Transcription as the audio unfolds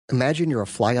Imagine you're a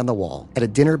fly on the wall at a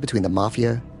dinner between the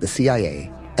mafia, the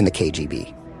CIA, and the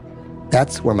KGB.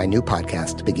 That's where my new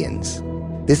podcast begins.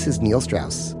 This is Neil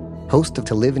Strauss, host of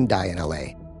To Live and Die in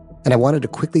LA, and I wanted to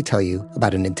quickly tell you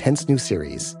about an intense new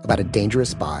series about a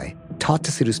dangerous spy taught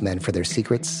to seduce men for their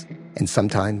secrets and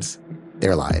sometimes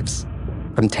their lives.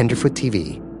 From Tenderfoot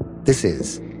TV, this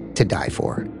is To Die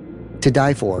For. To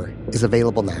Die For is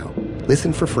available now.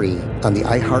 Listen for free on the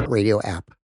iHeartRadio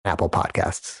app, Apple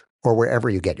Podcasts, or wherever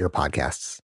you get your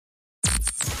podcasts.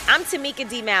 I'm Tamika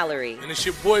D. Mallory. And it's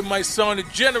your boy, my son, the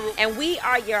General. And we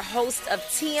are your hosts of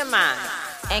TMI.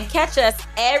 And catch us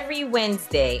every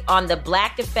Wednesday on the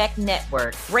Black Effect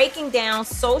Network, breaking down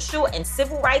social and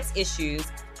civil rights issues,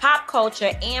 pop culture,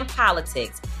 and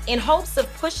politics in hopes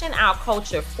of pushing our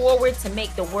culture forward to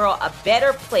make the world a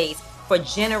better place for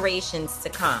generations to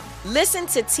come. Listen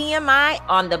to TMI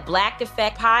on the Black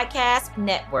Effect Podcast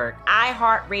Network,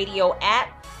 iHeartRadio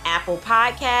app, Apple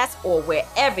Podcasts, or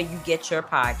wherever you get your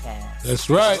podcasts. That's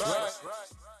right.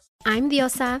 I'm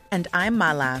Diosa. And I'm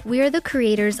Mala. We are the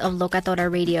creators of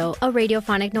Locatora Radio, a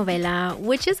radiophonic novela,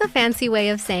 which is a fancy way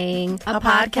of saying a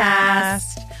podcast.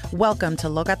 Welcome to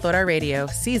Locatora Radio,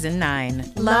 Season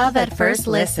 9. Love at First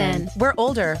Listen. We're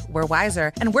older, we're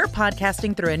wiser, and we're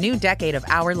podcasting through a new decade of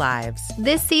our lives.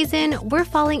 This season, we're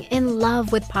falling in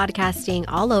love with podcasting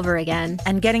all over again.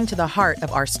 And getting to the heart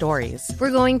of our stories.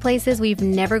 We're going places we've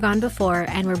never gone before,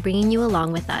 and we're bringing you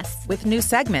along with us. With new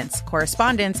segments,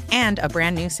 correspondence, and a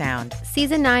brand new sound.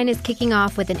 Season 9 is kicking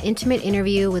off with an intimate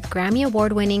interview with Grammy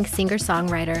Award-winning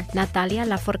singer-songwriter Natalia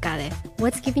Lafourcade.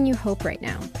 What's giving you hope right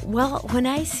now? Well, when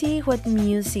I see what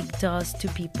music does to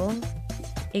people,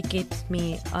 it gives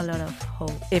me a lot of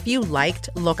hope. If you liked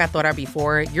Locatora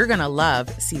before, you're going to love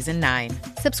Season 9.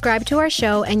 Subscribe to our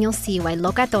show and you'll see why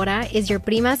Locatora is your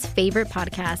prima's favorite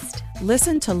podcast.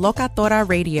 Listen to Locatora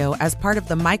Radio as part of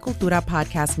the My Cultura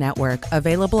Podcast Network,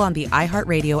 available on the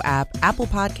iHeartRadio app, Apple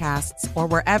Podcasts, or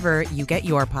wherever you get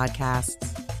your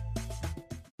podcasts.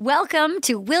 Welcome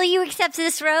to Will You Accept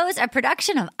This Rose, a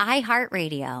production of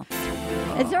iHeartRadio.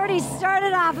 It's already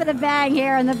started off with a bang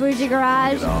here in the Bougie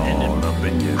Garage.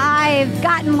 I've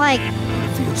gotten like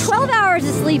 12 hours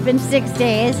of sleep in 6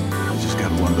 days.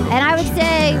 And I would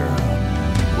say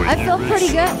I feel pretty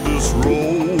good.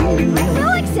 I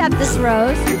will accept this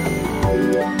rose.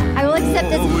 I will accept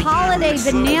this holiday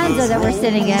bonanza that we're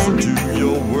sitting in.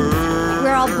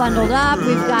 We're all bundled up.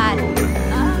 We've got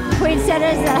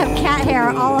poinsettias that have cat hair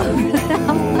all over them.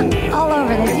 All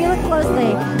over them. If you look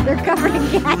closely, they're covered in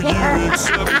cat hair.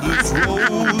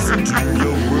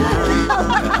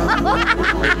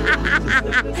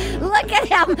 Look at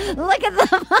him. Look at them.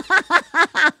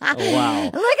 Oh, wow.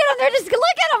 Look at them. They're just, look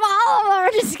at them. All of them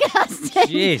are disgusting.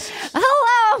 Jeez.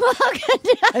 Hello. Welcome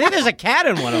to, I think there's a cat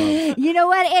in one of them. You know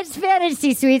what? It's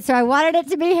Fantasy Suite, so I wanted it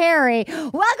to be hairy.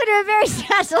 Welcome to a very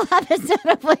special episode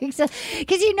of Weeks.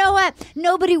 Because you know what?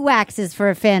 Nobody waxes for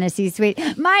a Fantasy Suite.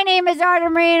 My name is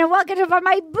Arden Marine, and welcome to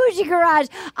my Bougie Garage.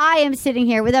 I am sitting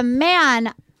here with a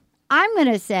man, I'm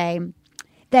going to say,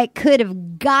 that could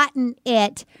have gotten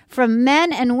it from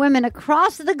men and women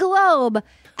across the globe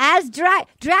as Dracula.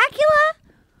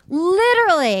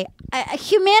 Literally,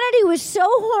 humanity was so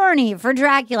horny for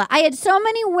Dracula. I had so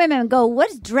many women go,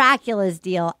 what's Dracula's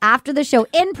deal? After the show,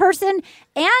 in person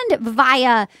and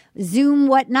via Zoom,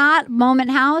 whatnot,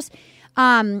 Moment House.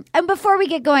 And before we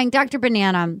get going, Dr.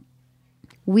 Banana,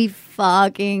 we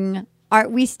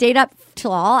stayed up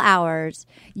till all hours.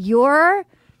 Your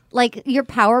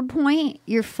PowerPoint,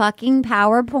 your fucking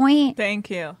PowerPoint. Thank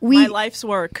you. My life's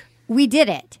work. We did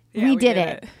it. Yeah, we did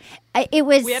it.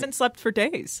 We hadn't slept for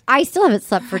days. I still haven't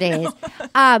slept for days.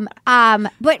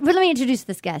 But let me introduce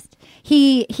this guest.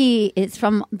 He is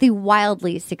from the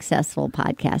wildly successful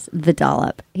podcast, The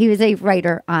Dollop. He was a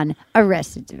writer on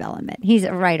Arrested Development. He's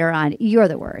a writer on You're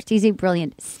the Worst. He's a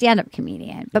brilliant stand-up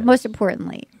comedian. But most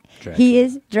importantly, he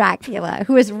is Dracula,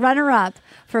 who is runner-up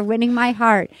for winning my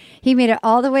heart. He made it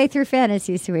all the way through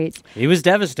Fantasy Suites. He was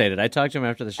devastated. I talked to him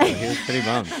after the show. He was pretty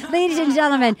bummed. Ladies and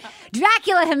gentlemen,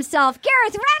 Dracula himself,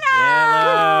 Gareth Reynolds!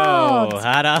 Hello.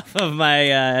 Hot off of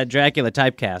my Dracula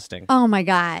typecasting. Oh, my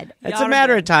God. It's a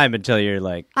matter of time until you're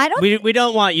like, we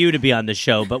don't want you to be on the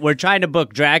show, but we're trying to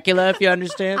book Dracula, if you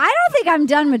understand. I don't think I'm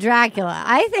done with Dracula.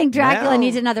 I think Dracula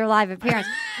needs another live appearance.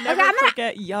 Never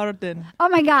forget Yarden. Oh,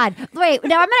 my God. Wait,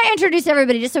 now I'm going to introduce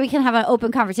everybody just so we can have an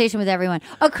open conversation with everyone.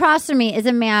 Across from me is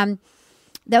a man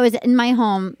that was in my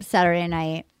home Saturday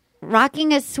night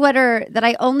rocking a sweater that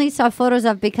I only saw photos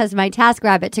of because my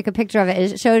TaskRabbit took a picture of it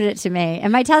and showed it to me.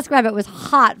 And my TaskRabbit was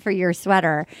hot for your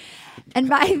sweater. And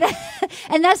by that,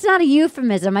 and that's not a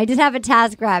euphemism. I did have a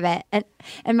TaskRabbit,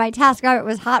 and my TaskRabbit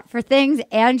was hot for things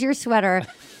and your sweater.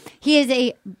 He has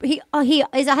a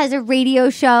radio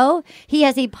show. He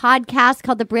has a podcast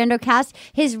called the Brandocast.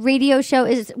 His radio show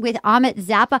is with Amit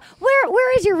Zappa.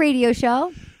 Where is your radio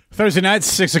show? Thursday nights,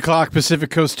 6 o'clock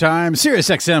Pacific Coast time, Sirius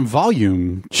XM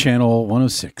Volume, Channel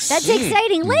 106. That's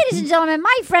exciting. Ladies and gentlemen,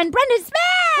 my friend Brendan Smith!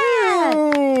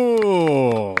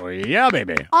 Oh, yeah,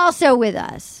 baby. Also with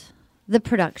us, the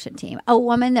production team. A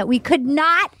woman that we could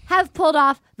not have pulled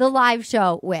off the live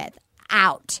show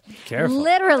without. Careful.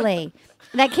 Literally.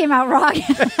 That came out wrong.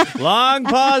 Long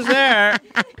pause there.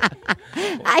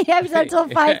 I have until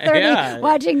 5:30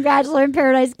 watching Bachelor in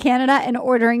Paradise Canada and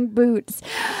ordering boots.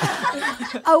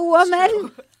 A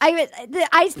woman,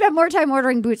 I spent more time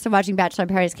ordering boots than watching Bachelor in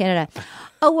Paradise Canada.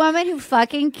 A woman who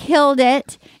fucking killed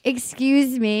it,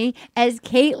 excuse me, as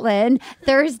Caitlin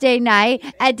Thursday night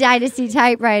at Dynasty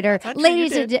Typewriter.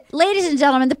 Ladies and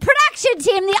gentlemen, the production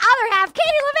team, the other half, Katie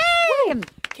Levine.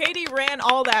 Katie ran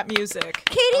all that music.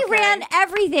 Katie ran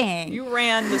everything. You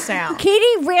ran the sound. Katie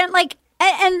ran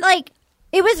and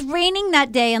it was raining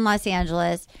that day in Los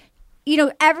Angeles. You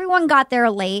know, everyone got there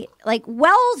late. Like,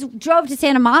 Wells drove to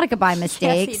Santa Monica by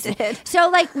mistake. Yes, he did.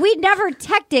 So, we never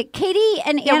teched it. Katie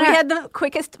and Anna... we had the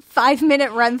quickest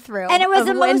 5-minute run-through. And it was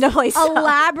the most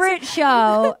elaborate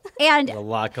show. And a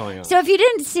lot going on. So, if you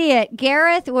didn't see it,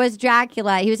 Gareth was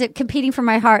Dracula. He was competing for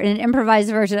my heart in an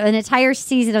improvised version of an entire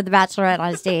season of The Bachelorette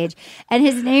on stage. And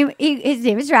his name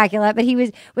is Dracula, but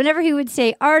whenever he would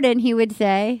say Arden, he would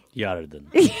say... Yarden.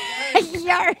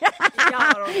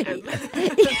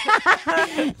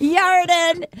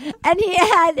 Yarden. And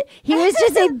he was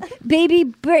just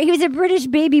he was a British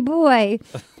baby boy.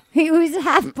 He was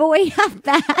half boy, half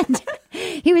bat.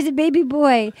 He was a baby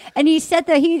boy, and he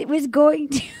was going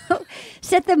to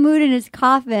set the mood in his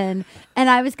coffin, and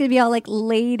I was going to be all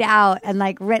laid out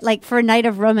and for a night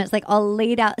of romance, all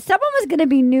laid out. Someone was going to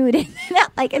be nude, and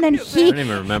then he. I don't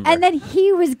even remember. And then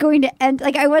he was going to end.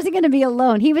 I wasn't going to be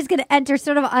alone. He was going to enter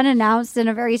sort of unannounced in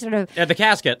a very sort of at the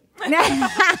casket.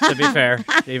 To be fair,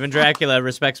 even Dracula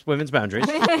respects women's boundaries.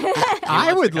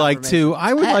 I would like to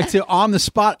on the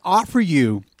spot offer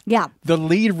you. Yeah. The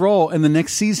lead role in the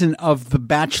next season of The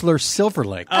Bachelor Silver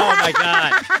Lake. Oh my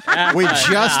God. we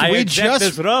just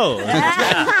this role.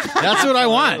 That's what I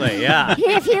want. Yeah.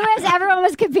 If everyone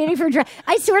was competing for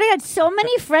I swear to God, so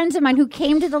many friends of mine who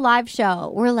came to the live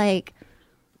show were like,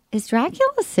 is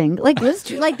Dracula single? And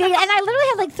I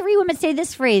literally had 3 women say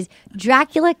this phrase: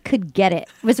 Dracula could get it,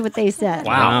 was what they said.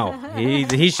 Wow.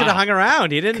 He should have hung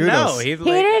around. He didn't know. He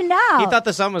didn't know. He thought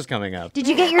the sun was coming up. Did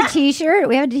you get your T-shirt?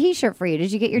 We have a T-shirt for you.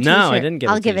 Did you get your T-shirt? No, I didn't get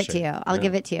I'll give it to you. I'll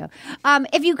give it to you.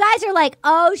 If you guys are like,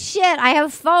 oh shit, I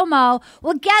have FOMO.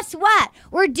 Well, guess what?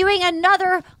 We're doing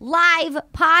another live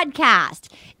podcast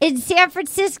in San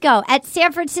Francisco at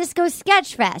San Francisco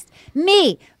Sketch Fest.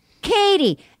 Me,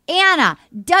 Katie, Anna,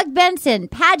 Doug Benson,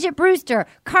 Paget Brewster,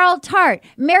 Carl Tart,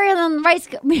 Marilyn Rice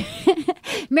Cup, and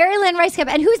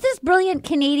who's this brilliant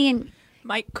Canadian?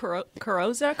 Mike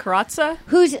Carrozza,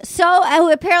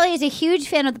 who apparently is a huge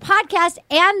fan of the podcast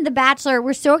and The Bachelor.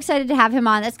 We're so excited to have him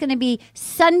on. That's going to be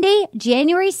Sunday,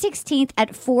 January 16th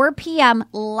at 4 p.m.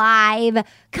 live.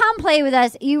 Come play with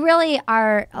us. You really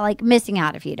are missing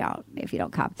out if you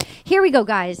don't come. Here we go,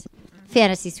 guys.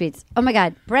 Fantasy Suites. Oh my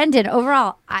God, Brendan.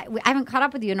 Overall, I haven't caught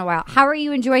up with you in a while. How are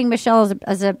you enjoying Michelle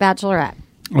as a bachelorette?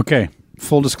 Okay,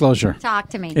 full disclosure. Talk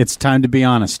to me. It's time to be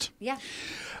honest. Yeah.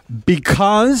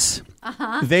 Because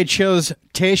they chose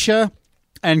Tayshia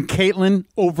and Caitlin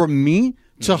over me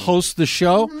to host the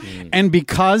show, and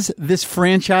because this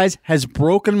franchise has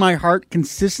broken my heart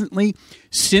consistently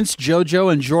since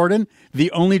JoJo and Jordan, the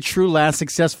only true last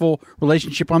successful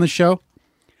relationship on the show,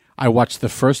 I watched the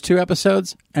first 2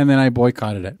 episodes, and then I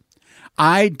boycotted it.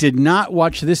 I did not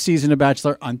watch this season of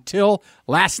Bachelor until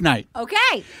last night.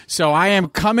 Okay. So I am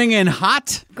coming in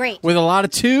hot. Great. With a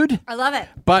latitude. I love it.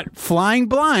 But flying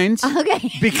blind.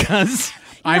 Okay. Because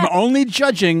I'm only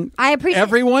judging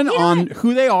everyone on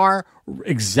who they are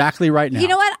exactly right now. You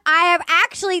know what?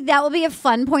 That will be a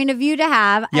fun point of view to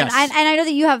have. Yes. And I know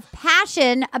that you have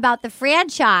passion about the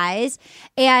franchise.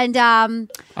 And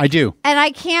I do. And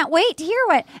I can't wait to hear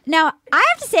what. Now, I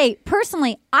have to say,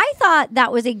 personally, I thought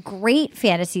that was a great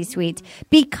fantasy suite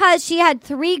because she had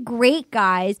 3 great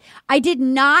guys. I did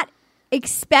not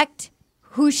expect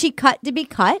who she cut to be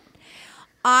cut.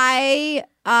 I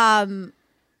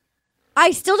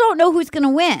still don't know who's going to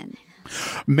win.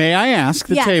 May I ask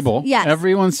the table? Yes.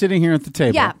 Everyone sitting here at the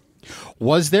table. Yeah.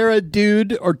 Was there a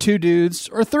dude or 2 dudes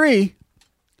or 3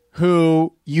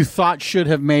 who you thought should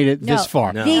have made it this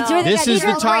far? No. This is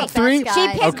the top 3? She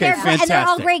picked okay, fantastic. And they're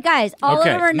all great guys. All of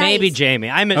them are nice. Maybe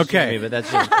Jamie. I meant Jamie, but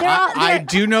that's just... I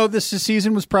do know this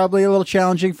season was probably a little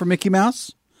challenging for Mickey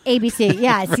Mouse. ABC.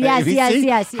 Yes, For yes, ABC.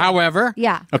 yes. However,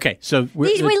 yeah. Okay, so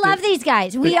we love these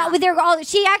guys. They're all.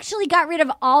 She actually got rid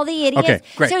of all the idiots. Okay,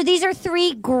 great. So these are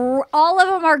three. All of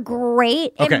them are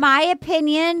great, Okay. in my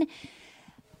opinion.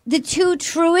 The two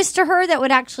truest to her that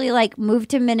would actually like move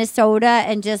to Minnesota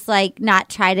and just like not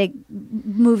try to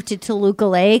move to Toluca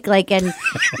Lake, like, and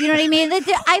you know what I mean? I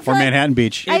feel or Manhattan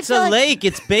Beach. It's a lake.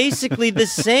 It's basically the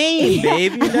same,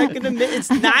 babe. You're not gonna. It's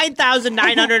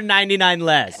 9,999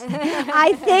 less.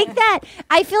 I think that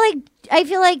I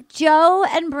feel like Joe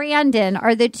and Brandon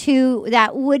are the two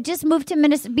that would just move to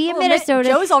Minnesota. Minnesota.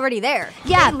 Joe's already there.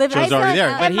 Yeah, Joe's already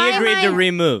there, but he agreed to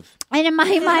remove. And in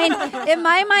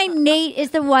my mind, Nate is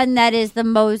the one that is the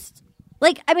most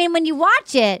like. I mean, when you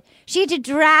watch it, she had to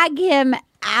drag him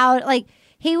out. Like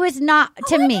he was not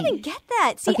to me. I didn't get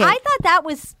that. See, Okay. I thought that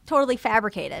was totally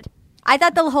fabricated. I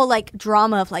thought the whole like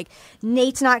drama of like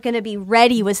Nate's not going to be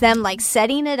ready was them like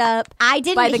setting it up. I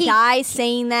didn't by the he- guy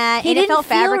saying that. He and didn't it felt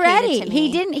feel fabricated ready. to me.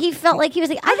 He didn't. He felt like he was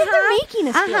like. I think they're making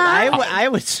us feel I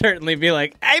would certainly be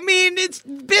like, I mean, it's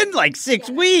been like 6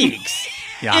 weeks.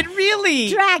 Yeah. It really.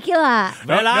 Dracula.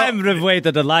 Well, I've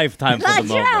waited a lifetime for the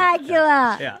moment.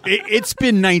 Dracula. Yeah. It's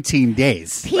been 19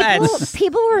 days.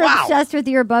 People were obsessed with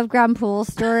your above ground pool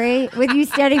story, with you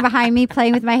standing behind me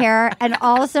playing with my hair, and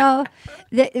also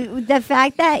the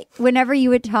fact that whenever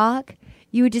you would talk,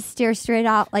 you would just stare straight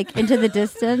out, like into the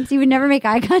distance. You would never make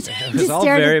eye contact. It was all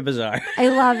very bizarre. I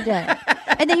loved it.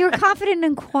 And then you were confident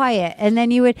and quiet, and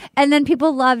then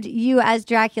people loved you as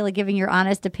Dracula giving your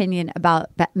honest opinion about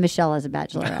Michelle as a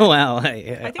bachelorette. Well,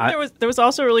 I think there was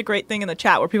also a really great thing in the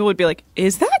chat where people would be like,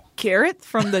 "Is that Garrett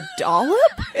from the Dollop?"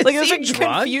 Like there's like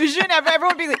confusion. Everyone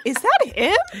would be like, "Is that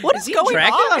him? What is going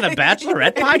Dracula on?" on a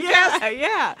Bachelorette podcast?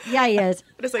 Yeah. Yeah, he is.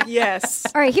 But it's like, yes.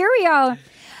 All right, here we go.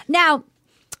 Now,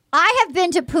 I have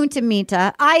been to Punta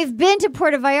Mita, I've been to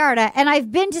Puerto Vallarta, and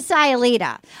I've been to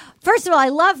Sayulita. First of all, I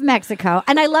love Mexico,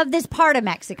 and I love this part of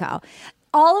Mexico.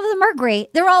 All of them are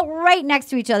great. They're all right next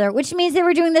to each other, which means they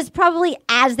were doing this probably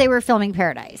as they were filming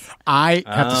Paradise. I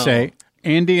have to say,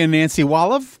 Andy and Nancy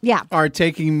Wolof are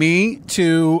taking me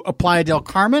to Playa del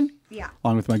Carmen. Yeah.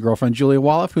 Along with my girlfriend, Julia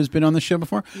Wolof, who's been on the show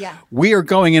before. Yeah. We are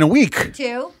going in a week.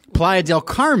 To Playa del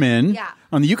Carmen Yeah.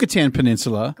 on the Yucatan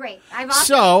Peninsula. Great. I've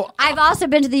also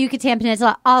been to the Yucatan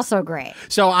Peninsula. Also great.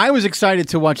 So I was excited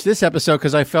to watch this episode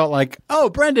because I felt like, oh,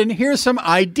 Brendan, here's some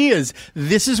ideas.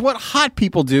 This is what hot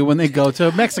people do when they go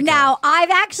to Mexico. Now, I've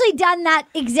actually done that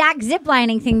exact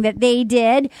ziplining thing that they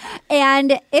did.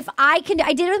 And if I did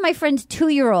it with my friend's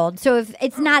 2-year-old. So if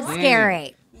it's not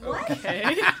scary. Okay.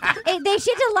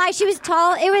 She had to lie. She was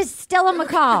tall. It was Stella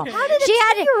McCall. How did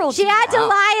she had to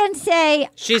lie and say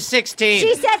she's 16.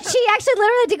 She said she actually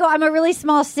literally had to go, I'm a really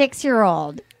small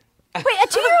 6-year-old. Wait, a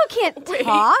 2-year-old can't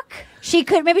talk? She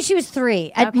could. Maybe she was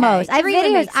 3 at most. I have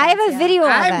videos. I have a video of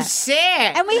it. I'm sick.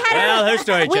 And we had her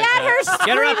story. We had her screaming.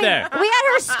 Get her up there. We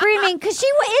had her screaming because she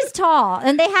is tall,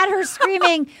 and they had her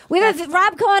screaming. We have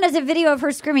Rob Cohen has a video of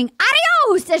her screaming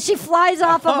 "Adios" as she flies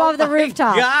off above the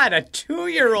rooftop. God, a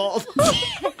 2-year-old.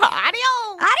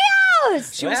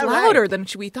 Adios. She was louder than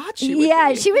we thought she would Yeah,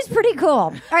 be. she was pretty cool.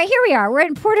 All right, here we are. We're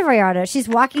in Puerto Vallarta. She's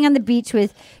walking on the beach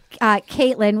with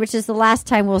Caitlin, which is the last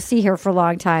time we'll see her for a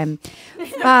long time.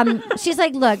 She's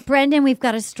like, look, Brendan, we've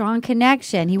got a strong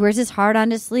connection. He wears his heart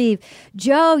on his sleeve.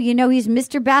 Joe, he's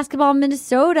Mr. Basketball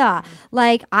Minnesota.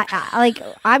 Like,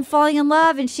 I'm falling in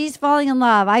love and she's falling in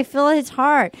love. I feel his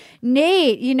heart.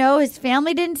 Nate, his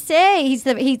family didn't say,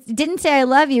 he didn't say I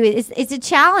love you. It's a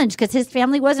challenge because his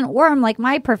family wasn't warm like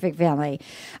my perfect family.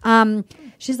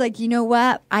 She's like, you know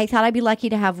what? I thought I'd be lucky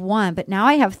to have 1, but now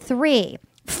I have 3.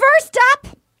 First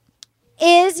up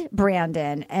is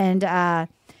Brandon. And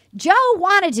Joe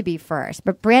wanted to be first,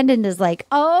 but Brandon is like,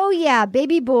 oh, yeah,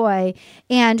 baby boy.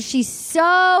 And she's so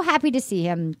happy to see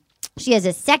him. She has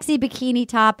a sexy bikini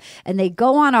top, and they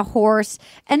go on a horse.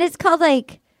 And it's called,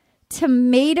 like,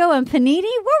 Tomato and Panini.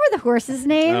 What were the horses'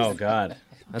 names? Oh, God.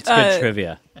 That's good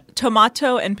trivia.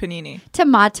 Tomato and Panini.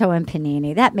 Tomato and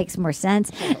Panini. That makes more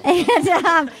sense.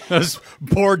 And those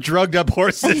poor drugged up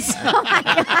horses. Oh my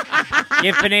God.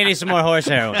 Give Panini some more horse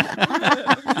heroin.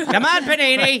 Come on,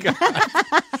 Panini.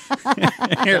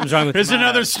 Something's wrong with There's tomato.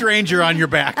 another stranger on your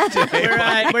back.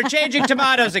 We're changing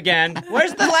tomatoes again.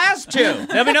 Where's the last 2?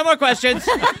 There'll be no more questions.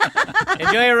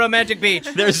 Enjoy a romantic beach.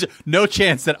 There's no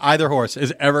chance that either horse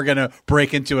is ever going to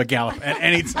break into a gallop at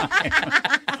any time.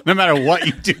 No matter what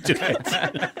you do to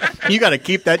it. You got to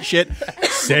keep that shit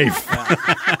safe.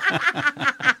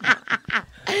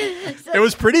 It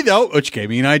was pretty, though, which gave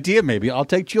me an idea. Maybe I'll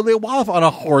take Julia Wolof on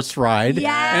a horse ride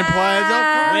and Playa del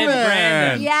Carmen. With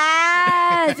Brandon.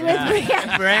 Yes. Yes,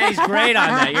 with Brianna. He's great on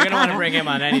that. You're going to want to bring him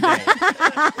on anything.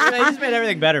 He's made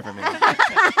everything better for me.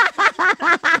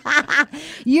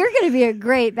 You're going to be a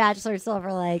great Bachelor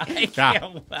Silver Lake. So then,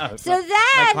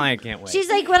 my client can't wait. She's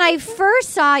like, when I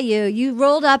first saw you, you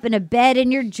rolled up in a bed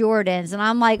in your Jordans, and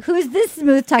I'm like, who's this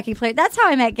smooth talking player? That's how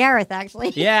I met Gareth, actually.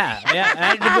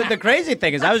 Yeah. But the crazy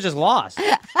thing is, I was just lost.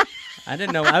 I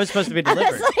didn't know I was supposed to be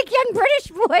delivered. It's like young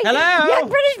British boy. Hello? Young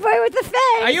British boy with the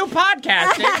face. Are you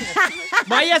podcasting?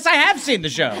 Why, yes, I have seen the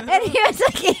show. And he was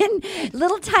like in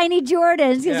little tiny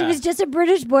Jordans because he was just a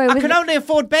British boy. I could only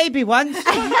afford baby ones.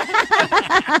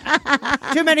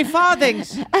 Too many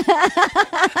farthings.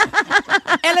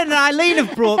 Ellen and Eileen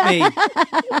have brought me.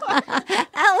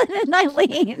 Ellen and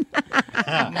Eileen.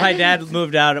 My dad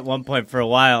moved out at one point for a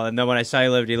while, and then when I saw he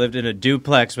lived in a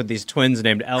duplex with these twins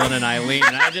named Ellen and Eileen.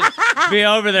 And I'd just be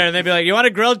over there, and they'd be like, "You want a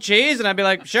grilled cheese?" And I'd be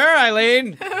like, "Sure,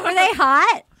 Eileen." Were they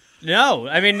hot? No,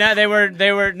 I mean they were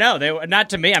not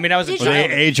to me. I mean I was a child. Were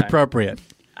they age appropriate?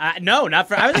 No, not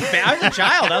for. I was a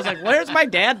child. I was like, "Where's my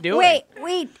dad doing?" Wait.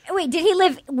 Did he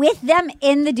live with them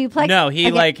in the duplex? No, he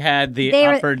had the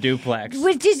upper duplex.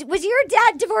 Was your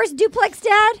dad divorced duplex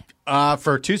dad?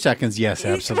 For 2 seconds, yes,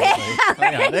 absolutely.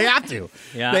 They have to.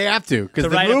 Yeah. They have to. Because To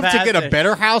the write a move to get a passage.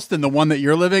 better house than the one that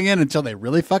you're living in until they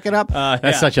really fuck it up,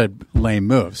 that's such a lame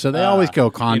move. So they always go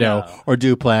condo or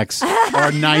duplex or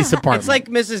a nice apartment. It's like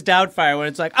Mrs. Doubtfire when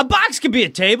it's like, a box could be a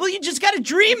table, you just got to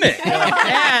dream it. You're like,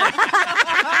 Dad,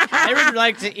 I would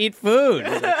like to eat food.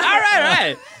 Like, all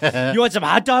right. You want some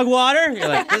hot dog water? You're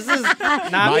like, this is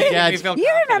not My making dad's- me feel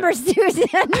You remember Susan?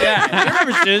 Yeah, you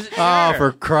remember Susan? Oh,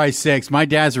 for Christ's sakes. My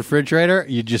dad's refrigerator,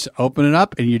 you just open it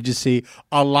up and you just see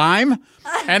a lime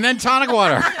and then tonic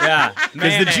water. Yeah.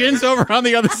 Because the gin's over on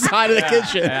the other side of the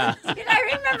kitchen. Yeah.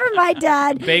 I remember my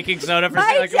dad. Baking soda for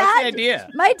My like, what's the idea?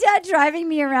 My dad driving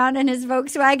me around in his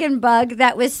Volkswagen Bug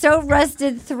that was so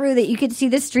rusted through that you could see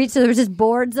the street, so there was just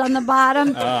boards on the bottom.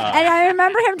 And I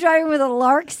remember him driving with a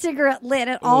Lark cigarette lit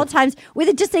at all times,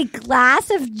 with just a glass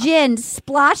of gin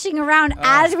splashing around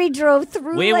as we drove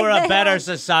through. We like, were a the better hills.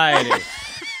 society.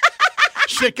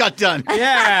 Shit got done.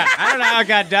 Yeah, I don't know how it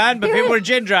got done, but people were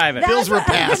gin driving. Bills were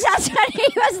passed. That's when he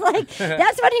was like.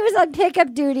 That's when he was on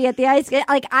pickup duty at the ice.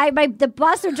 Like the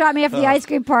bus would drop me off at the ice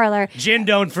cream parlor. Gin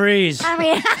don't freeze. I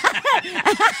mean.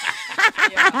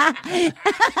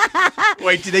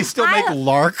 Wait, do they still make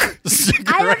Lark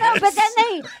cigarettes? I don't know, but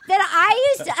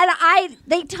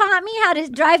they taught me how to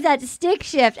drive that stick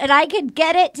shift, and I could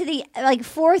get it to the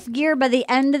fourth gear by the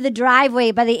end of the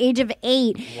driveway by the age of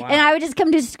 8. Wow. And I would just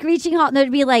come to a screeching halt, and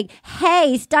there'd be like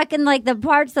hay stuck in like the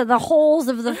parts of the holes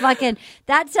of the fucking.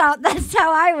 That's how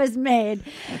I was made.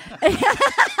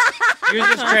 He was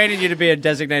just training you to be a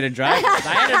designated driver. I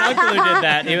had an uncle who did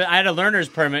that. I had a learner's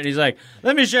permit. And he's like,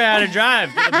 "Let me show you how to drive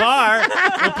to the bar.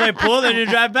 We'll play pool, then you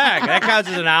drive back. That counts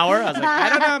as an hour." I was like, I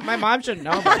don't know. My mom shouldn't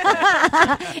know about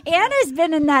that. Anna's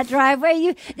been in that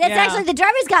driveway. Actually, the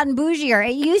driveway's gotten bougier.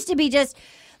 It used to be just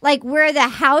like where the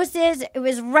house is. It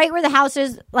was right where the house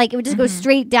is. Like it would just go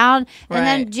straight down. And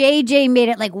then JJ made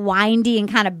it like windy and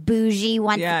kind of bougie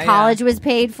once the college was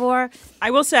paid for. I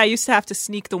will say I used to have to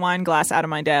sneak the wine glass out of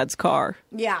my dad's car.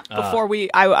 Yeah. Before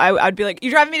I'd be like,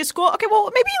 "You driving me to school? Okay, well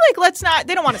maybe let's not.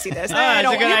 They don't want to see this. That's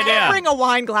a good idea. Bring a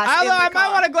wine glass. Although in the I might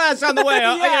car. want a glass on the way.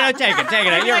 Yeah. Take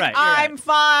it. You're right. I'm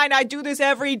fine. I do this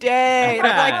every day. And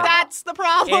I'm like, that's the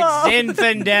problem. It's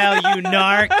Zinfandel, you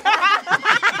narc.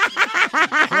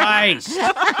 Christ.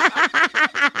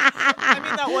 I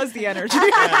mean, that was the energy.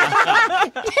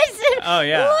 Oh,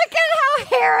 yeah. Look at how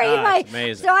hairy my.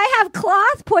 Amazing. So I have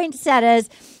cloth poinsettias.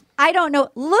 I don't know.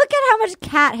 Look at how much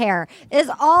cat hair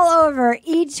is all over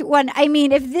each one. I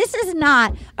mean, if this is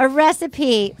not a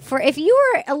recipe for if you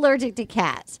were allergic to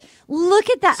cats, look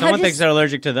at that. Someone thinks they're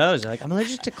allergic to those. They're like, I'm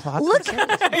allergic to cloth. Look how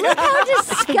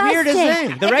disgusting. The weirdest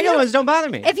thing. The regular ones don't bother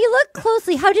me. If you look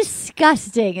closely, how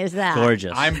disgusting is that?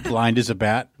 Gorgeous. I'm blind as a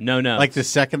bat. No. Like the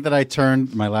second that I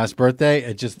turned my last birthday,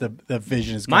 it just the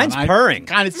vision is gone. Mine's purring.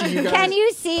 Kind of see you guys. Can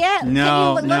you see it?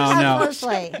 No, Can you look no.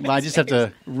 closely? I just have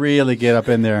to really get up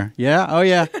in there. Yeah. Oh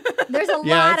yeah. There's a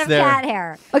Yeah, lot it's of there. cat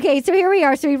hair. Okay, so here we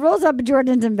are. So he rolls up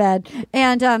Jordan's in bed,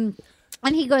 and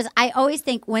he goes, "I always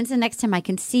think, when's the next time I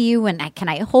can see you? Can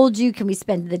I hold you? Can we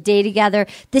spend the day together?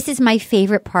 This is my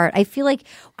favorite part. I feel like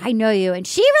I know you." And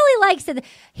she really likes it.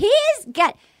 He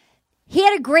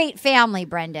had a great family,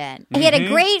 Brendan. He had a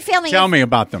great family. Tell me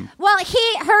about them. Well,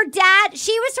 her dad,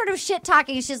 she was sort of shit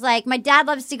talking. She's like, "My dad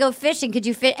loves to go fishing. Could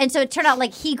you fish?" And so it turned out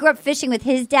like he grew up fishing with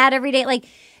his dad every day. Like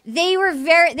they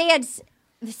had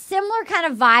similar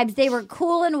kind of vibes. They were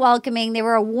cool and welcoming. They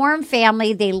were a warm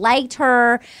family. They liked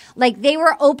her. Like, they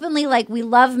were openly like, we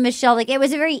love Michelle. Like, it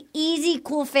was a very easy,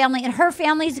 cool family, and her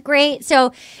family's great.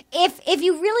 So if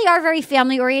you really are very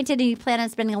family oriented and you plan on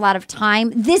spending a lot of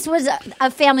time, this was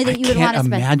a family that you would want to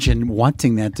spend. I can't imagine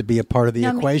wanting that to be a part of the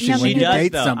equation when you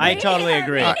date somebody. I totally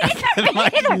agree.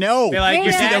 Like, no. Be like,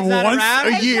 you see them once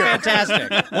a year.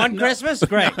 Fantastic. One Christmas?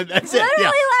 Great. That's it.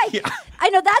 Literally, I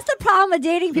know that's the problem with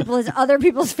dating people is other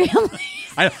people's families.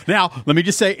 Now, let me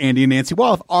just say, Andy and Nancy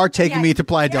Wallach are taking me to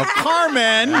Playa del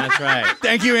Carmen. That's right.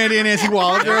 Thank you, Andy and Nancy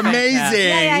Wallach. They're amazing.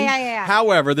 Yeah.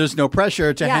 However, there's no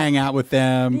pressure to hang out with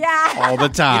them all the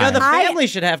time. You know, the family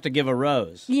should have to give a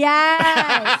rose. Yes.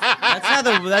 That's how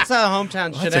the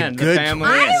hometown should end. Good the family.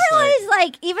 I realize,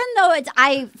 like, even though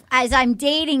as I'm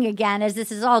dating again, as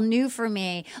this is all new for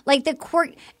me, like the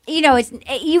quirk, you know,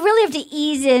 you really have to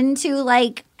ease into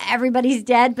like everybody's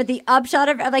dead, but the upshot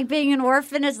of like being an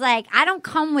orphan is like I don't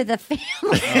come with a family.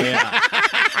 Oh,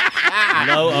 yeah.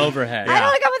 Low overhead. I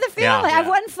don't come with a family. Yeah. I have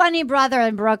one funny brother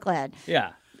in Brooklyn.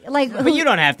 Yeah. Like, but you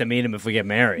don't have to meet him if we get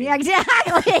married. Yeah,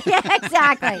 exactly.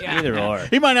 Exactly. Either or.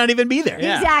 He might not even be there.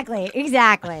 Yeah.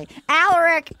 Exactly.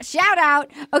 Alaric, shout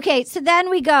out. Okay, so then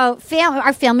we go.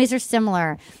 Our families are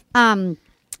similar.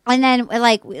 And then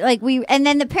and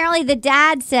then apparently the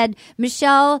dad said,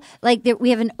 Michelle, like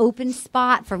we have an open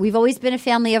spot we've always been a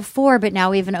family of 4, but now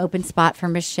we have an open spot for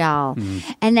Michelle.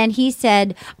 And then he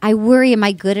said, I worry, am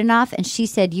I good enough? And she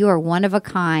said, you are one of a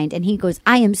kind. And he goes,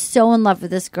 I am so in love with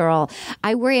this girl.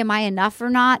 I worry, am I enough or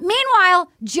not?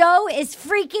 Meanwhile, Joe is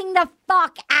freaking the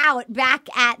fuck out back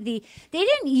at they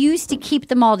didn't used to keep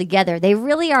them all together. They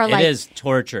really are like. It is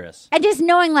torturous. And just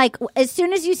knowing, like, as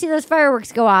soon as you see those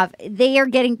fireworks go off, they are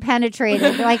getting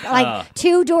penetrated, like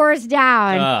 2 doors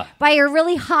down by your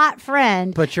really hot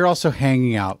friend. But you're also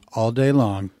hanging out all day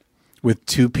long with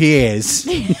 2 PAs.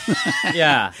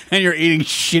 Yeah. And you're eating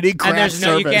shitty craft and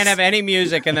service. you can't have any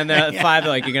music, and then the 5 are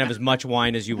like, you can have as much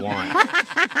wine as you want.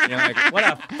 You're like, what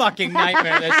a fucking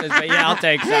nightmare this is, but yeah, I'll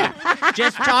take some.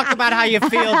 Just talk about how you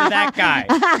feel to that guy.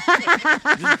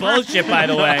 This is bullshit, by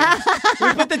the way. Can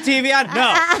we put the TV on?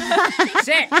 No.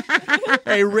 Sick.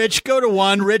 Hey, Rich, go to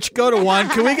one.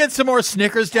 Can we get some more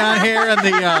Snickers down here? And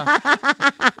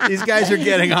these guys are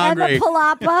getting hungry. And the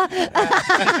palapa.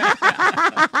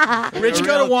 Rich,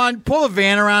 go to one. Pull a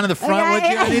van around in the front with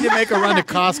you. I need to make a run to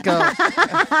Costco.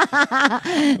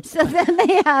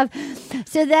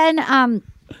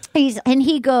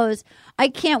 He goes, I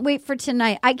can't wait for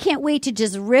tonight. I can't wait to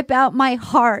just rip out my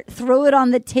heart, throw it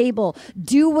on the table,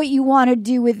 do what you want to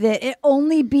do with it. It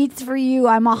only beats for you.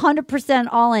 I'm 100%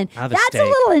 all in. That's a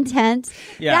little intense.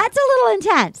 Yeah. That's a little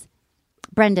intense.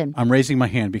 Brendan. I'm raising my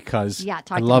hand because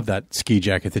I love that ski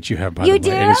jacket that you have, by the way. You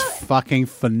do? It is fucking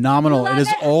phenomenal. It is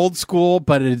old school,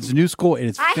 but it is new school. It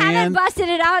is I haven't busted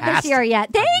it out this year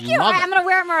yet. Thank you. I'm going to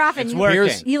wear it more often. It's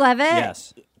working. You love it?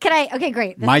 Yes. Can I? Okay,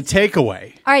 great. My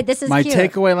takeaway. All right, this is my cute.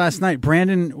 takeaway last night.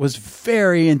 Brandon was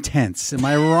very intense. Am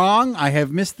I wrong? I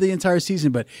have missed the entire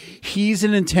season, but he's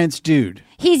an intense dude.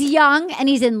 He's young and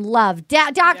he's in love.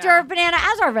 Dr. Banana,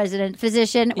 as our resident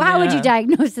physician, how would you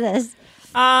diagnose this?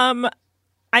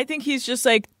 I think he's just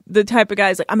like the type of guy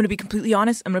is like, I'm going to be completely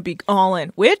honest. I'm going to be all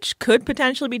in, which could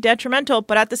potentially be detrimental,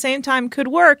 but at the same time could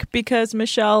work because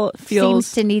Michelle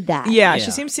seems to need that. Yeah, she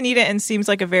seems to need it and seems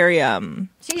like a very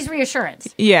she's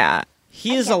reassurance. Yeah.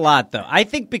 He is a lot, though. I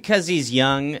think because he's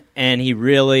young and he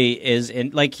really is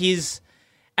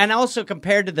and also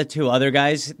compared to the 2 other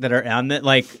guys that are on it,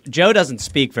 like Joe doesn't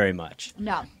speak very much.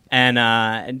 No. And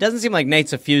it doesn't seem like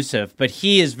Nate's effusive, but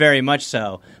he is very much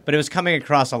so. But it was coming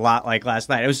across a lot like last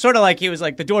night. It was sort of like he was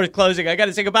like, the door's closing, I got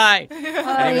to say goodbye. Oh,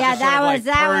 yeah, that was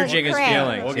purging his cray.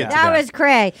 feelings. That was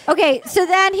cray. Okay, so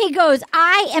then he goes,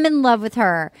 I am in love with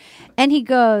her. And he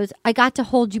goes, I got to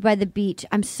hold you by the beach.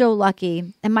 I'm so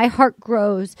lucky. And my heart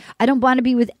grows. I don't want to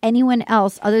be with anyone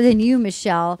else other than you,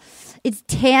 Michelle. It's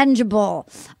tangible.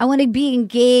 I want to be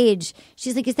engaged.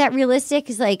 She's like, is that realistic?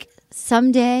 He's like,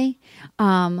 someday.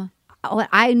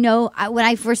 I know when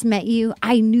I first met you,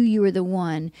 I knew you were the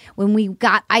one. When we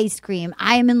got ice cream,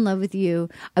 I am in love with you.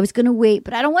 I was going to wait,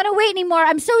 but I don't want to wait anymore.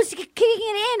 I'm so kicking it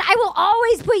in. I will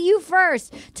always put you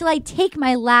first. Till I take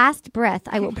my last breath,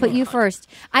 I will put you first.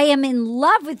 I am in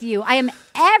love with you. I am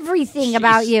everything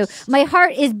about you. My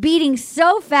heart is beating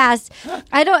so fast.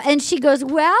 And she goes,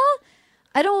 well,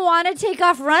 I don't want to take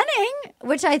off running,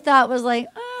 which I thought was like,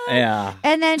 Yeah.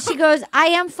 And then she goes, I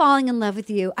am falling in love with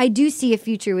you. I do see a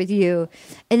future with you.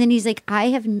 And then he's like, I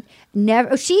have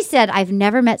never, she said, I've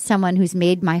never met someone who's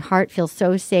made my heart feel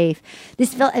so safe.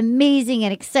 This felt amazing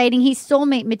and exciting. He's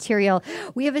soulmate material.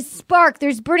 We have a spark.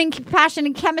 There's burning passion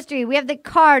and chemistry. We have the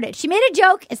card. She made a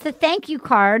joke. It's the thank you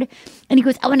card. And he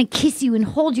goes, I want to kiss you and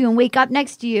hold you and wake up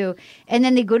next to you. And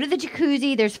then they go to the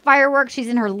jacuzzi. There's fireworks. She's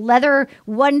in her leather,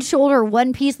 one shoulder,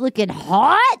 one piece looking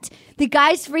hot. The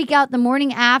guys freak out the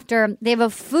morning after. They have a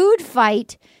food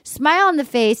fight. Smile on the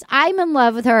face. I'm in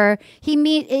love with her. He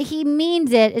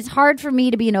means it. It's hard for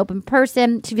me to be an open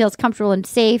person. She feels comfortable and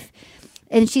safe.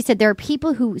 And she said, there are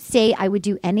people who say, I would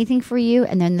do anything for you.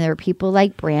 And then there are people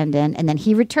like Brandon. And then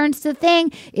he returns to the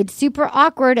thing. It's super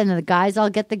awkward. And then the guys all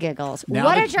get the giggles.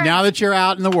 Now that you're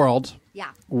out in the world,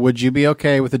 would you be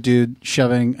okay with a dude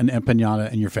shoving an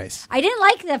empanada in your face? I didn't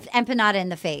like the empanada in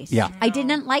the face. Yeah. I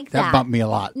didn't like that. That bumped me a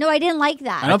lot. No, I didn't like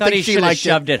that. I thought he should have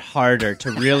shoved it harder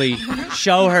to really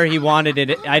show her he wanted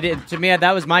it. To me,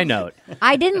 that was my note.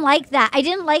 I didn't like that. I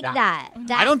didn't like that.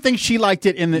 I don't think she liked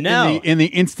it in the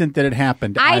instant that it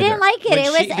happened. I either. didn't like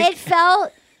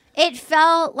it. It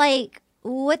felt like,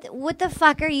 what the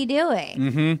fuck are you doing?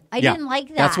 Mm-hmm. I didn't like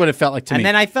that. That's what it felt like to me. And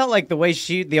then I felt like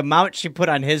the amount she put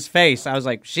on his face, I was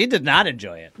like, she did not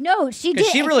enjoy it. No, she did.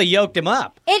 Because she really yoked him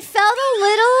up. It felt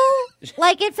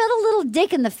a little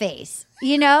dick in the face.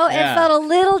 You know, Yeah. It felt a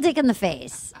little dick in the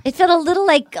face. It felt a little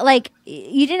like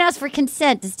you didn't ask for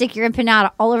consent to stick your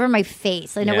empanada all over my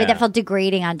face in a way Yeah. that felt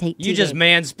degrading on TV. You just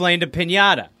mansplained a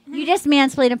pinata. You just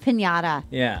mansplained a pinata.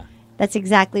 Yeah. That's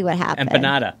exactly what happened.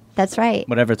 Empanada. That's right.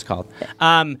 Whatever it's called.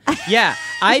 Yeah.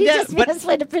 You just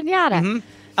mansplained a pinata.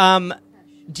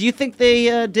 Do you think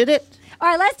they did it? All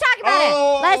right, let's talk about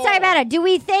it. Let's talk about it. Do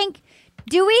we think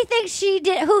she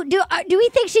did? Do we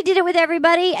think she did it with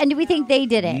everybody? And do we think they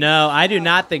did it? No, I do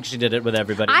not think she did it with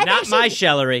everybody. I Not think my she-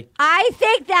 Shellery. I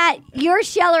think that your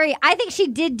Shellery. I think she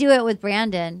did do it with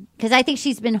Brandon because I think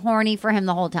she's been horny for him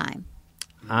the whole time.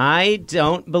 I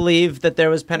don't believe that there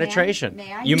was penetration.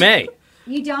 May I? You may.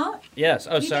 You don't? Yes.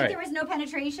 Oh, you sorry. think there was no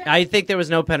penetration? I think there was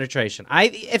no penetration.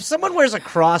 If someone wears a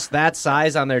cross that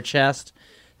size on their chest,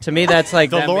 to me that's like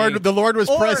The Lord was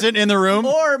present in the room.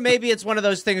 Or maybe it's one of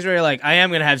those things where you're like, I am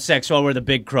going to have sex while we're the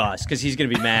big cross because he's going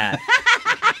to be mad.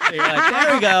 So you're like,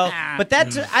 there we go. But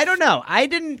that's, I don't know. I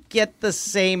didn't get the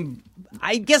same.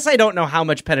 I guess I don't know how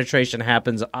much penetration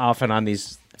happens often on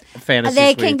these fantasy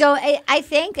They suites. can go.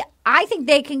 I think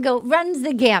they can go. Runs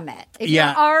the gamut. If you're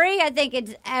Ari, I think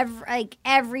it's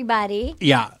everybody.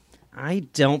 Yeah. I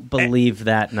don't believe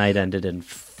that night ended in.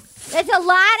 It's a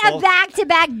lot of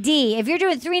back-to-back D. If you're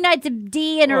doing 3 nights of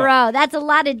D in a row, that's a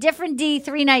lot of different D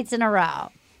 3 nights in a row.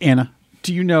 Anna,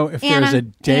 do you know if there's a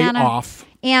day off?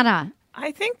 Anna.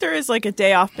 I think there is like a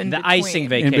day off in between. Icing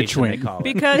vacation, In between. they call it.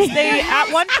 Because they,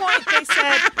 at one point,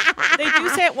 they do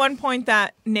say at one point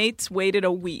that Nate's waited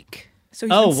a week. So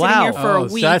he's been sitting here for a week.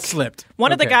 So that slipped.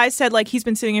 One of the Okay. guys said, like, he's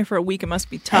been sitting here for a week. It must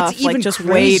be tough. That's even like, just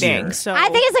crazier. waiting. So I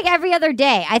think it's like every other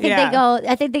day. I think Yeah. they go.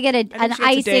 I think they get an she gets a day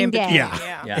icing in day. between.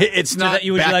 Yeah. Yeah. It's not. Would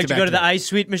you like to go to the ice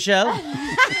suite, Michelle?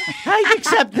 I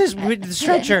accept this with the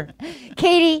stretcher.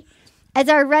 Katie, as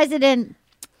our resident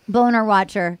boner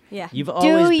watcher, Yeah. You've do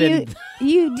always you been. do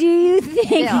you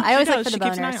think? Yeah, I always She look for does. the She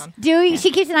keeps an eye boners. on.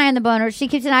 She keeps an eye on the boner. She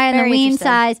keeps an eye on Very the lean interesting.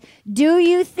 size. Do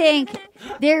you think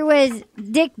there was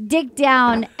dick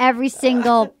down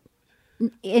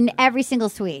in every single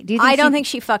suite? Do you think I don't think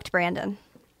she fucked Brandon.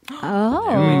 Oh,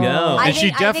 There we go. I And she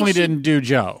think definitely she- didn't do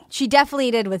Joe. She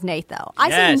definitely did with Nate, though. I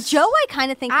Yes. think Joe, I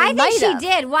kind of think they I think might she have.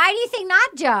 did. Why do you think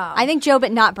not Joe? I think Joe,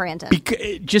 but not Brandon.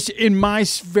 Just in my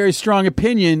very strong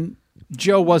opinion,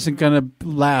 Joe wasn't going to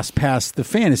last past the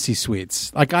fantasy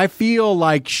suites. Like, I feel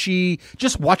like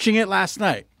just watching it last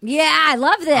night, yeah, I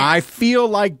love this. I feel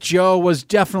like Joe was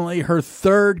definitely her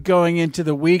third going into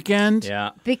the weekend.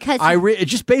 Yeah. because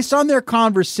Just based on their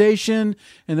conversation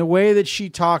and the way that she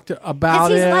talked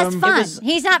about he's him. less fun.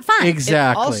 He's not fun.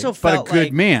 Exactly. also but felt a good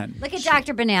like- man. Look at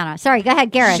Dr. Banana. Sorry, go ahead,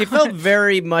 Garrett. She felt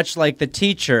very much like the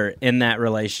teacher in that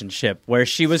relationship, where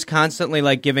she was constantly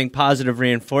like giving positive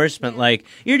reinforcement, like,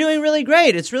 you're doing really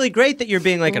great. It's really great that you're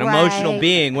being like an emotional Right.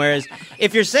 being. Whereas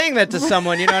if you're saying that to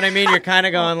someone, you know what I mean? You're kind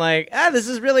of going like, this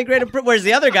is really great. Whereas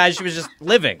the other guy, she was just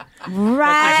living.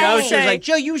 right. Joe, she was like,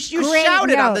 Joe, you Great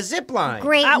shouted on note. the zip line.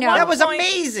 Great At note. one That was point-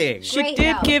 amazing. She Great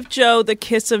did note. give Joe the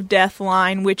kiss of death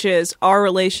line, which is our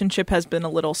relationship has been a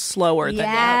little slower than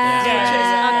Yes. yours. Which is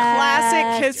a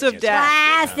classic kiss of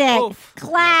death. Classic. Oof.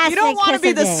 Classic. You don't want to kiss be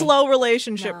of the death. slow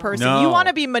relationship person. No. You want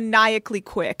to be maniacally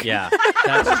quick. Yeah,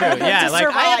 that's true. Yeah, To like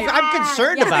survive. I'm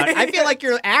concerned about it. I feel like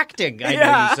you're acting. I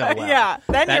know you so well. yeah.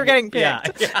 Then you're getting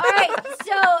picked. Yeah. All right.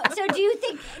 So do you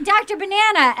think Dr.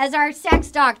 Banana, as our sex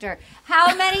doctor,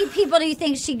 how many people do you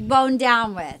think she boned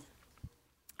down with?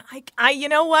 You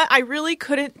know what? I really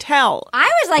couldn't tell. I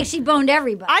was like, she boned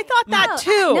everybody. I thought that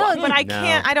too, but I No.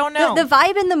 can't. I don't know. The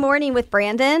vibe in the morning with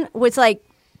Brandon was like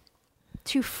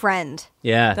to friend.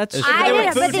 Yeah, That's it's- true. I they were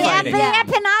didn't, but food the fighting.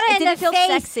 empanada It in didn't the feel face,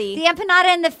 sexy. the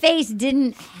empanada in the face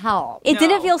didn't help. It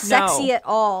didn't feel No. sexy at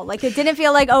all. Like it didn't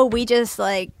feel like, oh, we just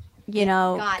like, you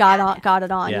know, got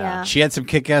it on. Yeah. She had some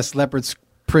kick-ass leopard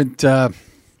print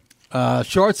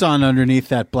shorts on underneath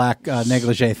that black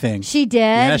negligee thing. She did?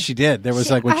 Yeah, she did. There was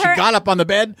like when she her- got up on the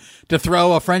bed to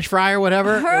throw a French fry or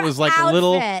whatever, Her it was like a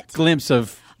little outfit. glimpse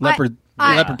of leopard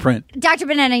print. Dr.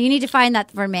 Banana, you need to find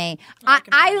that for me.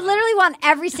 I literally want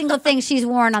every single thing she's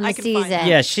worn on the season.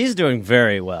 Yeah, she's doing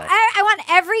very well. I want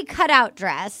every cutout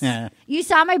dress. Yeah. You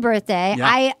saw my birthday.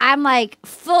 Yeah. I'm like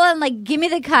full on like, give me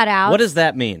the cutout. What does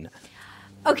that mean?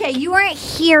 Okay, you weren't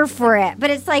here for it,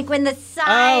 but it's like when the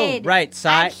side. Oh, right,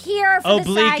 side. I'm here for the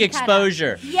oblique side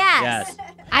exposure. cutout. Yes.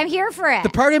 I'm here for it. The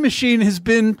party machine has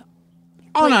been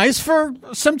on ice for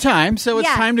some time, so it's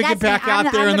Yeah, time to get that's back it. I'm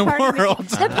out there in the party world.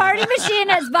 machine. The party machine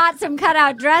has bought some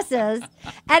cutout dresses,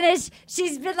 and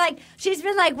she's been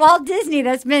like Walt Disney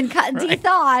that's been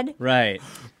de-thawed. Right.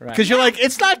 Because you're like,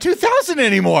 it's not 2000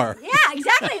 anymore. Yeah,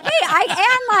 exactly. Me,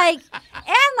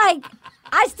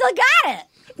 I still got it.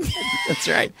 That's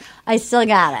right. I still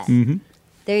got it. Mm-hmm.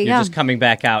 There you You're go. just coming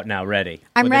back out now, ready.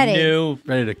 I'm with ready.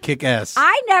 Ready to kick ass.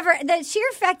 The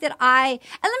sheer fact that and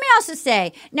let me also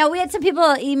say, now we had some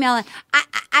people emailing.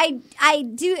 I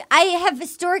have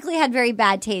historically had very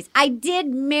bad taste. I did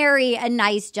marry a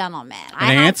nice gentleman. And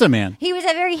a handsome man. He was a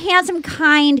very handsome,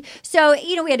 kind. So,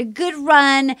 we had a good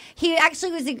run. He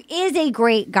actually is a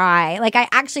great guy. Like, I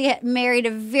actually married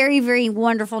a very, very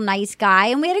wonderful, nice guy,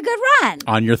 and we had a good run.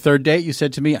 On your third date, you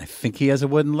said to me, I think he has a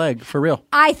wooden leg, for real.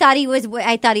 I thought he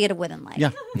had a wooden leg.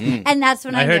 Yeah. And that's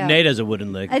when I heard knew. Nate has a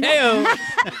wooden leg. I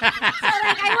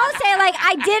will say, like,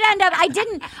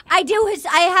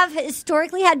 I have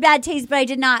historically had bad taste, but I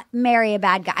did not marry a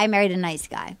bad guy. I married a nice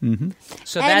guy. Mm-hmm.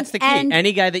 So And- that's the key. and-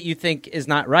 Any guy that you think is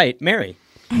not right, marry.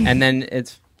 And then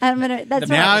it's... That's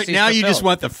Now right. you just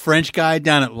want the French guy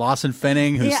down at Lawson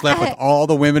Fenning who Yeah. slept with all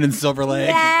the women in Silver Lake.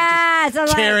 Yeah, so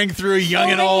like, Tearing through young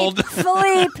and old.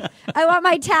 Philippe, I want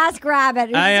my Task Rabbit.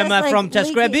 who's I am just, like, from leaky-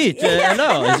 Taskrabbit.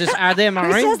 Hello. Is this Are they It's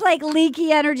Marine? just like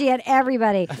leaky energy at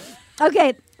everybody.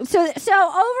 Okay, so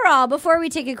overall, before we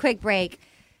take a quick break,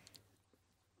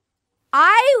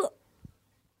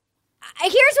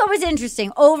 here's what was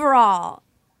interesting. Overall,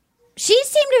 she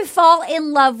seemed to fall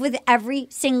in love with every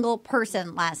single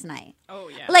person last night. Oh,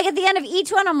 yeah. Like at the end of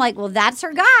each one, I'm like, well, that's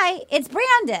her guy. It's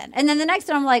Brandon. And then the next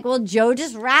one, I'm like, well, Joe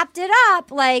just wrapped it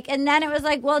up. Like, and then it was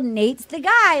like, well, Nate's the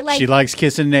guy. Like, She likes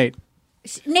kissing Nate.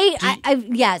 Nate,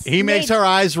 yes. He makes Nate- her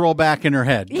eyes roll back in her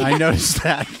head. I noticed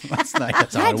that last night.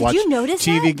 That's how Yeah, I did watch you notice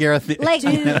TV, that? Gareth. Like,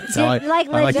 That's how I like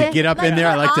to legit- get up in like there.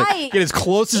 I her like to eye- get as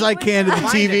close as I can to the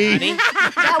TV.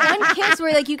 That one kiss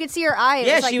where like you could see her eye. It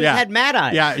Yeah, was like, she had mad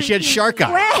eyes. Yeah, she had shark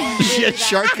eye. She had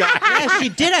shark eye. Yeah, she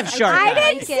did have shark I eyes.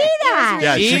 didn't see that.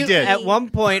 Yeah, she did. At one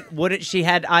point, she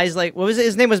had eyes like, what was it?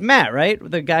 His name was Matt, right?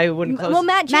 The guy who wouldn't close. Well,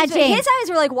 Matt James, James. his eyes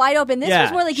were like wide open. This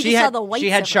was more like you she just had, saw the whites. She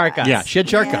had of her shark eyes. Yeah, she had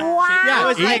shark eye. Wow. Yeah, it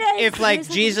was I like didn't- if like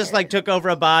Jesus like took over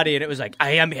a body and it was like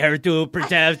I am here to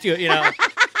protect you, like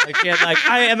she had like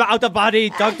I am out of body,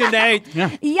 Dr. Nate.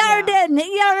 Yarden.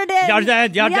 You're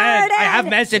dead. I have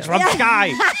message from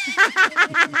Sky.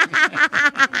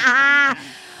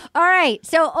 All right.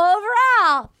 So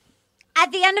overall,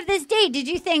 at the end of this date, did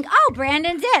you think, oh,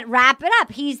 Brandon's it. Wrap it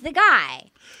up. He's the guy.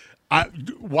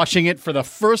 Watching it for the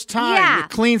first time, Yeah. with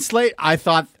clean slate, I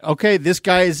thought, okay, this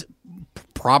guy is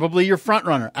probably your front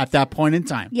runner at that point in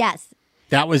time. Yes.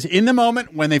 That was in the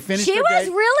moment when they finished. She their was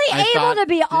date. really I thought, able to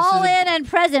be this all is a- in and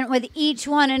present with each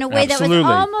one in a way Absolutely. that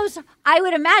was almost, I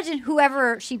would imagine,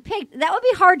 whoever she picked, that would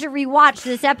be hard to rewatch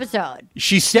this episode.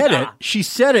 She said it. She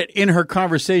said it in her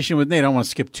conversation with Nate. I don't want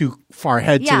to skip too far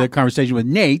ahead Yeah. to the conversation with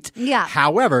Nate. Yeah.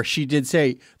 However, she did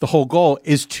say the whole goal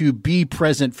is to be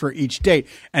present for each date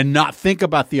and not think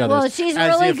about the others. Well, she's as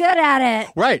really if- good at it.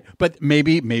 Right. But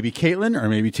maybe Caitlin or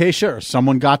maybe Tasha or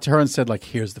someone got to her and said, like,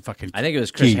 here's the fucking I think it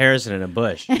was Chris key. Harrison in a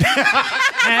bush. Hey,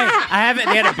 I haven't.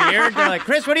 They had a beard. They're like,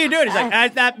 Chris, what are you doing? He's like,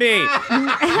 that's not me.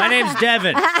 My name's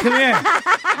Devin. Come here.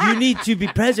 Claire, you need to be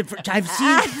present for. I've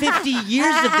seen 50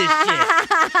 years of this shit.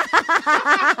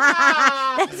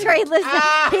 That's right.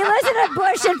 He lives in a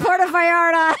bush in Puerto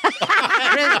Vallarta.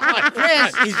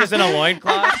 Chris, he's just in a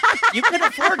loincloth. You can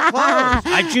afford clothes.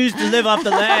 I choose to live off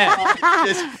the land.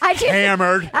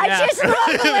 Hammered. I choose to live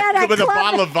off the land. With a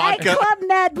bottle of vodka. At Club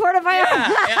Med, Puerto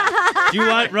Vallarta. Do you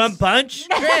want rum punch?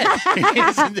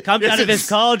 Chris comes out of his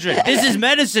cauldron. This is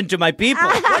medicine to my people.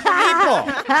 What people?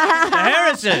 The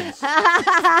Harrisons. He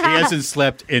hasn't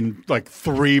slept in like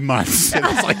 3 months.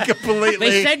 It's like completely.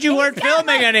 They said you weren't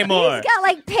filming anymore. He's got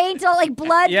like paint, like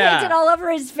blood painted all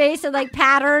over his face and like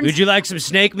patterns. Would you like some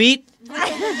snake meat?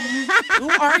 Who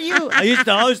are you? I used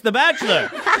to host The Bachelor.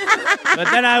 But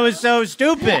then I was so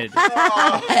stupid.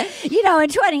 You know, in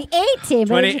 2018.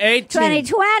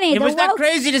 2020. It was not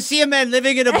crazy to see a man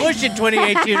living in a bush in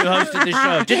 2018 who hosted the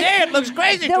show. Today it looks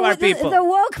crazy to our people. The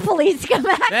woke police come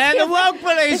back. And the woke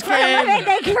police came.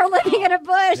 They're living in a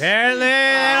bush. Apparently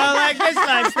they don't like this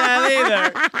lifestyle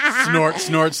either.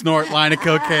 Snort, line of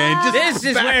cocaine. Just this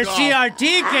is where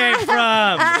CRT came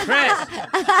from, Chris.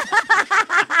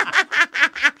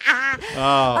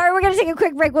 All right, we're going to take a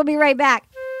quick break. We'll be right back.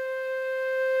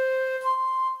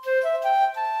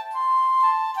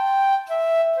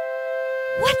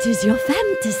 What is your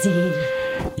fantasy?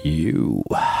 You.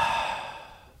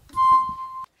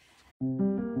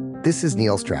 This is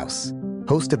Neil Strauss,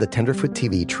 host of the Tenderfoot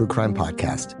TV true crime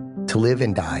podcast, To Live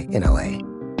and Die in LA.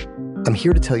 I'm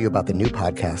here to tell you about the new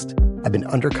podcast I've been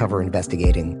undercover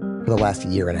investigating for the last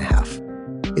year and a half.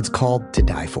 It's called To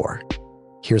Die For.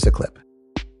 Here's a clip.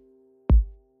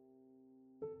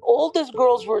 All these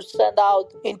girls were sent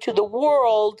out into the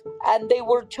world and they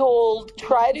were told,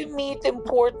 try to meet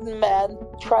important men,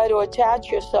 try to attach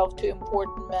yourself to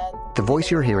important men. The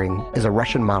voice you're hearing is a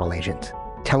Russian model agent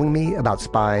telling me about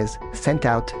spies sent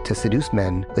out to seduce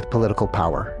men with political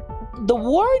power. The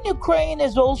war in Ukraine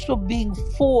is also being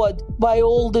fought by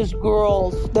all these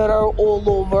girls that are all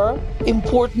over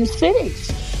important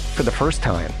cities. For the first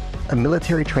time, a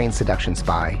military-trained seduction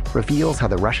spy reveals how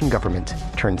the Russian government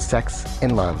turned sex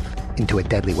and love into a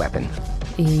deadly weapon.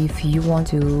 If you want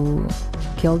to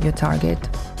kill your target,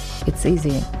 it's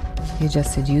easy. You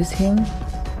just seduce him,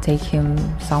 take him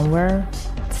somewhere,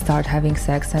 start having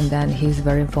sex, and then he's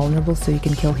very vulnerable, so you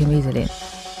can kill him easily.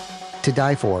 To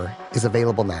Die For is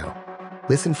available now.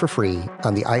 Listen for free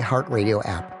on the iHeartRadio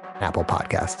app, Apple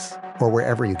Podcasts, or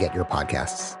wherever you get your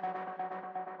podcasts.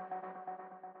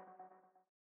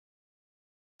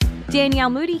 Danielle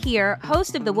Moody here,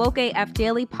 host of the Woke AF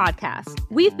Daily podcast.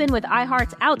 We've been with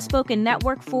iHeart's Outspoken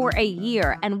Network for a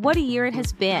year, and what a year it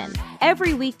has been.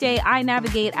 Every weekday, I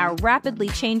navigate our rapidly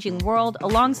changing world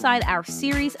alongside our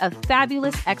series of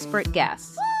fabulous expert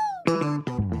guests.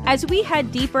 As we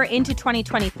head deeper into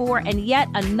 2024 and yet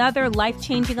another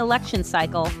life-changing election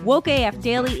cycle, Woke AF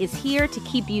Daily is here to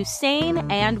keep you sane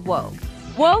and woke.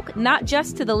 Woke not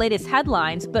just to the latest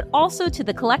headlines, but also to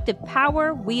the collective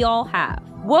power we all have.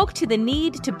 Woke to the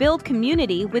need to build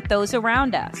community with those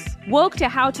around us. Woke to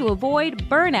how to avoid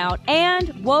burnout,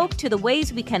 and woke to the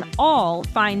ways we can all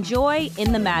find joy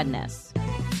in the madness.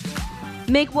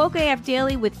 Make Woke AF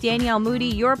Daily with Danielle Moody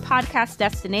your podcast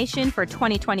destination for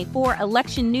 2024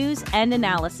 election news and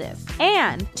analysis.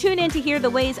 And tune in to hear the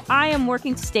ways I am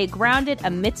working to stay grounded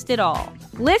amidst it all.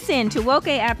 Listen to Woke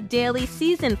AF Daily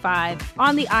Season 5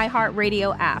 on the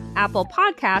iHeartRadio app, Apple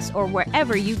Podcasts, or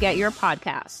wherever you get your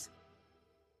podcasts.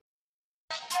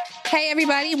 Hey,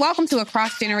 everybody. Welcome to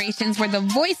Across Generations, where the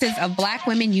voices of Black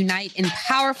women unite in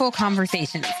powerful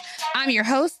conversations. I'm your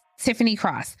host, Tiffany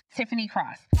Cross.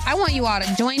 I want you all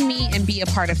to join me and be a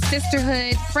part of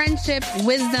sisterhood, friendship,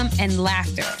 wisdom, and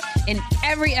laughter. In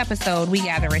every episode, we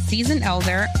gather a seasoned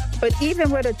elder. But even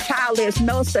with a child, there's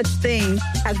no such thing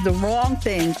as the wrong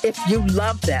thing if you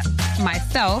love them.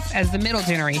 Myself, as the middle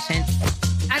generation.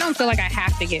 I don't feel like I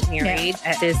have to get married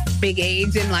at this big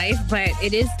age in life, but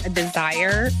it is a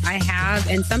desire I have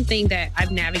and something that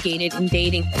I've navigated in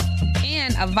dating.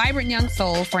 And a vibrant young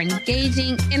soul for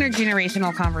engaging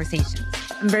intergenerational conversations.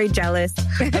 I'm very jealous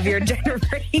of your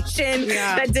generation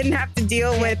that didn't have to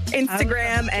deal with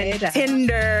Instagram and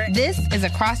Tinder. This is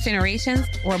Across Generations,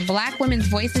 where Black women's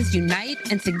voices unite,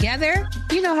 and together,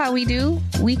 you know how we do,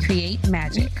 we create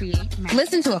magic.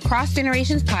 Listen to Across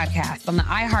Generations podcast on the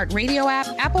iHeartRadio app,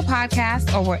 Apple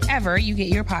Podcasts, or wherever you get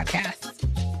your podcasts.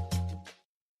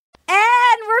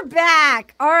 And we're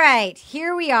back. All right,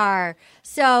 here we are.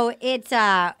 So it's,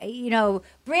 Brandon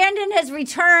has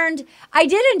returned. I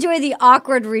did enjoy the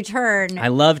awkward return. I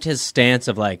loved his stance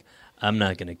of like, I'm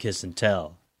not going to kiss and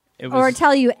tell. Or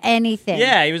tell you anything.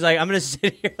 Yeah, he was like, I'm going to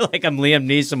sit here like I'm Liam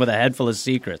Neeson with a head full of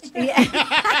secrets. Yeah. Which is like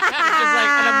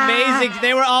an amazing.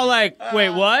 They were all like, wait,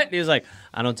 what? He was like,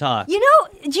 I don't talk. You know,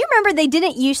 do you remember they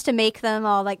didn't used to make them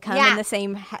all like come in the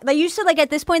same? They used to like at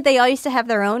this point they all used to have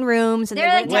their own rooms and They're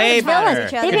they like Way different better.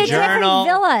 villas. Like They a made different journal,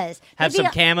 villas. have They'd some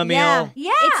be- chamomile.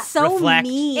 Yeah, It's so Reflect.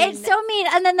 mean. It's so mean.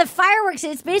 And then the fireworks,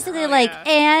 it's basically like,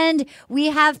 and we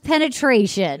have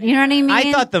penetration. You know what I mean?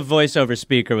 I thought the voiceover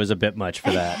speaker was a bit much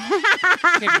for that.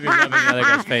 I think we'd be rubbing the other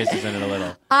guys' faces in it a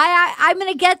little. I'm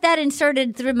going to get that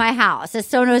inserted through my house. A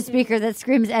Sonos speaker that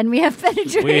screams, and we have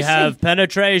penetration. We have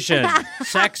penetration.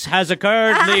 Sex has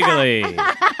occurred legally.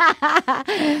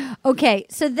 Okay,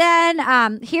 so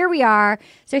then here we are.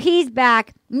 So he's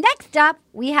back. Next up,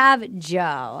 we have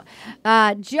Joe.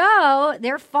 Joe,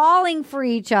 they're falling for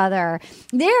each other.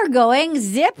 They're going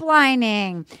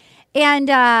ziplining.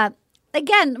 And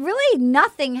again, really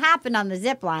nothing happened on the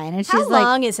zip line. And she's How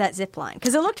long is that zip line?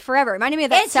 Because it looked forever. It reminded me of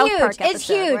that It's South huge. Park It's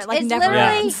episode where huge. it, like, It's never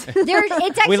literally ends.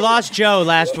 it's actually We lost Joe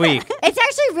last week. It's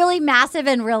actually really massive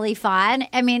and really fun.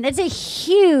 I mean, it's a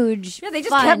huge. Yeah, they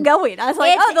just fun. kept going. I was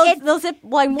like, those zip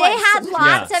line They once. had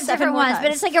lots of Seven different more ones, but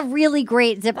times. it's like a really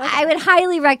great zip. I would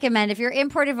highly recommend if you're in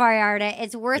Puerto Vallarta,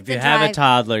 it's worth If the you drive. have a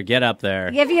toddler, get up there.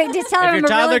 If you just tell If them your I'm a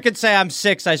toddler really, could say, I'm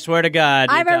 6, I swear to God.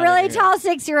 I'm your a really toddler-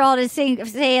 tall 6-year-old and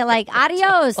say like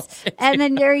adios, and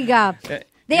then there you go.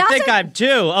 They you also think I'm 2?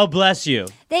 Oh, bless you.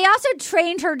 They also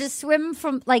trained her to swim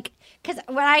from because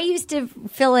when I used to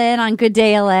fill in on Good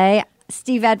Day LA,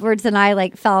 Steve Edwards and I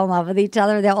fell in love with each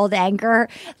other, the old anchor.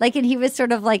 And he was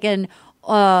sort of like an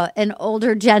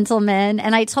older gentleman.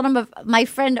 And I told him of my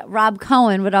friend Rob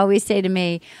Cohen would always say to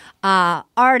me,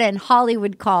 Arden,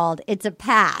 Hollywood called, it's a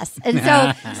pass. And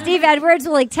so Steve Edwards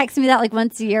will text me that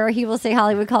once a year. He will say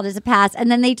Hollywood called, it's a pass. And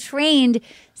then they trained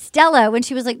Stella when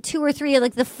she was 2 or 3,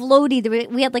 the floaty.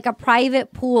 We had a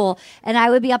private pool, and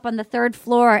I would be up on the 3rd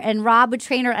floor, and Rob would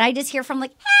train her, and I just hear from hey,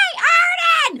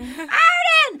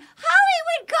 Arden,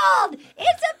 Hollywood called,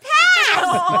 it's a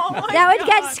pass. That would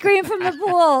get screamed from the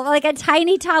pool, a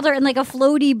tiny toddler in a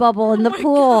floaty bubble in the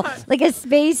pool, like a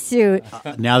spacesuit.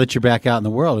 Now that you're back out in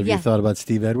the world, have Yeah. you thought about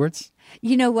Steve Edwards?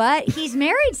 You know what? He's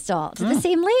married still to the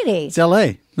same lady. It's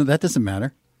L.A. No, that doesn't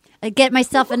matter. I get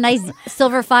myself a nice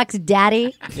silver fox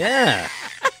daddy. Yeah.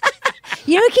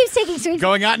 You know who keeps taking swings?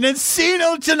 Going out in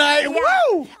Encino tonight.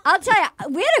 Woo! I'll tell you,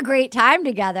 we had a great time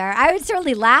together. I would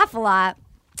certainly laugh a lot.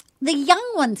 The young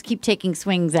ones keep taking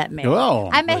swings at me. Oh,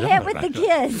 I'm a hit with the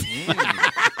kids.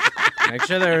 Make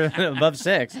sure they're above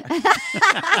 6. They're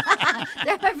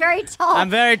very tall. I'm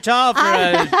very tall for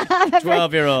a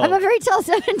 12-year-old. I'm a very tall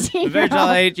 17-year-old. A very tall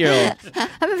 8-year-old.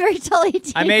 I'm a very tall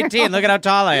 18-year-old. I'm 18. Look at how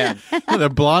tall I am. The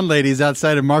blonde ladies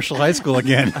outside of Marshall High School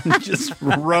again, just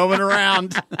roaming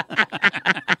around.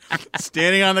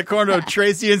 Standing on the corner of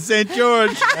Tracy and St.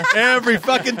 George every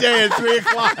fucking day at 3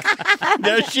 o'clock.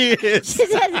 There she is.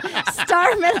 She's at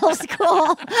Star Middle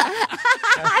School.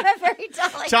 I'm a very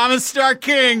tall. Thomas Starr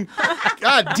King.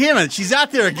 God damn it, she's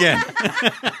out there again.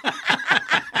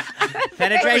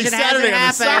 Penetration Every Saturday on the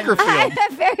hasn't soccer happened. field.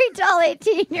 I'm a very tall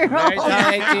 18-year-old. Very tall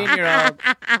 18-year-old.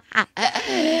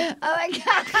 Oh my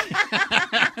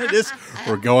God.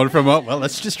 We're going from,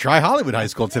 let's just try Hollywood High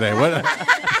School today. What?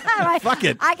 Fuck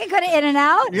it. I could go to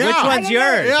In-N-Out. Yeah. Which one's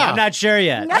yours? Yeah. I'm not sure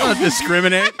yet. I don't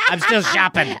discriminate. I'm still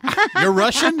shopping. You're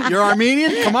Russian? You're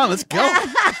Armenian? Come on, let's go.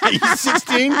 You're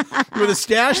 16 with a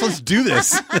stash? Let's do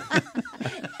this.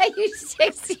 Are you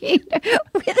 16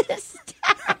 with a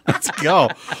staff? Let's go.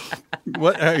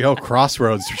 What?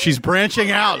 Crossroads. She's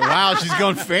branching out. Wow, she's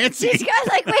going fancy. This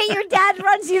guy's wait, your dad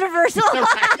runs Universal?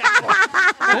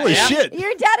 Holy shit.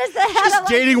 Your dad is the head She's of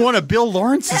dating one of Bill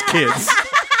Lawrence's kids.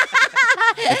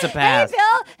 It's a pass. Hey,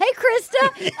 Bill. Hey,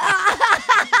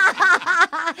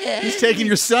 Krista. He's taking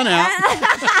your son out.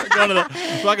 We're going to the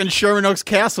fucking Sherman Oaks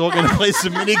Castle. We're going to play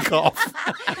some mini golf.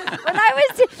 When I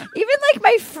was, even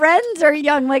my friends are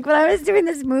young. When I was doing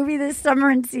this movie this summer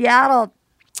in Seattle,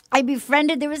 I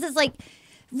befriended, there was this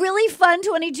really fun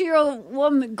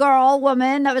 22-year-old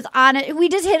woman that was on it. We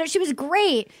just hit it. She was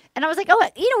great. And I was like,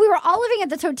 we were all living at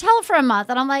this hotel for a month.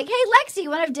 And I'm like, hey, Lexi, you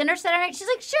want to have dinner Saturday night? She's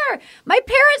like, sure. My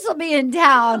parents will be in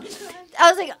town.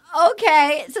 I was like,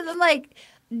 okay. So then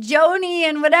Joni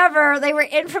and whatever, they were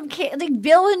in from,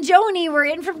 Bill and Joni were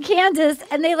in from Kansas.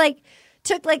 And they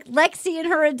took Lexi and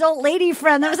her adult lady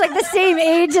friend that was the same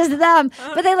age as them,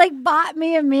 but they bought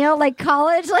me a meal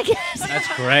college. That's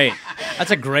great. That's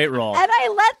a great role. And I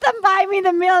let them buy me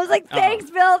the meal. I was like,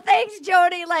 thanks, Bill. Thanks,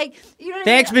 Jody. You know what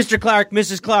Thanks, I mean? Mr. Clark,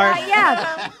 Mrs. Clark.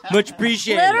 Yeah. Much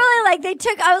appreciated. Literally, they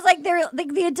took, I was they're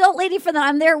the adult lady for them.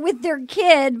 I'm there with their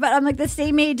kid, but I'm the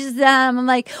same age as them. I'm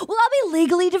well, I'll be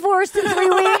legally divorced in 3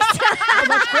 weeks.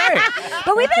 That's great.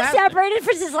 But we've been separated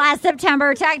since last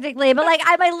September, technically. But like,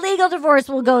 my legal divorce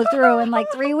will go through in like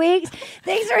 3 weeks. But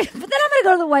then I'm going to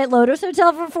go to the White Lotus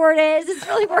Hotel for 4 days. It's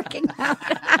really working out.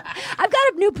 I've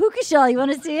got a new puka shell. You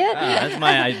want to see it? That's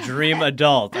my dream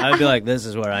adult. I'd be like, this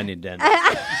is where I need dinner.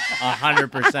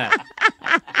 100%.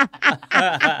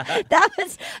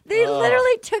 They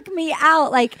literally took me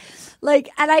out, like,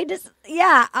 and I just,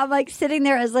 I'm like sitting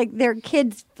there as like their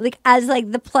kids, like as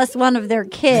like the plus one of their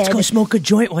kids. Let's go smoke a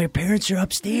joint while your parents are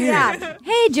upstairs. Yeah.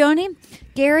 Hey, Joni,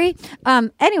 Gary.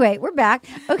 Anyway, we're back.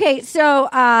 Okay, so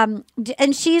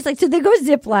and she's like, so they go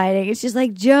ziplining, and she's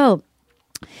like, Joe,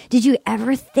 did you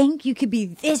ever think you could be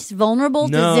this vulnerable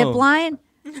to zip line?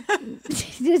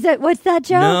 What's that,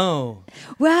 Joe? No.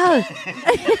 Wow.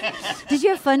 Did you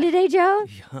have fun today, Joe?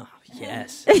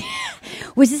 Yes.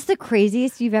 Was this the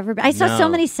craziest you've ever been? I saw so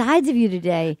many sides of you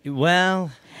today.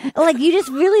 Well, like you just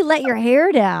really let your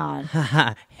hair down.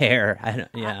 Hair. I don't,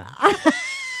 yeah.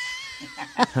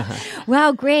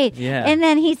 Wow, great. Yeah. And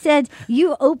then he said,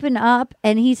 you open up,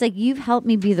 and he's like, you've helped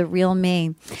me be the real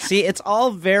me. See, it's all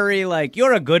very like,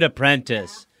 you're a good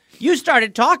apprentice. You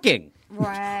started talking.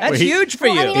 Right. That's huge for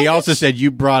you. He also said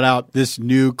you brought out this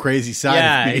new crazy side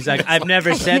of me. He's like, I've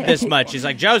never said this much. He's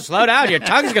like, Joe, slow down. Your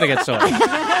tongue's going to get sore.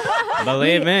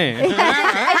 Believe me.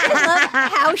 I just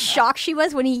love how shocked she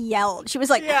was when he yelled. She was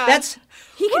like, That's...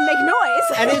 He can make noise.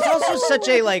 And it's also such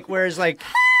a, like, whereas, like...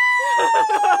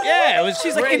 Yeah, it was.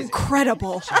 She's like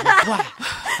incredible. Wow,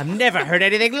 I've never heard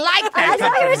anything like that. I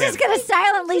thought he was just going to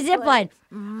silently zipline.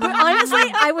 But honestly,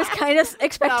 I was kind of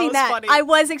expecting that. Funny. I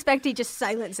was expecting just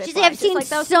silent zip. She's like, I've seen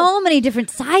so many different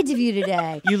sides of you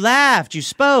today. You laughed. You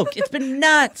spoke. It's been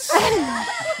nuts.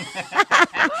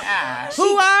 Who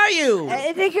are you?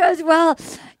 And he goes, well,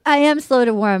 I am slow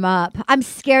to warm up. I'm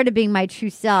scared of being my true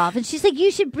self. And she's like,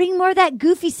 you should bring more of that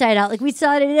goofy side out like we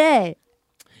saw today.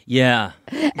 Yeah.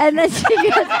 And then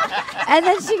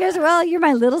she goes, well, you're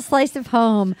my little slice of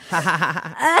home.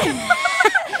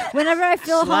 Whenever I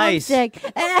feel homesick.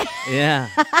 Yeah.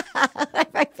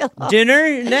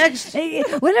 Dinner next?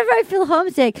 Whenever I feel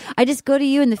homesick, I just go to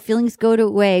you and the feelings go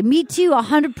away. Me too,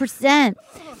 100%.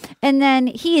 And then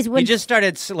he just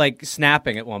started like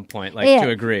snapping at one point, like to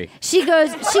agree. She goes,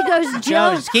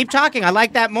 Joe, just keep talking. I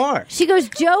like that more. She goes,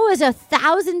 Joe is a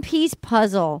 1,000-piece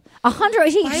puzzle.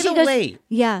 100. By the way,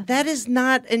 yeah, that is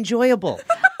not enjoyable,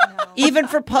 even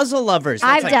for puzzle lovers.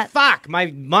 That's fuck my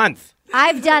month.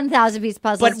 I've done 1,000-piece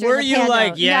puzzles. But were you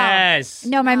like, yes?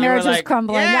 No, my marriage was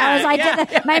crumbling.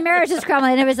 Yeah, my marriage was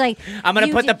crumbling. And it was like, I'm going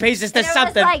to put the pieces to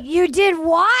something. It was like, you did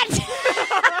what?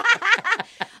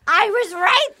 I was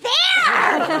right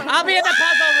there. I'll be in the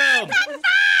puzzle room.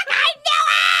 I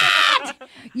knew it.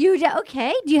 You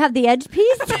okay? Do you have the edge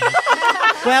piece?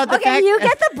 Well, you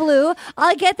get the blue.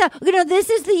 I'll get the. This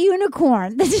is the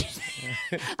unicorn. This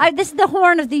is the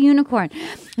horn of the unicorn.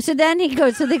 So then he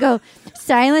goes. So they go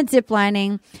silent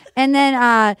ziplining, and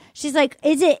then she's like,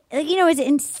 "Is it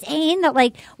insane that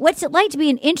like what's it like to be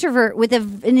an introvert with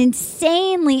an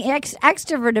insanely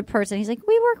extroverted person?" He's like,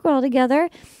 "We work well together."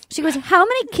 She goes, "How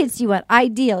many kids do you want?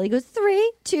 Ideal." He goes,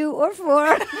 3, 2, or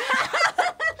 4.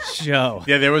 Joe.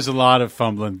 Yeah, there was a lot of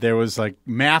fumbling. There was like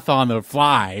math on the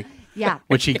fly. Yeah.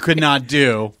 Which he could not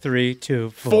do. 3, 2,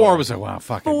 4. 4 was like, wow,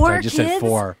 fuck it. 4 I just kids? said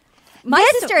 4. My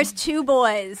sister has 2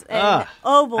 boys. And,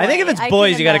 oh boy! I think if it's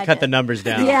boys, you got to cut the numbers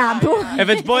down. Yeah, if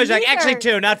it's boys, like actually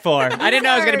 2, not 4. I didn't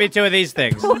know it was going to be 2 of these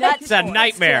things. It's a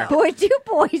nightmare. 2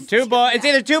 boys. 2 boys. It's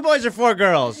either 2 boys or 4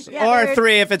 girls, or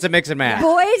 3 if it's a mix and match.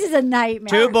 Boys is a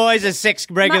nightmare. 2 boys is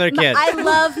 6 regular kids. I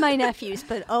love my nephews,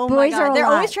 but Boys my God, are they're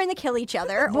alive. always trying to kill each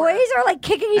other. Boys are like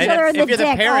kicking each other in the dick. If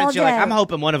you're the parents, all you're like, day. I'm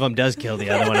hoping one of them does kill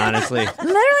the other one. Honestly, literally,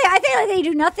 I think like they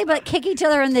do nothing but kick each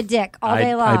other in the dick all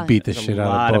day long. I beat the shit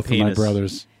out of both of my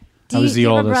brothers. I was the you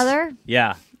have oldest. a brother?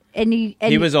 Yeah. And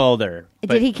he was older.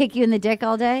 Did he kick you in the dick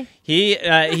all day? He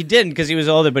didn't because he was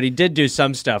older, but he did do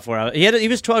some stuff where he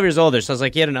was 12 years older, so I was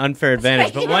like he had an unfair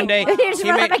advantage. But one day he just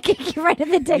I kick you right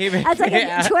in the dick. That's like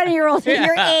a 20-year-old and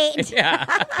you're 8.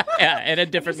 Yeah, in a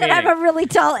different He said, meaning. I'm a really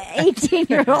tall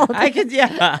 18-year-old. I could,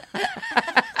 yeah.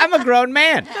 I'm a grown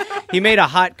man. He made a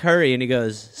hot curry and he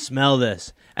goes, "Smell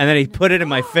this," and then he put it in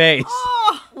my face.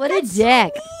 What a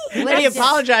dick. And he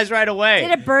apologized right away.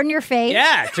 Did it burn your face?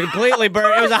 Yeah, it completely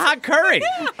burned. It was a hot curry.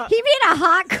 He made a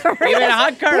hot curry. He made a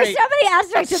hot curry. There's so many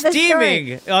aspects of the story.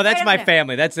 Steaming. Oh, that's Wait a my minute.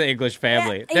 family. That's the English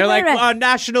family. Yeah, They're wait like, a minute. our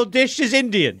national dish is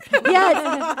Indian.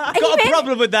 Yeah. Got a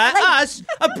problem with that? Us?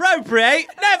 Appropriate?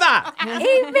 Never.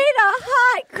 He made a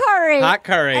hot curry. Hot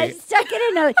curry. And stuck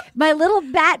it in my little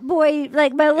bat boy,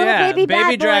 like my little baby bat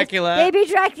boys. Dracula. Baby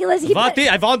Dracula's.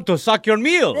 I want to suck your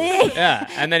meal. Yeah,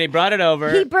 and then he brought it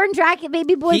over. He burned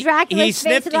baby boy Dracula's he face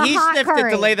sniffed. with a He hot sniffed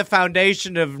curry. it to lay the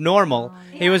foundation of normal.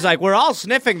 He was like, "We're all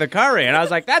sniffing the curry," and I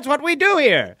was like, "That's what we do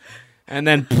here." And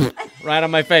then right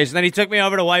on my face. And then he took me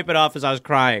over to wipe it off as I was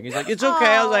crying. He's like, "It's okay."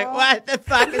 I was like, "What the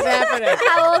fuck is happening?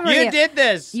 How old were you? You did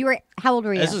this." How old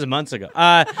were you? This was months ago.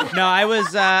 No, I was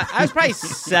probably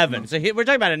 7. So we're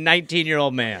talking about a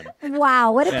 19-year-old man.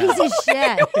 Wow, what a piece of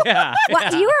shit. Yeah.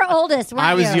 Well, you were oldest, weren't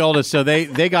I was you? the oldest, so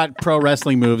they got pro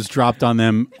wrestling moves dropped on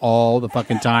them all the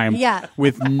fucking time. Yeah.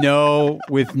 With no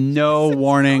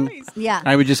warning. Yeah.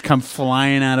 I would just come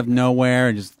flying out of nowhere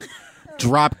and just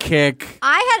drop kick,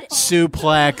 I had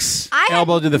suplex, had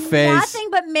elbow to the face. nothing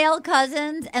but male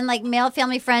cousins and like male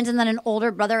family friends, and then an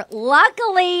older brother.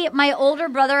 Luckily, my older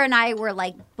brother and I were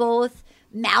like both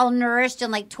malnourished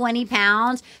and like 20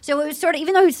 pounds. So it was sort of,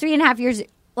 even though he was 3.5 years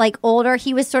like older,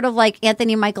 he was sort of like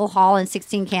Anthony Michael Hall in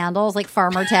 16 Candles, like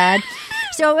Farmer Ted.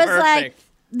 So it was like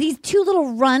these two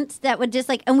little runts that would just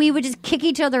like, and we would just kick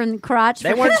each other in the crotch.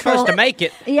 They weren't supposed to make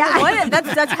it. Yeah.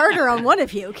 That's harder on one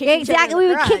of you. Exactly.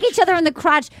 We would kick each other in the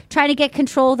crotch trying to get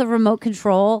control of the remote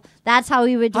control. That's how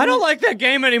we would do I don't like that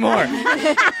game anymore.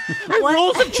 The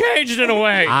rules have changed in a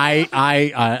way.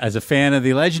 I as a fan of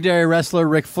the legendary wrestler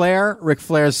Ric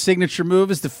Flair's signature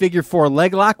move is the figure 4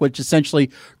 leg lock, which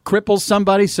essentially cripples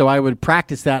somebody. So I would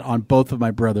practice that on both of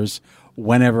my brothers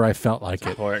whenever I felt like it.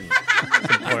 Important.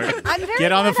 It's important.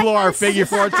 Get on the floor, figure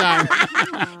 4 time.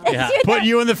 Yeah. Put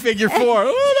you in the figure 4.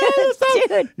 Ooh,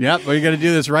 Dude, yep, we're going to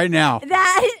do this right now.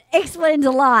 that explains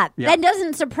a lot. Yeah. That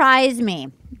doesn't surprise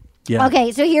me. Yeah.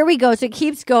 Okay, so here we go. So it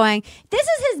keeps going. This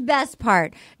is his best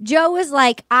part. Joe was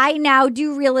like, I now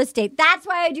do real estate. That's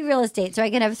why I do real estate. So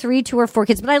I can have 3, 2, or 4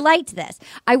 kids. But I liked this.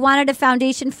 I wanted a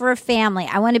foundation for a family.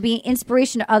 I want to be an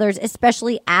inspiration to others,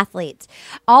 especially athletes.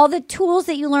 All the tools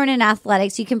that you learn in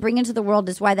athletics you can bring into the world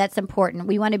is why that's important.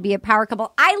 We want to be a power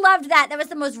couple. I loved that. That was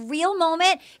the most real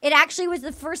moment. It actually was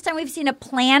the first time we've seen a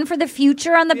plan for the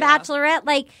future on The Bachelorette.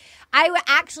 Like,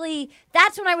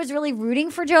 that's when I was really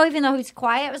rooting for Joe, even though he's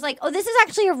quiet. I was like, oh, this is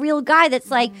actually a real guy that's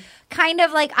like, kind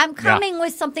of like, I'm coming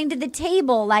with something to the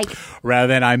table. Like, rather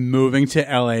than I'm moving to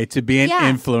LA to be an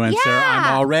influencer. Yeah.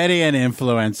 I'm already an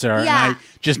influencer. And Yeah. I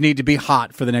just need to be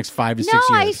hot for the next 5 to 6 years.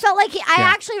 no, I felt like I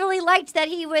actually really liked that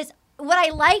he was. What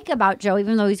I like about Joe,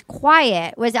 even though he's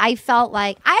quiet, was I felt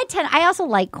like I also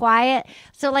like quiet.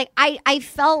 So like I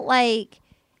felt like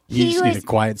You he just was. need a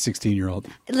quiet 16-year-old.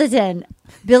 Listen,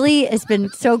 Billy has been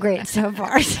so great so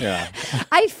far. Yeah.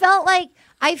 I felt like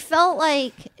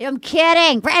I'm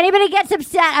kidding. For anybody who gets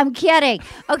upset, I'm kidding.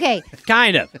 Okay.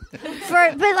 Kind of.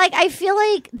 But like I feel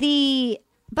like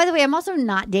by the way, I'm also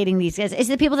not dating these guys. It's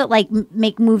the people that like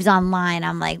make moves online.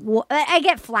 I'm like, I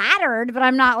get flattered, but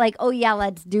I'm not like, oh yeah,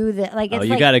 let's do this. Like, it's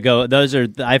you like, got to go.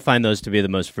 I find those to be the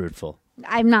most fruitful.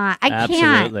 I'm not. I can't.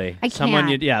 Absolutely. I can't.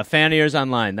 Someone, fan of yours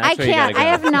online. That's I where you can't. gotta go.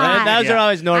 I have not. Those are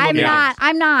always normal. I'm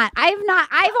not. I've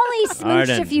only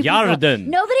smooched a few people. Yarden.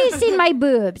 Nobody's seen my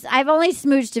boobs. I've only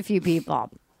smooched a few people.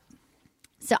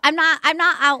 So I'm not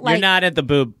out like. You're not at the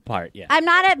boob part yet. I'm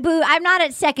not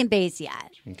at second base yet.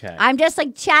 Okay. I'm just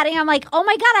like chatting. I'm like, oh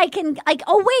my God, I can like,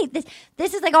 oh wait,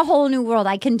 this is like a whole new world.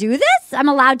 I can do this? I'm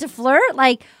allowed to flirt?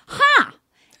 Like, huh.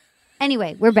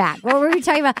 Anyway, we're back. What were we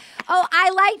talking about? Oh, I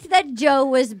liked that Joe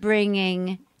was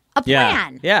bringing a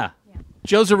plan. Yeah.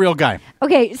 Joe's a real guy.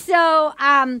 Okay, so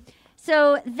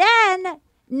then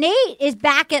Nate is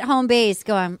back at home base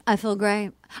going, I feel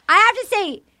great. I have to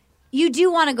say, you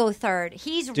do want to go third.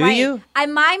 He's Do right. you?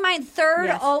 In my mind, third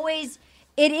always,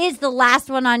 it is the last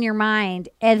one on your mind.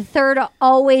 And third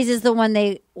always is the one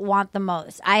they want the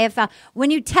most. I have found,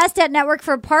 when you test at Network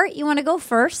for a part, you want to go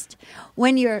first.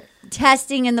 When you're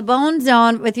testing in the bone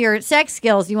zone with your sex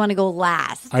skills, you want to go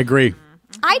last. I agree.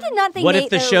 I did not think What Nate, if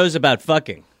the though- show's about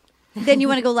fucking? Then you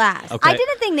want to go last. Okay. I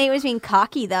didn't think Nate was being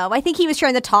cocky, though. I think he was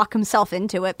trying to talk himself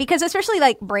into it. Because especially,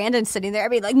 like, Brandon sitting there,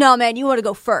 I'd be like, no, man, you want to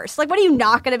go first. Like, what are you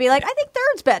not going to be like? I think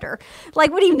third's better.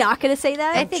 Like, what are you not going to say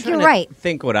that? I think you're right.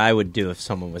 Think what I would do if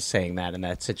someone was saying that in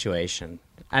that situation.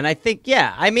 And I think,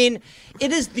 yeah, I mean,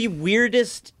 it is the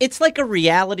weirdest. It's like a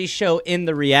reality show in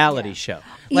the reality show.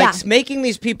 Like making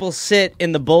these people sit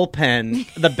in the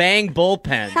bullpen, the Bang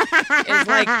bullpen, is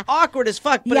like awkward as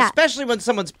fuck. But especially when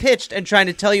someone's pitched and trying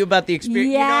to tell you about the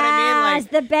experience. Yes, you know what I mean?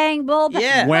 Like, the Bang bullpen.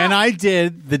 Yeah. When I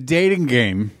did the dating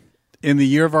game in the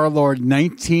year of our Lord,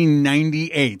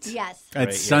 1998. Yes. At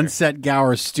Great Sunset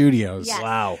Gower Studios. Yes.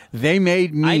 Wow. They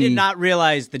made me. I did not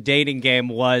realize the dating game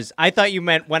was. I thought you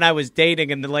meant when I was dating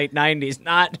in the late 90s,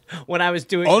 not when I was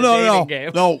doing the dating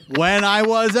game. No, when I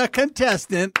was a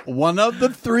contestant, one of the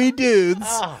 3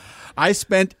 dudes, I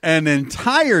spent an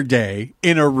entire day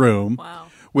in a room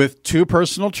with 2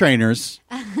 personal trainers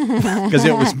because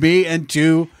it was me and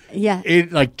 2 Yeah.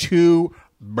 Like two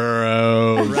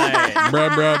bros.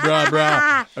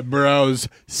 Right. Bros.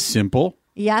 Simple.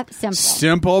 Yep, simple.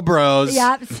 Simple bros.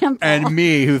 Yep, simple. And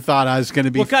me, who thought I was going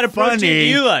to be What kind of protein do funny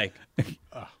you like?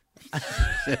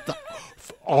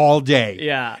 all day.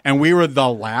 Yeah. And we were the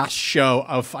last show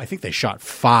of, I think they shot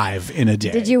 5 in a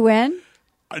day. Did you win?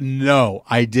 No,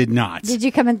 I did not. Did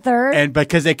you come in third? And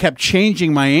because they kept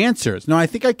changing my answers. No, I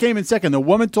think I came in second. The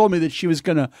woman told me that she was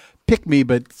going to pick me,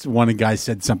 but one of the guys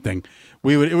said something.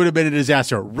 It would have been a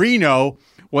disaster. Reno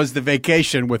was the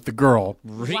vacation with the girl.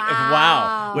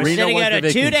 Wow. We're Reno sitting was on the a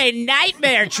vacation. 2-day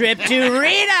nightmare trip to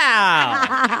Reno.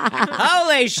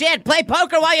 Holy shit. Play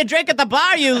poker while you drink at the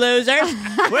bar, you losers.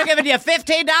 We're giving you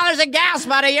 $15 in gas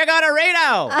money. You're going to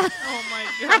Reno. Oh, my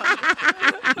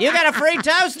God. You got a free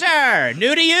toaster.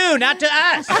 New to you, not to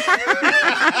us.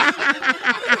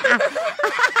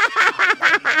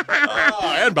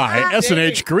 And by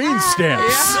S&H Green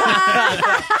Stamps.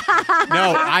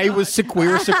 No, we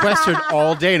were sequestered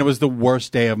all day, and it was the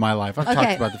worst day of my life. I've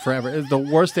talked about it forever. It was the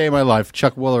worst day of my life.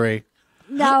 Chuck Woolery.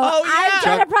 No, I've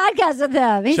done a podcast with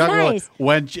him. He's Chuck nice.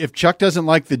 If Chuck doesn't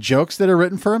like the jokes that are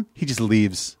written for him, he just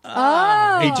leaves.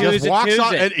 Oh, He just walks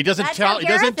on. And he doesn't tell. He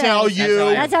doesn't tell you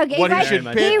That's how what he should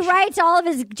He pitch. writes all of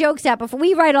his jokes out before.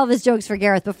 We write all of his jokes for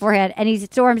Gareth beforehand, and he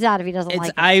storms out if he doesn't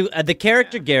like it. The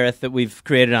character Gareth that we've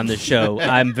created on this show,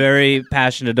 I'm very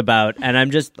passionate about, and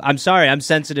I'm sorry, I'm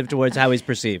sensitive towards how he's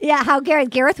perceived. Yeah, how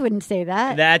Gareth wouldn't say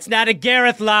that. That's not a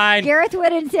Gareth line. Gareth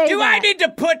wouldn't say Do that. I need to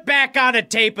put back on a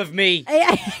tape of me?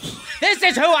 This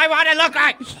is who I want to look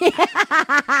like.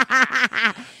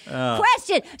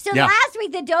 Question. So last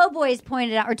week the Doughboys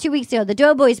pointed out, or 2 weeks ago, the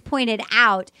Doughboys pointed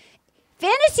out,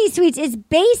 Fantasy Suites is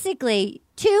basically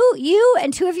you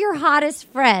and two of your hottest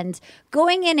friends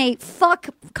going in a fuck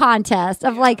contest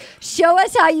of like, show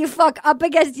us how you fuck up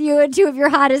against you and two of your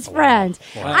hottest friends.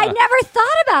 Wow. I never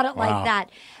thought about it like that.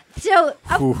 So,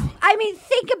 I mean,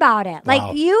 think about it.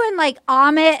 Like you and like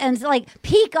Amit and like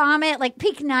peak Amit, like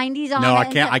peak 90s Amit. No, I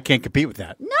can't. I can't compete with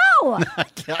that. No.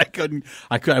 I couldn't.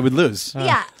 I would lose.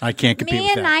 Yeah. I can't compete Me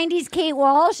with and that. 90s Kate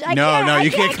Walsh. No,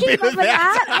 you can't compete keep up with with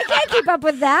that. that. I can't keep up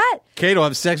with that. Kate will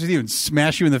have sex with you and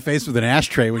smash you in the face with an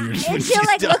ashtray when you're. And she'll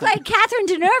like look like Catherine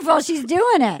Deneuve while she's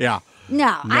doing it. Yeah.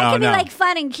 No, I can be like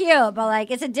fun and cute, but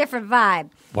like it's a different vibe.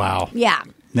 Wow. Yeah.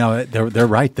 No, they're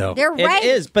right though. They're right. It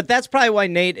is, but that's probably why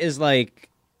Nate is like.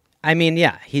 I mean,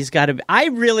 yeah, he's got to be.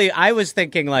 I was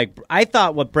thinking, like, I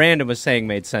thought what Brandon was saying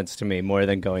made sense to me more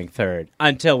than going third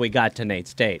until we got to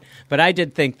Nate's date. But I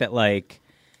did think that, like,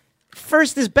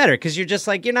 first is better because you're just,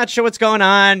 like, you're not sure what's going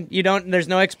on. There's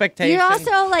no expectation. You're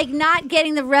also, like, not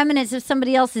getting the remnants of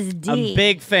somebody else's D. I'm a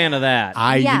big fan of that.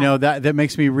 That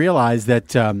makes me realize that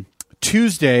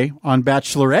Tuesday on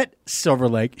Bachelorette Silver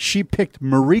Lake, she picked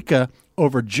Marika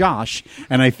over Josh,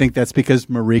 and I think that's because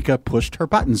Marika pushed her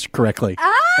buttons correctly,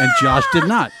 and Josh did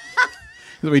not.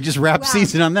 We just wrapped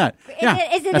season on that.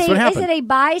 That's what happened. Is it a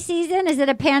bi season? Is it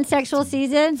a pansexual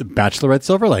season? The Bachelorette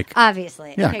Silver Lake.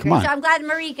 Obviously. Yeah, okay, come great. on. So I'm glad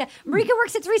Marika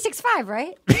works at 365,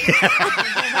 right?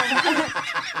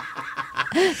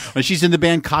 Well, she's in the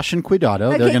band Caution Cuidado.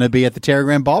 Okay. They're going to be at the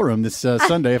Terragram Ballroom this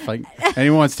Sunday. If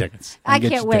anyone wants tickets, I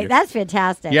can't wait. That's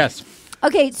fantastic. Yes.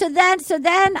 Okay, so then,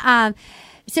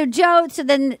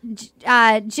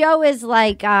 Joe is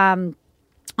like,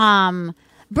 Brandon,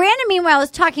 meanwhile,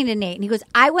 is talking to Nate, and he goes,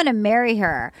 I want to marry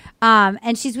her.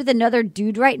 And she's with another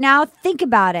dude right now. Think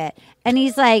about it. And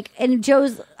he's like, and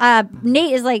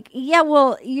Nate is like, yeah,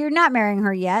 well, you're not marrying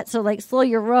her yet. So, like, slow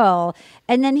your roll.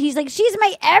 And then he's like, she's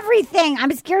my everything.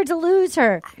 I'm scared to lose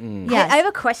her. Yeah, I have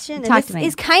a question. Talk And to this me.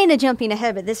 is kind of jumping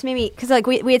ahead, but this made me, because, like,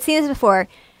 we had seen this before.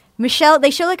 Michelle, they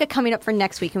show like a coming up for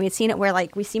next week, and we had seen it where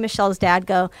like we see Michelle's dad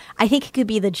go, I think he could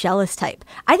be the jealous type.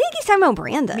 I think he's talking about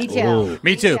Brandon. Me too.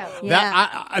 Me too.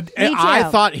 Yeah. I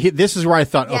thought this is where I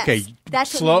thought, Yes, okay,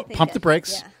 that's what slow, made me think pump it. the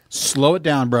brakes, Yeah. slow it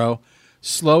down, bro,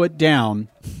 slow it down,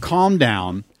 calm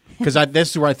down, because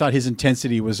this is where I thought his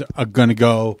intensity was going to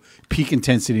go peak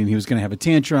intensity, and he was going to have a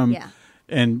tantrum,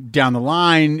 and down the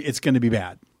line, it's going to be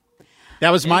bad. That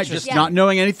was my just not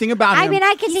knowing anything about him. I mean,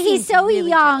 I can see he's so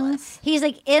really young. jealous. He's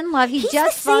like in love. He's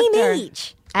just the same fucked her.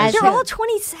 age. As They're him. all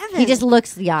 27. He just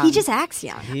looks young. He just acts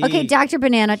young. Okay, Dr.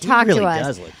 Banana, talk really to us.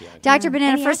 does look young. Dr.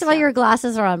 Banana, And he first of acts all, your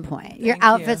glasses are on point. Your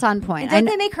outfit's on point. And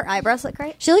didn't they make her eyebrows look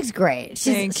great? She looks great.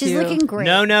 Thank She's you. looking great.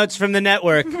 No notes from the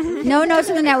network. No notes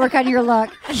from the network on your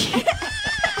look.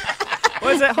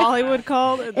 What is it Hollywood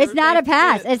called? It's not a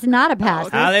pass. It's not a pass.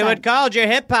 This Hollywood called. You're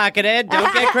hip pocketed.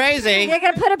 Don't get crazy. They're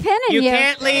gonna put a pin in you. You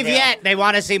can't leave yet. They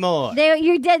want to see more.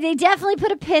 They definitely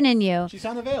put a pin in you. She's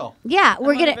on the veil. Yeah,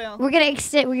 we're on a gonna veil.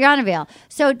 extend. You're on a veil.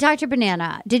 So, Dr.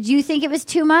 Banana, did you think it was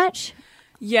too much?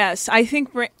 Yes, I think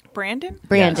Brandon?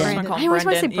 Brandon. I I always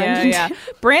want to say Brandon. Yeah.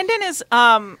 Brandon is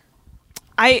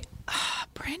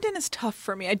Brandon is tough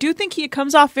for me. I do think he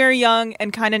comes off very young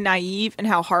and kind of naive in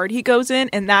how hard he goes in,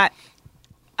 and that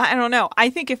I don't know. I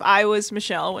think if I was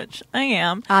Michelle, which I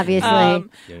am, obviously,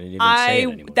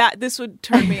 this would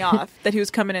turn me off that he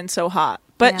was coming in so hot.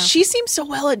 But she seems so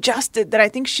well adjusted that I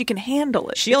think she can handle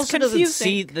it. She also doesn't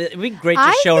see. It'd be great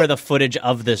to show her the footage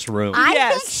of this room.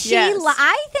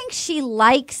 I think she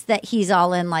likes that he's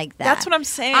all in like that. That's what I'm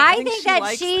saying. I think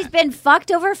that she's been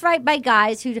fucked over by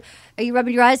guys who. Are you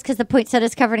rubbing your eyes because the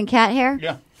poinsettia's covered in cat hair?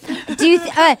 Yeah. Do you?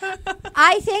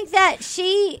 I think that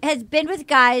she has been with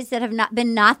guys that have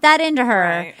not that into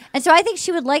her, and so I think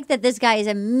she would like that this guy is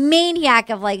a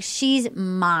maniac of like she's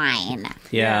mine.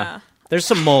 Yeah. There's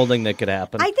some molding that could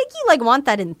happen. I think you like want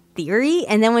that in theory,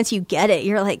 and then once you get it,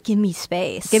 you're like, give me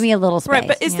space. Give me a little space. Right,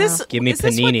 but is this Give me is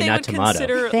this what panini, they not would tomato.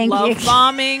 consider Thank love you.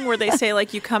 bombing, where they say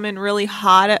like you come in really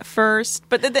hot at first?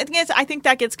 But the thing is, I think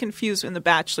that gets confused in the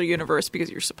Bachelor universe because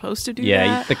you're supposed to do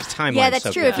that. The timeline. Yeah,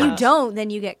 that's true. If you don't, then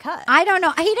you get cut. I don't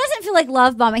know. He doesn't feel like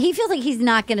love bombing. He feels like he's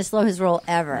not going to slow his roll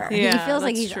ever. Yeah, he feels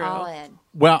like that's he's true. all in.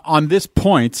 Well, on this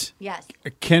point, Yes.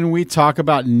 can we talk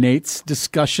about Nate's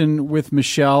discussion with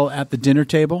Michelle at the dinner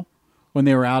table when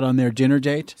they were out on their dinner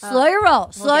date? Slow your roll.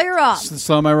 Slow your roll.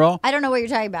 Slow my roll? I don't know what you're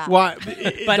talking about. Well, But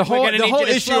the we're whole gonna need you to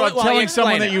issue slow of it while you telling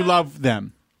someone explain that it. you love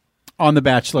them on The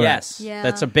Bachelorette. Yes,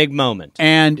 that's a big moment.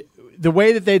 And the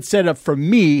way that they'd set up for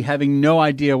me, having no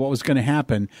idea what was going to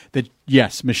happen, that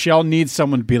yes, Michelle needs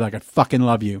someone to be like, I fucking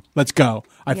love you. Let's go.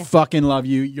 I fucking love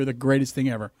you. You're the greatest thing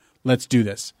ever. Let's do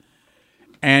this.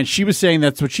 And she was saying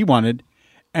that's what she wanted.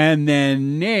 And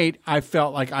then Nate, I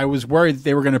felt like I was worried that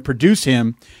they were going to produce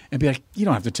him and be like, you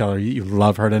don't have to tell her you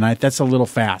love her tonight. That's a little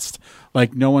fast.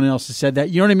 Like no one else has said that.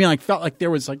 You know what I mean? Like felt like there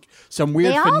was like some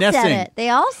weird They all finessing. said it. They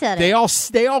all said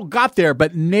it. They all got there,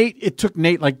 but it took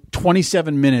Nate like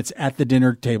 27 minutes at the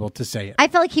dinner table to say it. I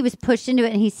felt like he was pushed into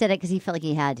it and he said it because he felt like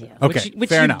he had to. Okay, which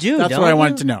fair you enough. do, That's don't what I you?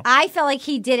 wanted to know. I felt like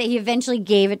he did it. He eventually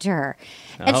gave it to her.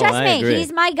 And Oh, trust I me, agree.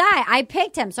 he's my guy. I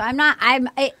picked him. So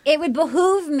it would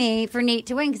behoove me for Nate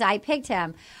to win because I picked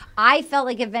him. I felt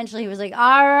like eventually he was like, all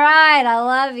right, I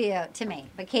love you, to me.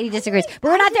 But Katie disagrees. But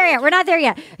we're not there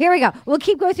yet. Here we go. We'll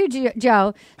keep going through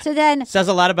Joe. So then... Says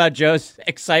a lot about Joe's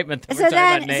excitement that we're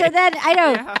talking about Nate. I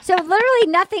know. So literally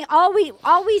nothing. All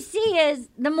we see is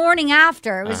the morning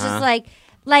after. It was just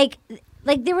like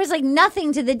there was like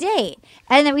nothing to the date.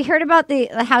 And then we heard about the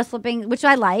house flipping, which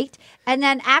I liked. And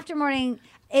then after morning,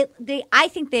 I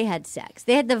think they had sex.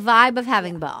 They had the vibe of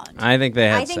having bone. I think they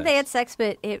had I think sex. they had sex,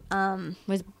 but it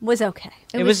was okay.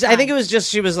 It was. I fine. think it was just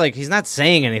she was like, he's not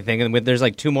saying anything, and there's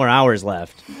like 2 more hours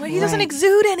left. Well, he doesn't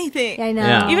exude anything. I know.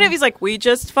 Yeah. Even if he's like, we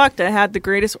just fucked. I had the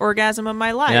greatest orgasm of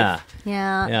my life. Yeah.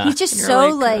 Yeah. He's just You're so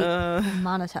like,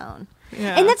 monotone.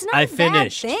 Yeah. And that's not I a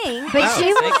finished. bad thing. But she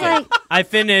was like, I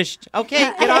finished. Okay,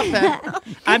 get off then.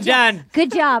 I'm done.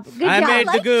 good job. Good I job. made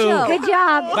the goo. Joe. Good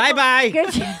job. Bye bye.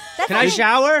 Good job. Can I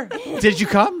shower? Did you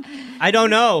come? I don't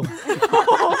know.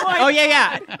 Oh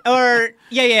yeah. Or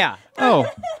yeah. Oh.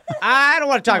 I don't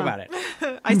want to talk about it.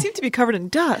 I seem to be covered in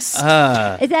dust.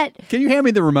 Is that Can you hand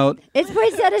me the remote? it's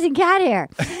poinsettias and cat hair?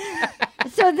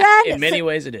 So then, In many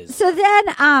ways, it is.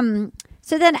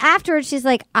 So then afterwards, she's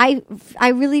like, I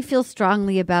really feel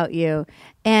strongly about you.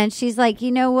 And she's like,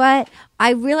 you know what?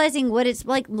 I'm realizing what it's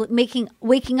like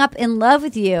waking up in love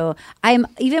with you. I'm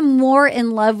even more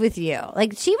in love with you.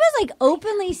 Like she was like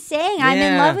openly saying, I'm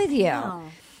in Yeah. love with you.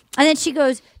 And then she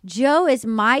goes, Joe is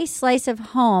my slice of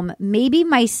home, maybe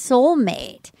my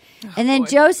soulmate. And then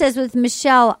Joe says with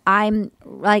Michelle, I'm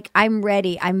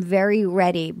ready. I'm very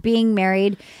ready. Being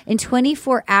married in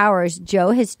 24 hours,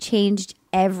 Joe has changed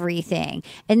everything.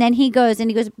 And then he goes,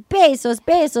 Bezos.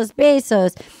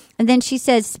 And then she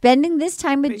says, spending this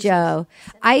time with Joe,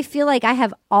 I feel like I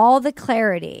have all the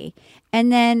clarity.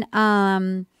 And then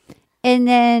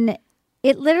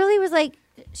it literally was like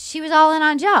she was all in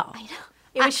on Joe. I know.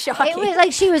 It was shocking. It was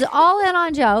like she was all in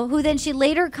on Joe, who then she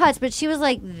later cuts, but she was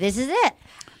like, this is it.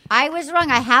 I was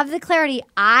wrong. I have the clarity.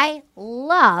 I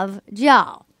love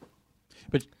Joe.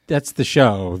 But that's the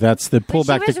show. That's the pull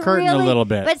back the She was curtain a really- little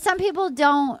bit. But some people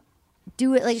don't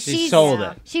do it like She sold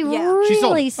it. She Yeah. really She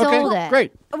sold it. sold Okay, it.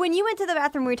 great. When you went to the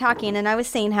bathroom, we were talking, and I was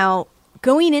saying how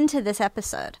going into this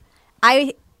episode,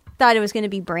 I thought it was going to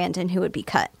be Brandon who would be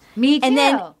cut. Me too. And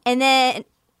then.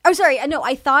 Oh, sorry. No,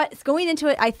 I thought going into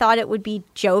it, I thought it would be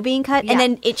Joe being cut, Yeah. and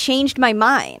then it changed my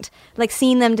mind, like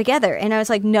seeing them together, and I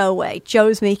was like, "No way,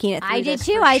 Joe's making it." Through I did this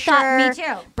too. for I thought, me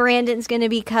sure. too. Brandon's going to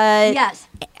be cut. Yes.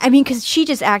 I mean, because she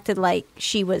just acted like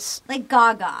she was like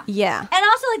Gaga. Yeah. And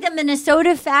also like the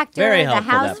Minnesota factor, Very the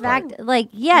helpful, house that part. factor. Like,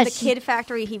 yeah. the kid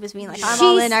factory, he was being like, I'm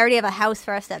all in. I already have a house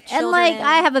for us to have children. And like, in.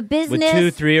 I have a With business.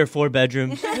 2, 3, or 4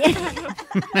 bedrooms.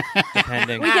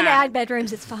 Depending. We can add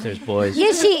bedrooms. It's fine. There's boys. Yeah,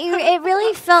 it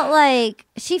really felt like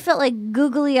she felt like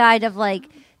googly eyed of like,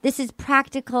 this is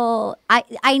practical.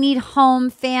 I need home,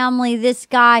 family, this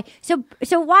guy. So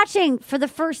watching for the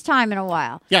first time in a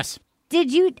while. Yes.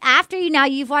 Did you, after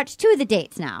you've watched 2 of the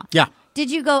dates now. Yeah. Did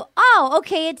you go, oh,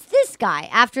 okay, it's this guy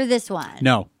after this one?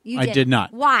 No, You I did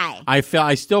not. Why?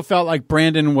 I still felt like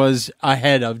Brandon was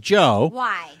ahead of Joe.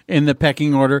 Why? In the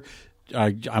pecking order.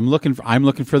 I'm looking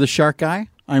for the shark guy.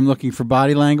 I'm looking for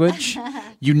body language.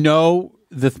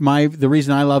 The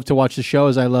reason I love to watch the show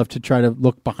is I love to try to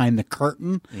look behind the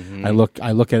curtain. Mm-hmm.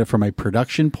 I look at it from a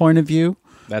production point of view.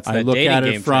 That's I that look dating at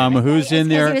it game from training. who's in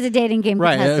there. It was a dating game.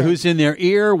 Right, contestant. who's in their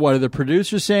ear? What are the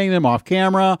producers saying to them off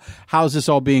camera? How's this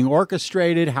all being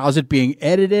orchestrated? How's it being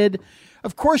edited?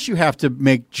 Of course, you have to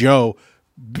make Joe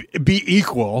be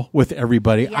equal with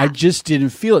everybody. Yeah. I just didn't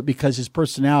feel it because his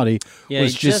personality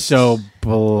was he just so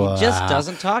blah. He just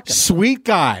doesn't talk enough. Sweet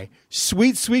guy.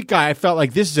 Sweet guy. I felt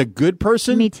like this is a good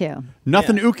person. Me too.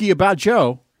 Nothing ooky about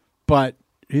Joe, but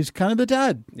he's kind of the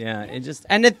dad. Yeah, it's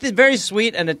very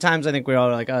sweet, and at times I think we're all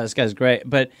like, oh, this guy's great.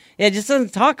 But it just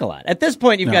doesn't talk a lot. At this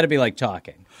point, you've got to be like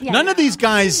talking. Yeah. None of these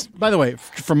guys, by the way,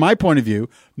 from my point of view,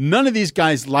 none of these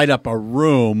guys light up a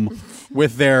room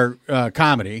with their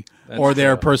comedy or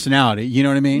their personality. You know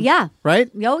what I mean? Yeah. Right?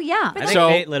 Oh, yeah. I think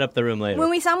Nate lit up the room later. When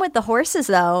we saw him with the horses,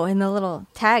 though, in the little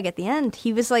tag at the end,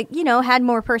 he was like, had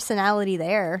more personality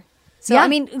there. So, Yeah. I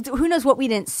mean, who knows what we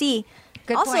didn't see.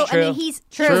 Good also, point. I mean, he's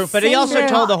True, but he also saying-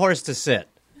 told the horse to sit.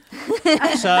 So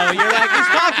you're like, he's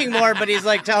talking more, but he's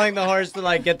like telling the horse to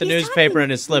like get the newspaper in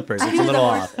his slippers. It's a little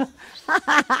off.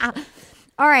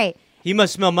 All right. He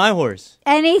must smell my horse.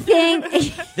 Anything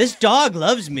This dog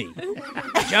loves me.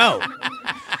 Joe,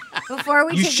 before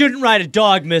we you take- shouldn't ride a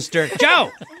dog, mister.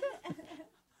 Joe!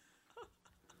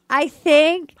 I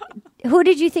think. Who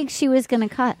did you think she was going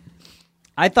to cut?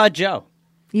 I thought Joe.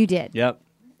 You did. Yep.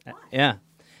 Yeah.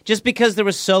 Just because there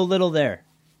was so little there.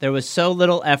 There was so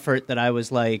little effort that I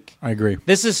was like, I agree.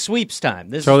 This is sweeps time.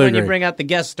 This Totally is when you agree. bring out the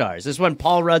guest stars. This is when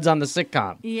Paul Rudd's on the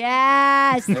sitcom.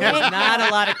 Yes. There's not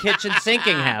a lot of kitchen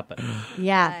sinking happen.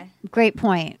 Yeah. Great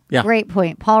point. Yeah. Great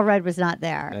point. Paul Rudd was not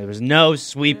there. There was no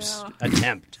sweeps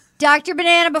attempt. Dr.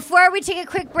 Banana, before we take a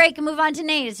quick break and move on to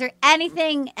Nate, is there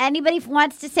anything anybody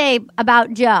wants to say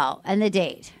about Joe and the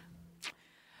date?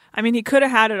 I mean, he could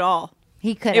have had it all.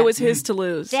 He could. It was his to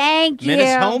lose. Thank you.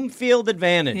 Minus home field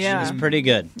advantage Yeah. is pretty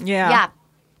good. Yeah. Yeah.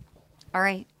 All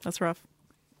right. That's rough.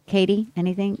 Katie,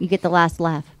 anything? You get the last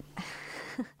laugh.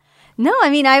 No,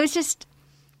 I mean, I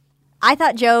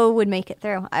thought Joe would make it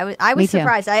through. I Me was too.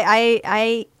 surprised.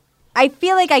 I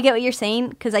feel like I get what you're saying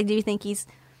because I do think he's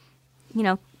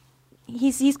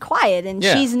quiet and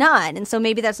Yeah. she's not, and so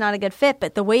maybe that's not a good fit.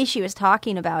 But the way she was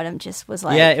talking about him just was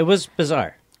like, Yeah, it was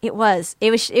bizarre. it was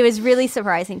really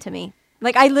surprising to me.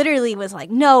 Like I literally was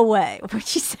like, no way when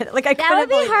she said it. Like I That would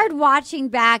be hard watching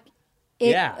back.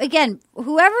 Yeah. Again,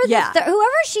 whoever Yeah.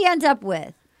 whoever she ends up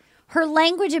with, her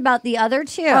language about the other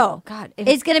two. Oh, God.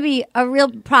 is going to be a real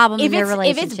problem in their If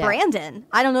relationship. it's Brandon,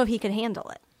 I don't know if he could handle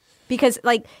it. Because,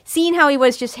 like, seeing how he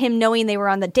was, just him knowing they were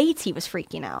on the dates, he was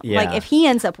freaking out. Yeah. Like, if he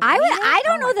ends up, I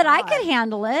don't know that I could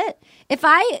handle it if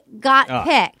I got Oh.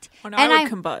 picked. When and I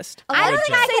would combust. I don't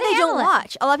think I say could they handle don't it.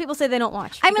 watch. A lot of people say they don't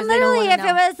watch. I mean, because they don't literally, wanna if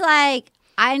it know. was like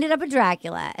I ended up with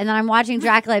Dracula, and then I'm watching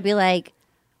Dracula, I'd be like,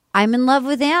 I'm in love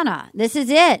with Anna. This is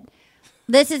it.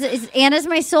 Anna's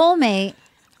my soulmate.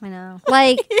 I know.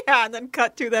 Like, yeah, and then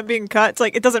cut to them being cut. It's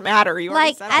like it doesn't matter. You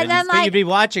already said it. But you'd be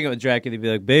watching it with Dracula, you'd be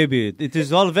like, baby, it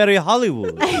is all very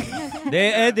Hollywood.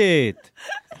 They edit.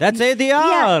 That's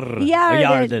ADR.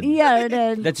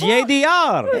 Yarden. That's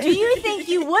ADR. Do you think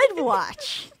you would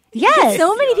watch? Yes.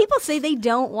 So many people say they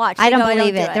don't watch. I They don't go,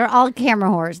 believe do it. They're all camera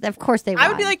whores. Of course they. I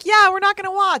would be like, yeah, we're not going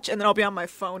to watch, and then I'll be on my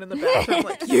phone in the bathroom,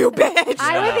 like, you bitch.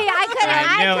 I would be. I couldn't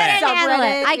handle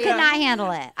it. I could not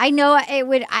handle it. I know it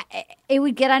would. It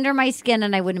would get under my skin,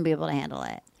 and I wouldn't be able to handle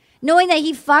it. Knowing that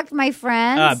he fucked my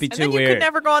friends. It'd be And too then you weird. could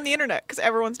never go on the internet because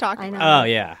everyone's talking about Oh,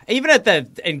 yeah. Even at the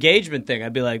engagement thing,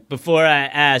 I'd be like, before I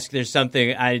ask, there's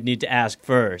something I need to ask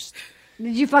first.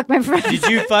 Did you fuck my friend? Did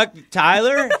you fuck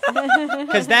Tyler?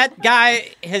 Because that guy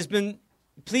has been.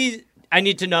 Please, I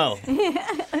need to know.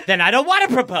 Then I don't want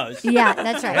to propose. Yeah,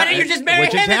 that's right. Why don't you just marry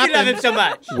Which him has if you love happened. him so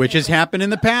much? Which has happened in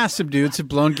the past. Some dudes have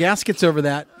blown gaskets over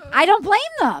that. I don't blame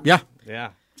them. Yeah. Yeah.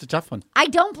 It's a tough one. I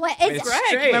don't blame. It's Greg.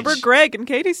 strange. Remember Greg in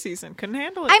Katie's season? Couldn't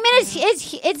handle it. I mean,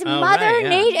 it's Mother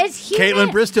Nature. It's human.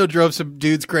 Caitlin Bristow drove some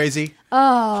dudes crazy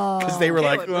because they were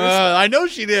like, I know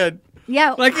she did.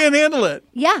 Yeah. But I can't handle it.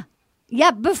 Yeah. Yeah,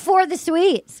 before the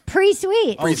sweets.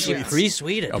 Pre-sweets. Pre-sweeted.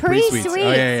 Pre-sweets. Pre-sweets.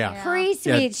 Oh, yeah.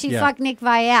 Pre-sweets. She Yeah. fucked Nick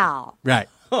Vial. Right.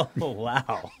 Oh,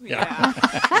 wow. To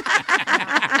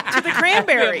the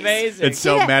cranberries. Amazing. It's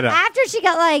so meta. After she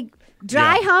got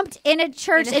dry humped in a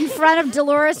church in front of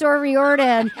Dolores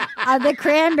O'Riordan, the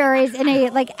Cranberries in a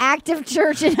active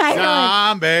church in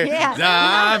Ireland. Zombie,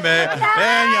 zombie, in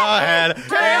your head, in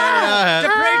your head. The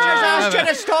preacher's asked you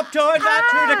to stop doing that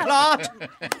through the clot.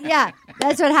 Yeah,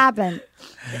 that's what happened.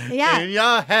 Yeah. In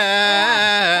your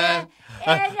head.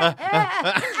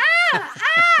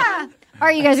 All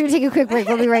right, you guys, we're going to take a quick break.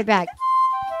 We'll be right back.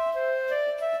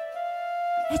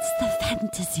 It's the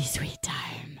fantasy suite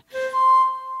time.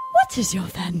 What is your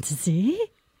fantasy?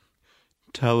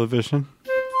 Television.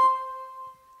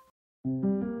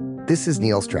 This is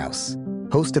Neil Strauss,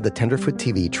 host of the Tenderfoot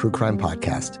TV true crime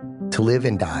podcast, To Live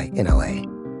and Die in LA.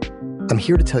 I'm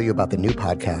here to tell you about the new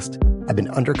podcast I've been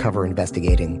undercover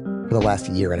investigating for the last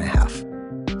year and a half.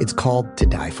 It's called To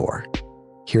Die For.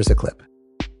 Here's a clip.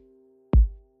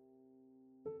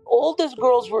 All these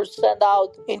girls were sent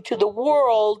out into the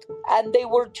world and they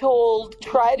were told,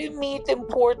 try to meet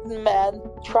important men,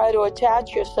 try to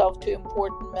attach yourself to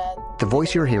important men. The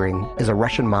voice you're hearing is a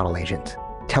Russian model agent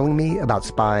telling me about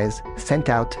spies sent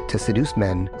out to seduce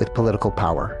men with political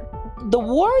power. The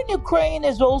war in Ukraine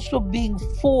is also being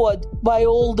fought by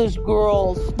all these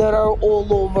girls that are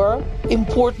all over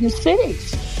important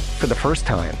cities. For the first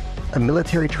time, a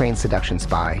military-trained seduction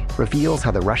spy reveals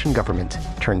how the Russian government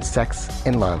turned sex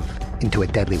and love into a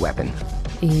deadly weapon.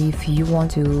 If you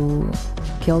want to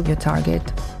kill your target,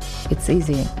 it's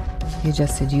easy. You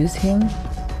just seduce him,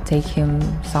 take him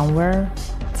somewhere,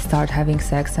 start having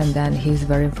sex, and then he's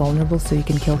very vulnerable, so you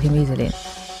can kill him easily.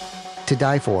 To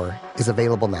Die For is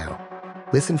available now.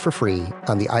 Listen for free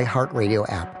on the iHeartRadio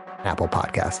app, Apple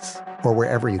Podcasts, or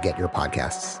wherever you get your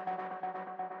podcasts.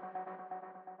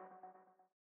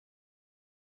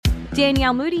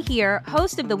 Danielle Moody here,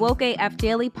 host of the Woke AF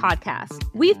Daily podcast.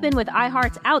 We've been with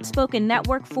iHeart's Outspoken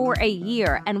Network for a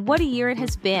year, and what a year it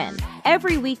has been.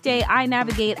 Every weekday, I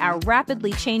navigate our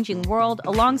rapidly changing world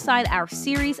alongside our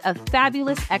series of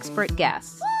fabulous expert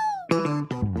guests.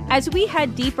 As we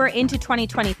head deeper into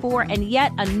 2024 and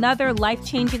yet another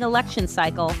life-changing election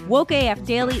cycle, Woke AF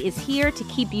Daily is here to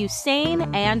keep you sane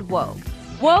and woke.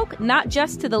 Woke not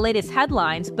just to the latest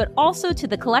headlines, but also to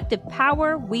the collective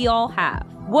power we all have.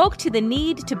 Woke to the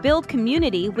need to build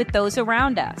community with those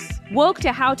around us. Woke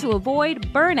to how to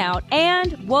avoid burnout,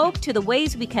 and woke to the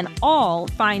ways we can all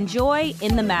find joy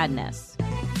in the madness.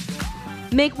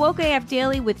 Make Woke AF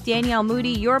Daily with Danielle Moody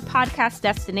your podcast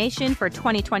destination for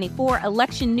 2024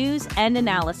 election news and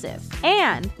analysis.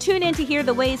 And tune in to hear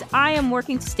the ways I am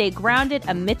working to stay grounded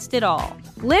amidst it all.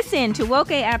 Listen to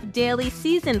Woke AF Daily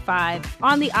Season 5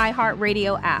 on the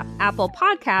iHeartRadio app, Apple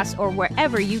Podcasts, or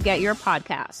wherever you get your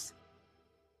podcasts.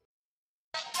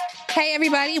 Hey,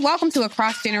 everybody. Welcome to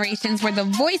Across Generations, where the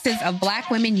voices of Black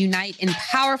women unite in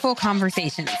powerful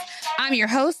conversations. I'm your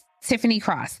host, Tiffany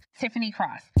Cross.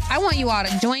 I want you all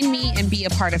to join me and be a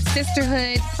part of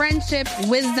sisterhood, friendship,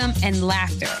 wisdom, and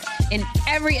laughter. In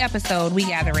every episode, we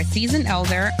gather a seasoned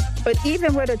elder. But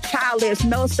even with a child, there's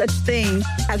no such thing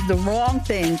as the wrong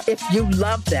thing if you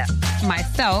love them.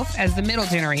 Myself, as the middle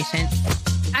generation.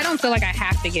 I don't feel like I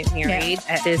have to get married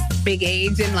at this big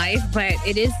age in life, but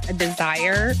it is a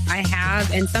desire I have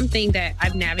and something that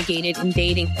I've navigated in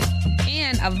dating.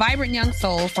 And a vibrant young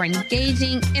soul for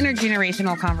engaging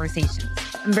intergenerational conversations.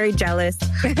 I'm very jealous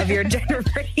of your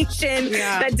generation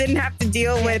that didn't have to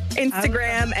deal with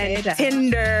Instagram and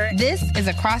Tinder. This is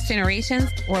Across Generations,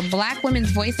 where Black women's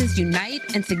voices unite,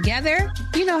 and together,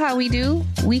 you know how we do,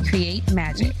 we create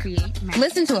magic.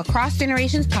 Listen to Across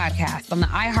Generations podcast on the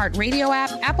iHeartRadio app,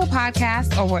 Apple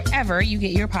Podcasts, or wherever you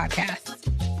get your podcasts.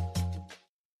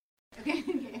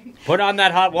 Put on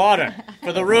that hot water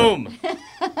for the room.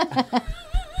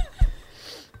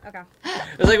 Okay.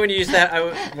 It's like when you used to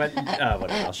have, whatever,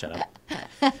 I'll shut up.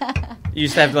 You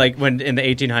used to have, like, when in the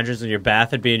 1800s when your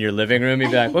bath would be in your living room,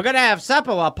 you'd be like, we're going to have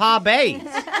supper while Pa bathes.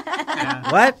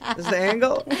 What? Is the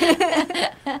angle?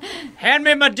 Hand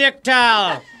me my dick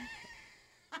towel.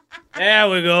 There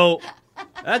we go.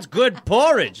 That's good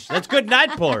porridge. That's good night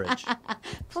porridge.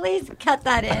 Please cut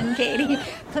that in, Katie.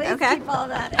 Please keep all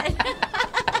that in.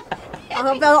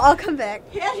 I'll come back.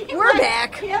 We're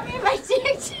back. Hand me my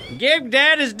dick. Give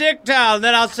Dad his dick towel, and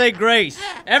then I'll say grace.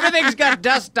 Everything's got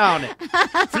dust on it.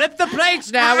 Flip the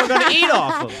plates now. We're going to eat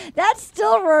off them. That's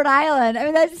still Rhode Island. I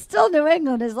mean, that's still New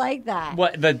England is like that.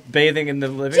 What, the bathing in the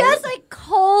living room? Just like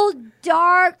cold,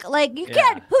 dark, like you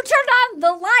can't. Who turned on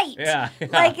the light? Yeah.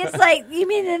 Like it's like you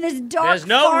mean in this dark. There's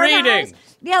no farmhouse? reading.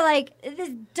 Yeah, like this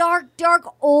dark,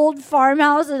 old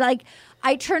farmhouse, and like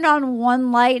I turned on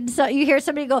one light, and so you hear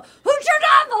somebody go, "Who turned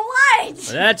on the light?"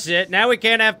 Well, that's it. Now we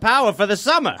can't have power for the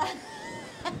summer.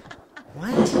 We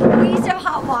used to have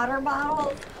hot water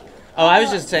bottles. Oh, I was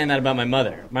just saying that about my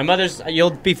mother. My mother's, you'll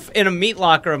be in a meat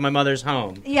locker of my mother's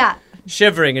home. Yeah.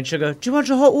 Shivering, and she'll go, "Do you want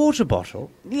your hot water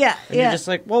bottle?" Yeah. And you're just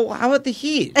like, "Well, how about the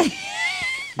heat?"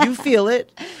 You feel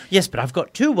it. Yes, but I've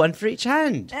got two, one for each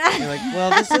hand. You're like, well,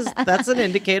 that's an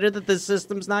indicator that this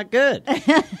system's not good.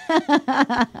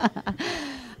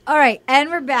 All right, and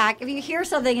we're back. If you hear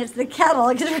something, it's the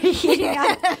kettle because we're heating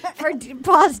up for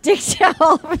Paul's dick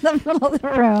towel in the middle of the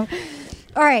room.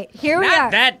 All right, here we are.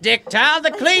 Not that dick towel,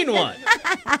 the clean one.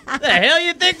 The hell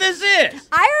you think this is?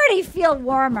 I already feel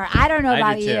warmer. I don't know I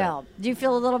about do, too. you. Do you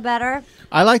feel a little better?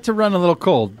 I like to run a little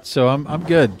cold, so I'm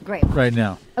good. Great. Right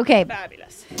now. Okay.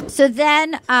 Fabulous. So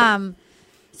then,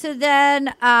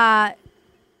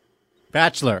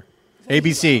 Bachelor,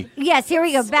 ABC. yes, here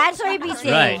we go. Bachelor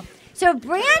ABC. Right. So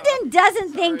Brandon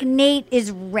doesn't think Nate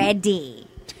is ready.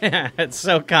 It's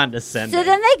so condescending. So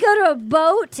then they go to a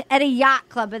boat at a yacht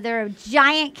club, and they're a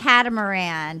giant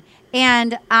catamaran,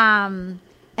 and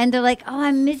they're like, "Oh,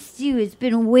 I missed you. It's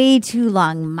been way too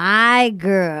long, my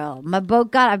girl. My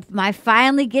boat I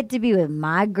finally get to be with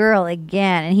my girl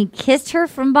again." And he kissed her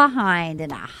from behind in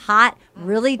a hot,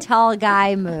 really tall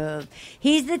guy move.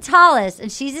 He's the tallest,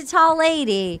 and she's a tall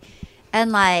lady.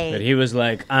 And like, But he was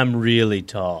like, "I'm really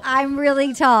tall." I'm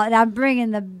really tall, and I'm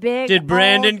bringing the big. Did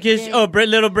Brandon old kiss? dick. Oh,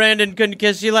 little Brandon couldn't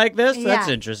kiss you like this? That's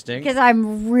Yeah, interesting. because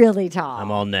I'm really tall. I'm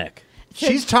all neck.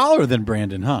 She's taller than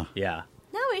Brandon, huh? Yeah.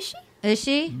 No, is she? Is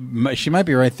she? She might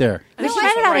be right there. But she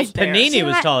might have had a, Panini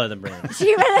was taller than Brandon.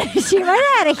 she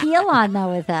might have had a heel on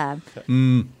though with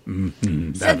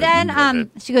him. So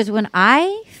then she goes, "When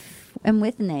I am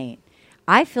with Nate,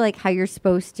 I feel like how you're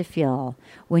supposed to feel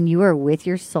when you are with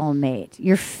your soulmate,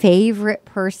 your favorite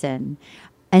person."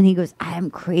 And he goes, "I am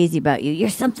crazy about you. You're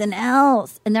something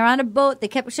else." And they're on a boat. They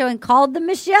kept showing called the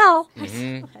Michelle.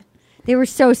 They were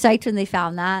so psyched when they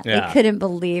found that. Yeah. They couldn't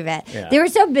believe it. Yeah. They were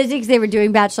so busy because they were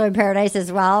doing Bachelor in Paradise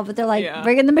as well. But they're like,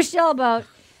 bringing the Michelle boat.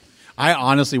 I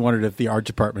honestly wondered if the art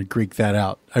department creaked that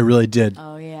out. I really did.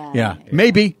 Oh, yeah. Yeah.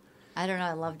 Maybe. I don't know.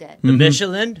 I loved it. The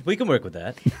Michelin? We can work with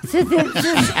that.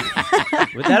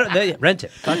 Rent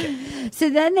it. Fuck it. So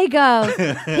then they go,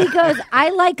 he goes, "I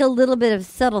like a little bit of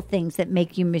subtle things that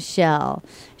make you Michelle."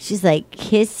 She's like,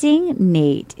 "Kissing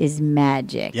Nate is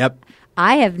magic." Yep.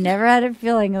 I have never had a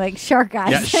feeling like shark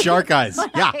eyes. Yeah, shark eyes.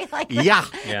 Yeah.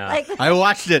 Yeah. I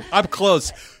watched it up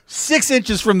close. 6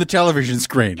 inches from the television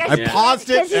screen. I paused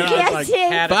it Because you and I was can't like, see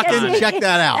it. fucking check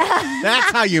that out.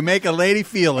 That's how you make a lady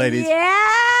feel, ladies.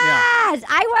 Yes,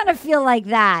 I want to feel like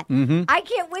that. Mhm. I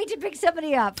can't wait to pick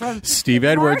somebody up from Steve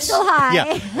Edwards. Marshall High.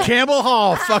 Yeah. Campbell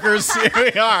Hall, fuckers.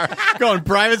 Here we are. Going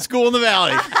private school in the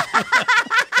valley.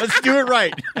 Let's do it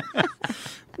right.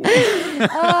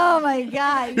 Oh my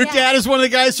God! Your yeah. dad is one of the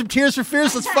guys from Tears for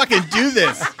Fears. Let's fucking do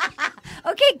this.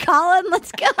 Okay, Colin,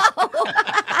 let's go.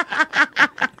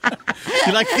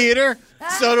 You like theater?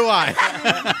 So do I.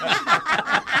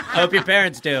 Hope your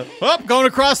parents do. Oh, going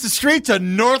across the street to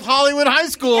North Hollywood High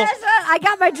School. Guess what? I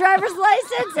got my driver's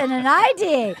license and an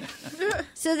ID.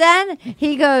 So then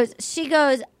she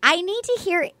goes, "I need to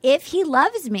hear if he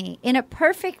loves me. In a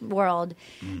perfect world,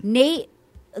 Nate,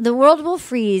 the world will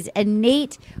freeze and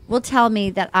Nate will tell me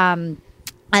that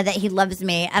that he loves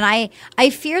me. And I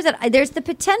fear that there's the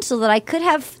potential that I could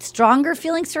have stronger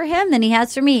feelings for him than he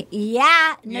has for me."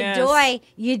 Yeah, Nadoy,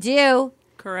 you do.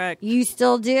 Correct. You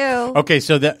still do. Okay,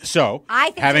 so I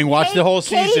think having watched the whole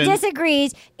season, Katie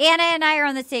disagrees. Anna and I are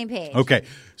on the same page. okay,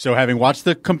 so having watched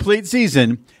the complete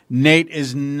season, Nate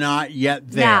is not yet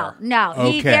there. No,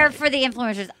 okay. he's there for the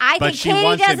influencers. I But think she Katie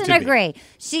wants him doesn't to be. agree.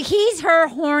 He's her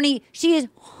horny. She is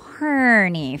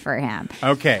horny for him.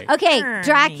 Okay. Okay,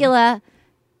 Dracula.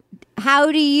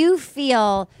 How do you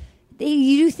feel?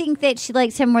 You think that she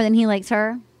likes him more than he likes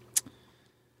her?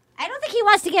 I don't think he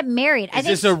wants to get married. I Is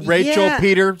think this a Rachel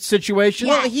Peter situation?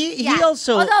 Yeah, yeah.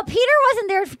 Although Peter wasn't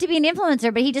there to be an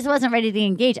influencer, but he just wasn't ready to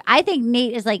engage. I think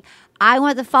Nate is like, I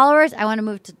want the followers. I want to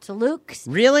move to Luke's.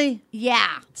 Really? Yeah.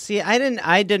 See,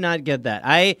 I did not get that.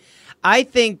 I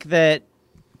think that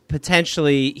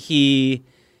potentially he.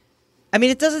 I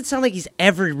mean, it doesn't sound like he's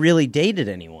ever really dated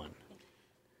anyone.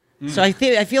 So I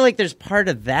feel like there's part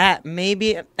of that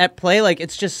maybe at play. Like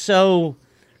it's just so,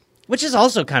 which is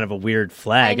also kind of a weird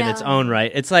flag in its own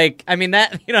right. It's like, I mean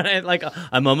that, like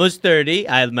I'm almost 30.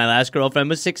 My last girlfriend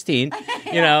was 16.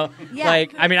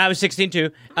 Like I mean I was 16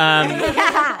 too.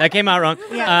 That came out wrong.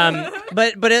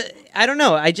 But I don't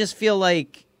know. I just feel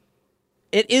like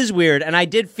it is weird, and I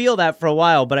did feel that for a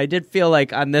while. But I did feel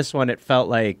like on this one, it felt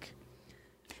like.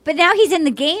 But now he's in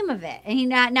the game of it, and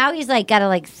now he's like got to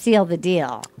like seal the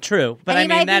deal. True, but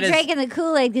and he might be drinking the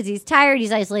Kool-Aid because he's tired.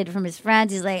 He's isolated from his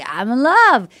friends. He's like, I'm in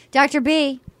love, Dr.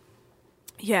 B.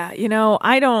 Yeah,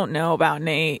 I don't know about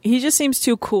Nate. He just seems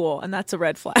too cool, and that's a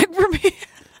red flag for me.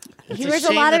 He wears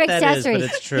a lot of accessories.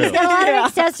 It's true. He's got a lot of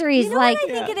accessories, I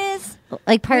think it is.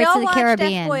 Like Pirates of the we all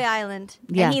Caribbean. watched F-Boy Island,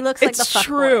 Yeah. and he looks like the fuck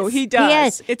true. boys. He does. He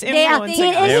is. It's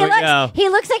influencing. He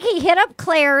looks like he hit up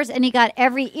Claire's and he got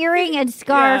every earring and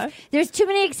scarf. Yeah. There's too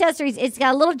many accessories. It's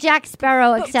got a little Jack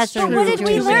Sparrow accessory. But what did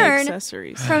we learn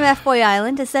accessories. from F-Boy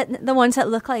Island is that the ones that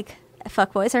look like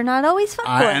fuckboys are not always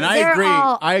fuckboys. And I agree.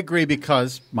 I agree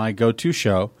because my go-to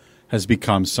show has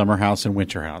become Summer House and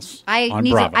Winter House on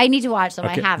Bravo. I need to watch them.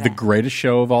 Okay, I haven't. the greatest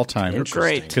show of all time. Interesting.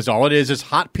 Great. Because all it is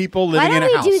hot people living Why in a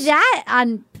don't house. we do that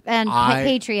on I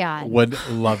Patreon? would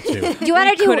love to. Do you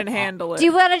want to do? Couldn't handle it. Do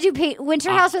you want to do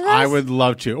Winter House with us? I would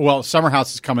love to. Well, Summer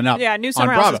House is coming up. Yeah, new on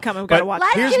Summer House Bravo. is coming. We've got to But watch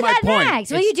Let's here's do my that point.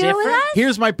 next. Will you do it with us?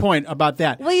 Here's my point about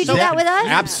that. Will you do that with us?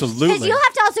 Absolutely. Because you'll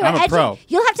have to also I'm a pro.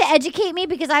 you'll have to educate me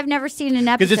because I've never seen an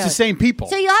episode. Because it's the same people.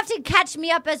 So you'll have to catch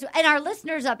me up and our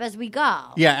listeners up as we go.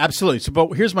 Yeah, absolutely. So, but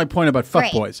here's my point about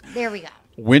Great. fuckboys. There we go.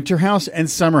 Winter House and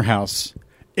Summer House,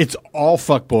 it's all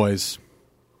fuckboys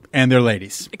and their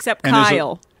ladies. Except And there's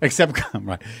Kyle.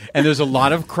 Right. And there's a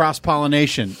lot of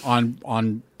cross-pollination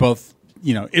on both,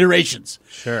 iterations.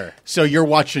 Sure. So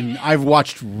I've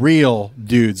watched real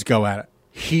dudes go at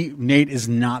it. Nate is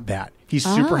not that. He's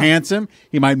super handsome.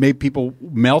 He might make people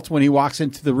melt when he walks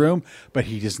into the room, but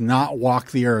he does not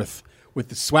walk the earth with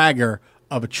the swagger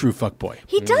of a true fuckboy.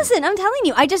 He doesn't. I'm telling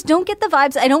you. I just don't get the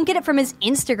vibes. I don't get it from his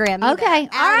Instagram. Okay.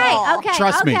 All right. Okay.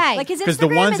 Trust me. Like his Because the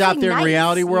Instagram ones is, out like, there in nice,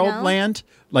 reality world land,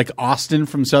 like Austin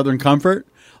from Southern Comfort,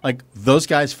 like those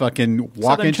guys fucking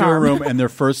walk Southern into Charm. a room and their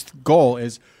first goal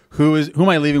is who am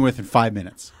I leaving with in 5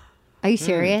 minutes? Are you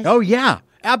serious? Oh yeah,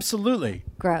 absolutely.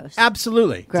 Gross.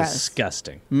 Absolutely. Gross.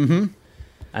 Disgusting. Mm-hmm.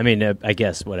 I mean, I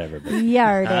guess whatever. But,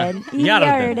 Yarden.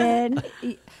 Yarden.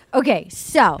 Yarden. Okay,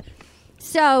 so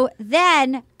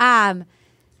then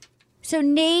so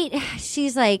Nate,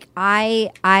 she's like,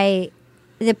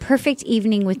 the perfect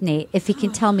evening with Nate if he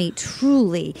can tell me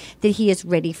truly that he is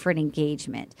ready for an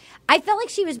engagement. I felt like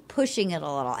she was pushing it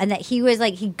a little and that he was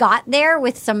like, he got there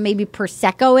with some maybe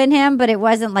Prosecco in him, but it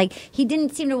wasn't like, he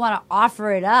didn't seem to want to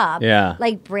offer it up. Yeah.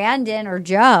 Like Brandon or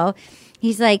Joe.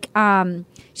 He's like,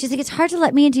 she's like, it's hard to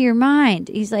let me into your mind.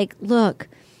 He's like, look,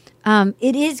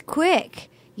 it is quick,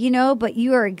 but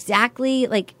you are exactly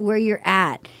like where you're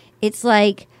at. It's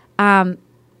like,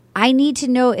 I need to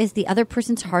know if the other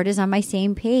person's heart is on my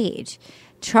same page.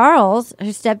 Charles, her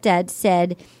stepdad,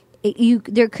 said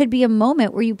there could be a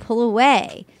moment where you pull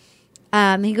away.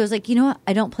 He goes like, you know what?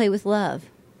 I don't play with love.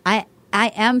 I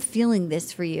am feeling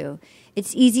this for you.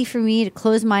 It's easy for me to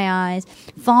close my eyes,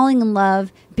 falling in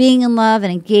love, being in love,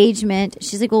 and engagement.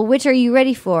 She's like, well, which are you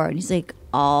ready for? And he's like,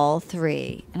 all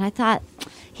three. And I thought,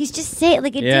 he's just saying,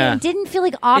 like, it didn't feel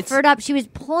like offered up. She was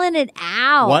pulling it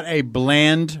out. What a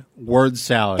bland word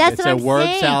salad. That's it's what a I'm word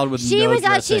saying. salad with she no was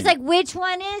dressing. She's like, which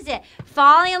one is it?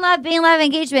 Falling in love, being in love,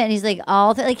 engagement. And he's like,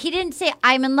 all like he didn't say,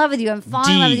 I'm in love with you. I'm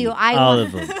falling in love with you. all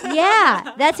of them.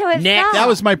 Yeah, that's how it felt. That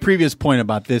was my previous point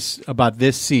about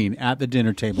this scene at the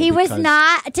dinner table. He was because-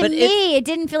 not, to me, it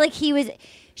didn't feel like he was.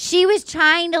 She was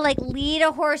trying to like lead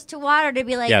a horse to water to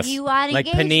be like, Yes. you want Like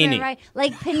engagement, Panini. right?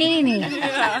 Like Panini.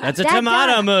 That's a That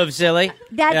tomato dog- move, silly.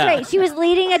 That's Yeah. right. She was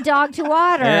leading a dog to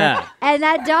water. Yeah. And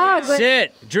that dog was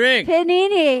Sit, drink.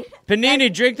 Panini.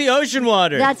 Panini, drink the ocean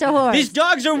water. That's a horse. These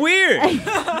dogs are weird.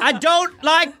 I don't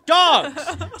like dogs.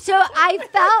 So I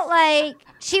felt like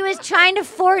she was trying to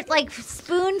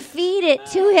spoon feed it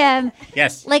to him.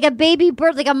 Yes. Like a baby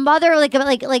bird, like a mother,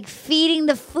 like feeding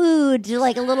the food to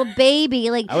like a little baby.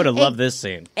 Like I would have loved this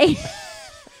scene.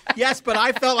 Yes, but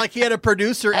I felt like he had a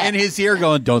producer in his ear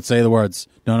going, "Don't say the words.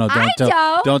 No,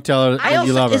 don't tell her I you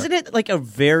also, love her." isn't it like a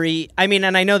very? I mean,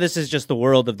 and I know this is just the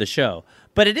world of the show,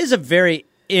 but it is a very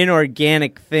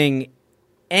inorganic thing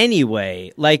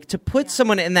anyway. Like to put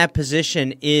someone in that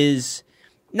position is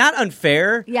not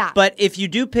unfair. Yeah. But if you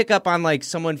do pick up on like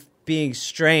someone being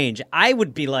strange, I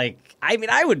would be like, what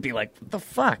the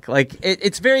fuck? Like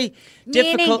it's very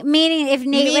difficult. Meaning, if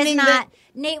Nate was Meaning not,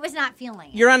 Nate was not feeling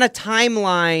it. You're on a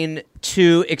timeline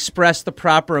to express the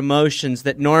proper emotions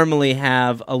that normally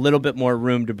have a little bit more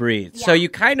room to breathe. So you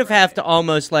kind of have to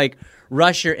almost like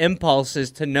rush your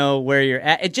impulses to know where you're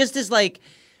at. It just is like,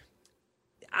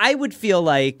 I would feel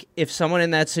like if someone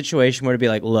in that situation were to be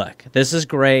like, look, this is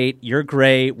great, you're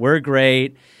great, we're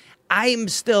great, I'm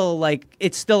still like,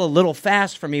 it's still a little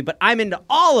fast for me, but I'm into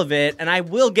all of it, and I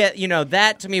will get,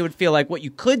 that to me would feel like what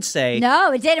you could say.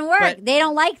 No, it didn't work. They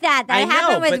don't like that. That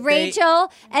happened with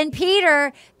Rachel and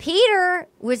Peter. Peter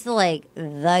was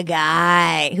the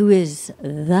guy who is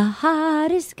the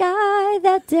hottest guy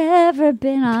that's ever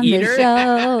been on the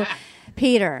show.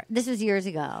 Peter. This was years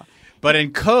ago. But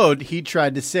in code, he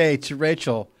tried to say to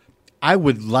Rachel, I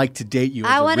would like to date you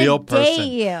as a real person.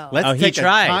 Date you. Let's he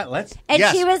tried.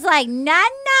 She was like, no.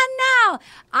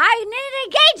 I need an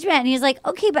engagement. And he's like,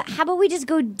 okay, but how about we just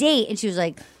go date? And she was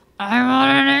like, I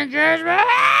want an engagement.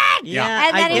 Yeah.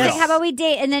 And then he's like, how about we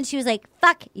date? And then she was like,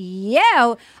 fuck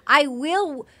you. I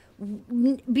will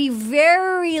be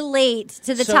very late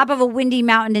to the top of a windy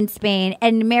mountain in Spain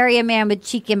and marry a man with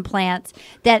cheek implants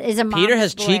that is a mom's Peter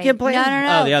has boy. cheek implants?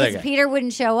 No. Oh, the other guy. Peter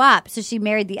wouldn't show up, so she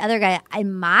married the other guy.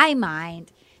 In my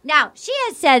mind, now she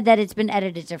has said that it's been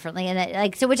edited differently, and that,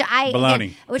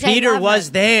 baloney. Peter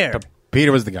was there.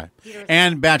 Peter was the guy,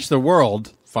 and Bachelor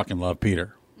World fucking love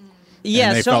Peter.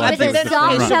 Yeah, so I've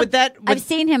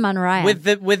seen him on Ryan. With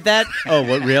that. Oh,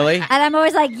 what really? And I'm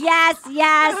always like, yes,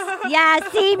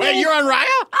 see me. Wait, you're on Raya?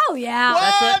 Oh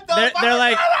yeah. They're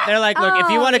like, look, if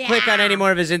you Oh, want to click on any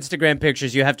more of his Instagram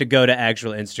pictures, you have to go to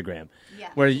actual Instagram. Yeah.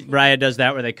 Where Raya does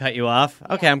that, where they cut you off.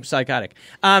 Okay, I'm psychotic.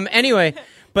 Anyway.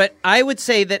 But I would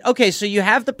say that, okay, so you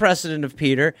have the precedent of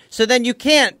Peter, so then you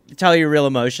can't tell your real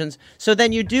emotions, so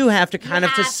then you do have to kind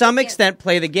of, to some extent,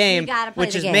 play the game,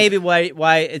 which is maybe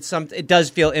why it does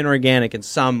feel inorganic in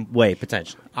some way,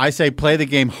 potentially. I say play the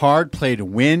game hard, play to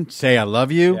win, say I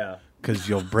love you, because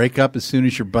you'll break up as soon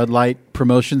as your Bud Light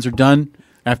promotions are done.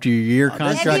 After your year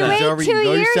contract is over, you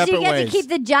go your separate ways. You get to keep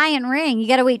the giant ring. You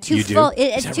got to wait two full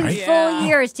years to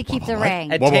keep the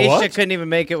ring. And Tayshia couldn't even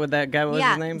make it with that guy. What was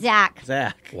his name? Zach.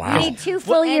 Wow. You need 2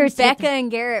 full years. Becca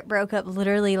and Garrett broke up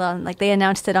literally they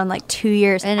announced it on 2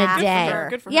 years in a day.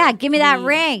 Good for her. Yeah, give me that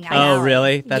ring. Oh,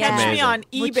 really? That's amazing. Me on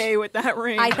eBay with that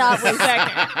ring. I thought was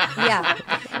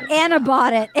Anna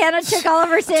bought it. Anna took all of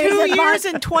her savings. 2 years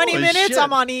and 20 minutes.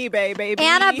 I'm on eBay, baby.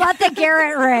 Anna bought the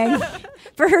Garrett ring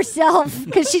for herself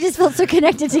because she just felt so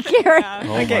connected to Garrett. Oh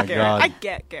my God. I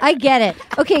get Garrett. I get it.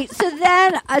 Okay, so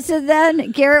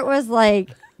then Garrett was like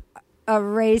a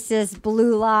racist,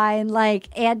 blue line,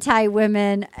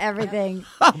 anti-women, everything.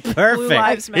 Oh, perfect. Blue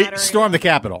Lives Matter. He stormed the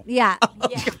Capitol. Yeah.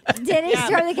 Did he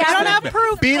storm the Capitol? I don't have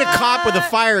proof. Beat a cop with a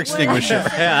fire extinguisher.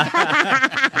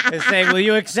 He's saying, will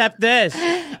you accept this?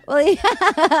 Well,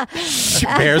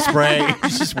 Bear spray.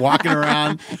 He's just walking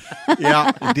around.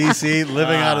 Yeah, in D.C.,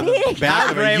 living out of the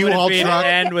back of a U-Haul to truck.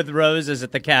 end with roses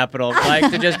at the Capitol.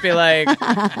 To just be like,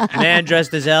 man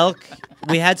dressed as elk.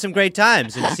 We had some great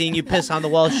times, and seeing you piss on the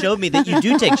wall showed me that you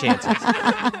do take chances.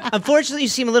 Unfortunately, you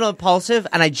seem a little impulsive,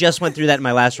 and I just went through that in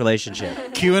my last relationship.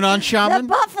 QAnon shaman? The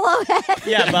buffalo head.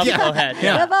 Yeah, buffalo head.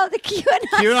 Yeah. About the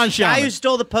QAnon shaman. Guy who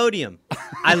stole the podium.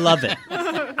 I love it.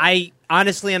 I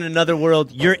honestly, in another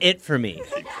world, you're it for me.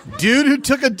 Dude who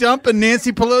took a dump in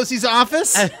Nancy Pelosi's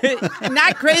office?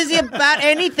 Not crazy about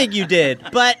anything you did,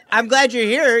 but I'm glad you're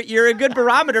here. You're a good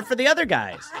barometer for the other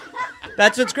guys.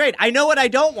 That's what's great. I know what I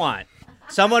don't want.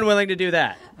 Someone willing to do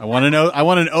that. I want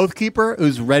an oath keeper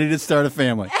who's ready to start a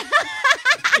family.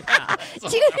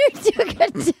 Dude took a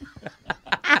dump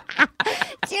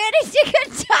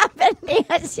in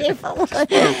Nancy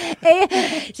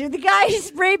Pelosi. The guy who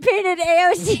spray painted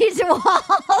AOC's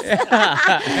walls.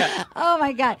 Yeah. Oh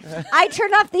my God. I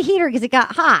turned off the heater because it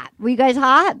got hot. Were you guys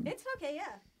hot? It's okay, yeah.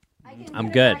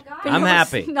 I'm good. I'm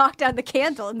happy. Knocked down the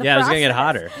candle in the Yeah, process. it's going to get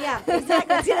hotter. Yeah,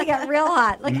 exactly. It's going to get real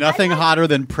hot. Nothing hotter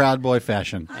than Proud Boy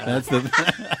fashion. That's the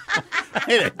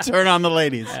turn on the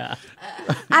ladies. Yeah.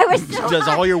 I was so does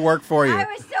hot. all your work for you. I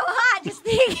was so hot just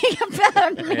thinking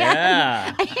about a man.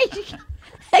 Yeah.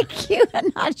 A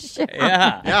QAnon show.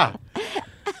 Yeah.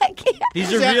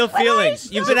 These are real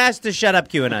feelings. You've been asked to shut up,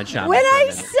 QAnon Shaman. When I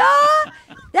saw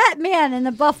that man in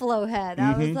the buffalo head,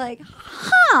 I was like,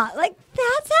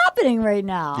 that's happening right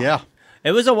now. Yeah.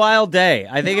 It was a wild day.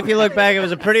 I think if you look back, it was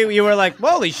you were like,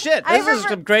 holy shit, this is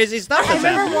some crazy stuff I that's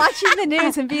remember happening. watching the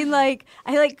news and being like,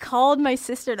 I called my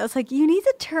sister and I was like, you need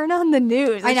to turn on the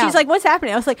news. And I know. she's like, what's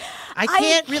happening? I was like, I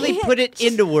can't really put it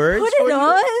into words. Put it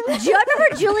on. Do you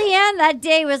remember Julianne that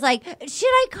day was like, should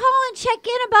I call and check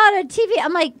in about a TV?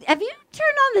 I'm like, have you turn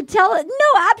on the tele.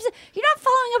 No, absolutely. You're not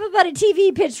following up about a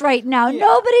TV pitch right now.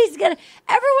 Nobody's gonna.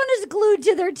 Everyone is glued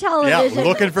to their television. Yeah,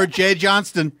 looking for Jay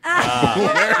Johnston.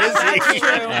 Where is he?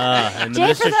 And the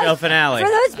Jay, Mr. Show finale. For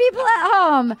those people at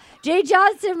home, Jay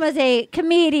Johnston was a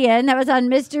comedian that was on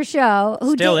Mr. Show.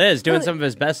 Who Still is doing some of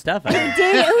his best stuff. Who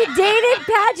dated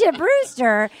Paget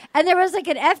Brewster, and there was like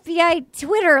an FBI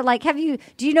Twitter. Like,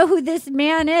 do you know who this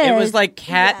man is? It was like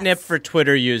catnip for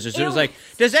Twitter users. It was like,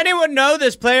 does anyone know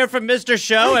this player from Mr.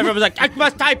 Show? Everyone was like, I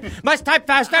must type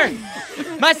faster.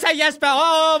 Must say yes, but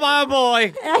oh my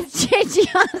boy. That's Jay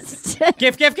Johnston.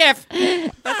 Gif. That's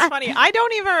funny. I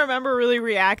don't even remember really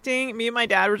reacting. Me and my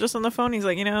dad were just on the phone. He's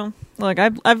like, look,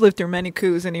 I've lived through many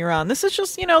coups in Iran. This is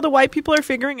just, the white people are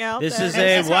figuring out. This is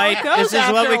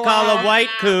what we call a white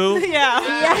coup. Yeah.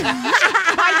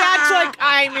 My dad's like,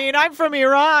 I'm from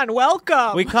Iran.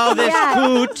 Welcome. We call this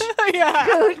coot. Yeah.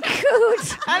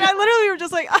 Coot. And I literally were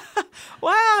just like,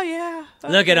 wow, yeah.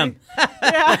 Okay. Look at them.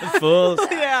 Fools.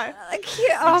 Yeah.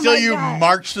 Until you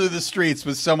march through the streets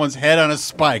with someone's head on a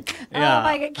spike. Yeah. Oh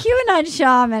my God, QAnon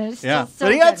shaman. It's just so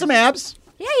but he had some abs.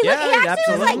 Yeah, he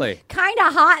actually was like kind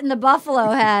of hot in the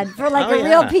buffalo head for like a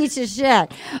real piece of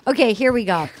shit. Okay, here we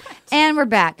go. And we're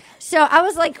back. So I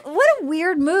was like, what a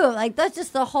weird move. Like, that's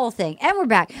just the whole thing. And we're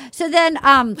back. So then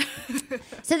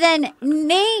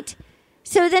Nate,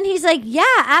 he's like, yeah,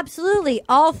 absolutely.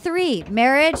 All three: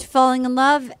 marriage, falling in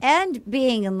love, and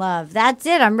being in love. That's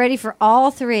it. I'm ready for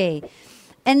all three.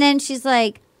 And then she's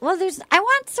like, well, I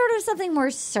want sort of something more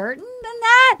certain than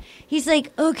that. He's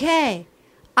like, okay,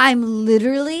 I'm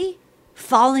literally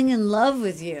falling in love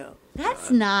with you.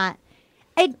 That's not.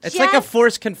 It's like a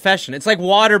forced confession. It's like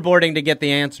waterboarding to get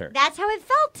the answer. That's how it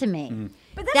felt to me. Mm.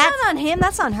 But that's not on him.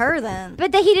 That's on her then.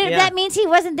 But he didn't. Yeah. That means he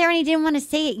wasn't there and he didn't want to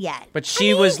say it yet. But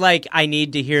she was like, I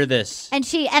need to hear this. And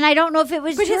I don't know if it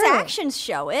was But true. his actions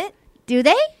show it. Do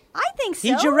they? I think so.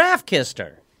 He giraffe kissed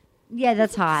her. Yeah,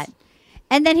 that's hot.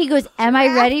 And then he goes, am I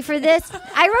ready for this?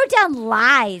 I wrote down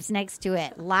lies next to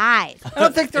it. Lies. I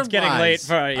don't think they're It's getting late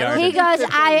for Yarden. He goes,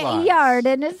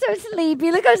 Yarden is so sleepy.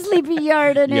 Look how sleepy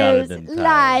Yarden is.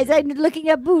 Lies. I'm looking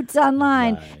at boots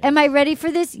online. Lies. Am I ready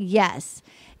for this? Yes.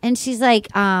 And she's like,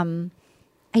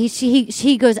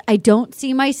 he goes, I don't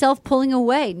see myself pulling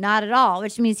away. Not at all,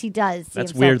 which means he does.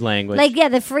 That's weird language. Like, yeah,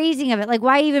 the phrasing of it. Like,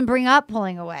 why even bring up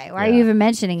pulling away? Why are you even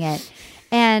mentioning it?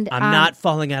 And I'm not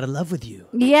falling out of love with you.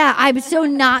 Yeah, I'm so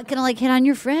not going to hit on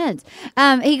your friends.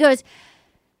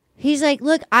 He's like,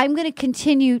 look, I'm going to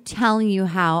continue telling you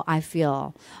how I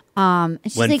feel. When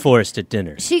forced at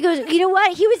dinner. She goes, you know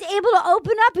what? He was able to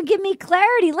open up and give me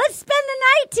clarity. Let's spend the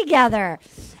night together.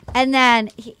 And then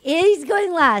he's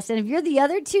going last. And if you're the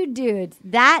other two dudes,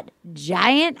 that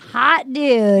giant hot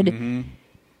dude,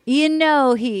 you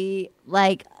know You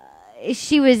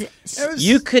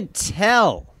could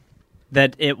tell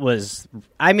that it was,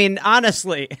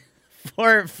 honestly,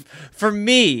 for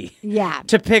me,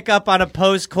 to pick up on a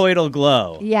post-coital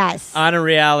glow, on a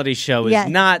reality show is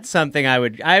not something I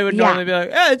would normally be like,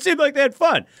 it seemed like they had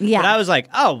fun. But I was like,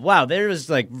 oh, wow, there was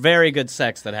very good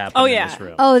sex that happened in this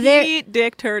room. Oh, he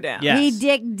dicked her down. Yes. He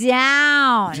dicked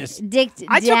down. I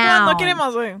took one look at him, I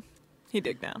was like, he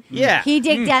digged down. Yeah. He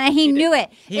digged down, and he knew it.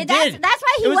 He did. That's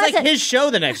why he wasn't. It was wasn't. like his show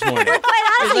the next morning.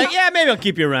 He's like, yeah, maybe I'll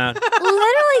keep you around.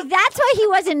 Literally, that's why he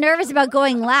wasn't nervous about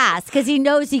going last, because he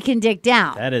knows he can dig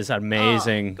down. That is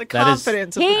amazing. The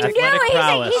confidence. He knew. He's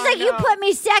like, you put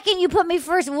me second, you put me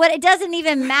first. It doesn't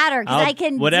even matter, because I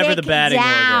can whatever dig the batting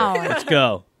down. order. Let's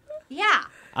go. Yeah.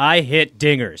 I hit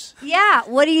dingers. Yeah.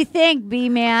 What do you think,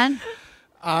 B-Man?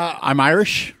 I'm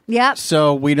Irish. Yep.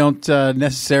 So we don't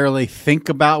necessarily think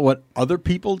about what other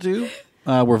people do.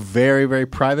 We're very, very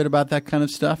private about that kind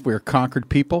of stuff. We're conquered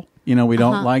people. We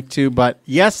don't like to. But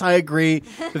yes, I agree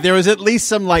that there was at least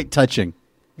some light touching.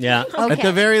 Yeah. Okay. At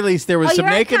the very least, there was some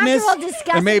nakedness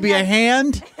and maybe a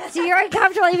hand. So you're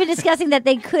uncomfortable even discussing that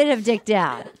they could have dicked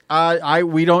down.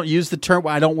 We don't use the term.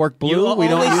 I don't work blue. We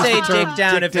don't only say use the term dick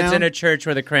down if it's in a church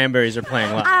where the Cranberries are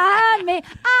playing live.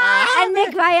 And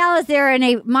Nick Viall is there in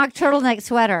a mock turtleneck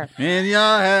sweater. In your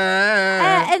hair.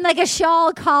 And like a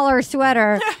shawl collar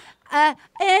sweater.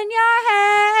 In your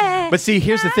hair. But see,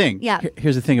 here's the thing. Yeah.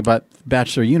 Here's the thing about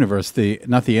Bachelor Universe,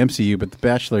 not the MCU, but the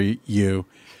Bachelor U.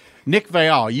 Nick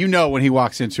Viall, when he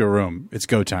walks into a room, it's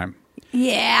go time.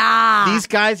 Yeah. These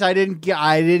guys, I didn't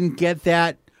get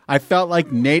that. I felt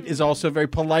like Nate is also a very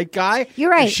polite guy.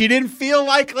 You're right. She didn't feel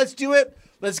like, let's do it.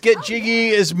 Let's get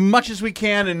jiggy as much as we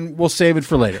can, and we'll save it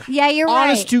for later. Yeah, you're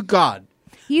Honest to God.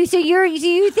 You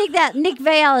think that Nick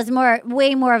Viall is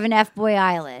way more of an F-boy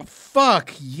island?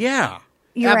 Fuck yeah.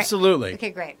 You're absolutely. Right.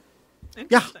 Okay, great.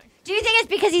 Yeah. Do you think it's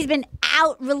because he's been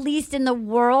out released in the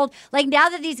world? Like now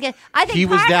that these guys, I think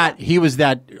He was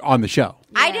that on the show.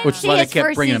 I didn't which see is why his they kept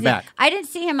first bringing season. him back. I didn't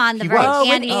see him on the He very was.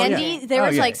 Andy. Andy, there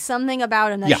was like something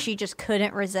about him that Yeah. she just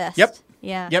couldn't resist. Yep.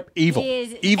 Yeah. Yep. Evil. He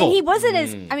is- Evil. And he wasn't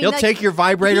as. I mean, He'll like, take your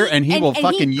vibrator and he will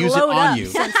fucking use it glowed on up you.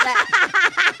 since that.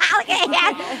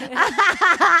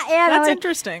 That's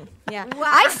interesting. Yeah.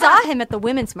 I saw him at the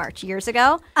Women's March years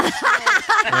ago.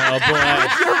 Oh,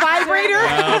 boy. Your vibrator?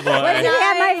 Oh, boy. Did he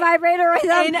have my vibrator with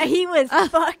him? And he was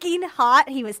fucking hot.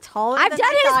 He was taller. I've than done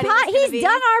I thought his he was gonna be. He's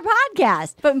done our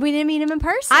podcast, but we didn't meet him in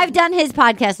person. I've done his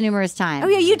podcast numerous times. Oh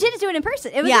yeah, you did do it in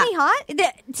person. It was he hot?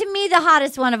 To me, the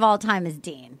hottest one of all time is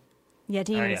Dean. Yeah,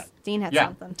 Dean. Oh, yeah. Dean had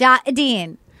Yeah. something.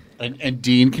 Dean. And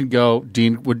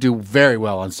Dean would do very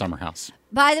well on Summer House.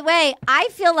 By the way, I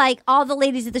feel like all the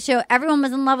ladies at the show, everyone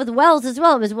was in love with Wells as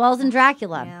well. It was Wells and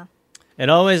Dracula. Yeah. It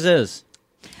always is.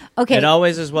 Okay. It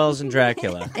always is Wells and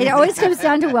Dracula. It always comes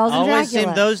down to Wells and Always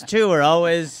Dracula. seem those two are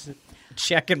always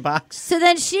checking box. So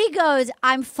then she goes,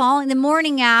 I'm falling. The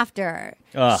morning after,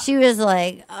 Ugh. she was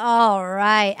like, all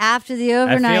right, after the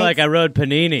overnight. I feel like I rode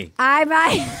Panini.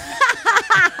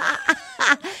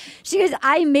 She goes,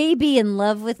 I may be in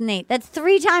love with Nate. That's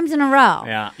 3 times in a row.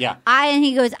 Yeah. Yeah. And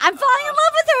he goes, I'm falling in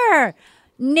love with her.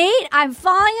 Nate, I'm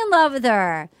falling in love with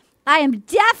her. I am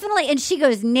definitely, and she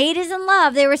goes, Nate is in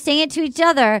love. They were saying it to each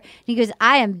other. He goes,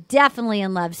 I am definitely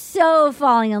in love. So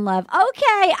falling in love.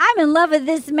 Okay, I'm in love with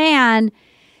this man.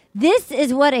 This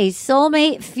is what a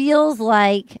soulmate feels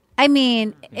like. I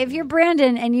mean, if you're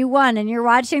Brandon and you won and you're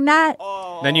watching that.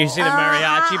 Then you see the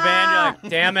mariachi band, you're like,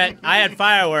 damn it, I had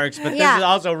fireworks, but Yeah. this is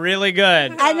also really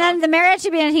good. And then the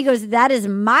mariachi band, he goes, that is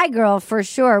my girl for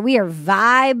sure. We are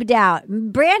vibed out.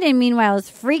 Brandon, meanwhile, is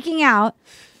freaking out.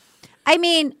 I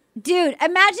mean, dude,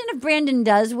 imagine if Brandon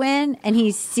does win and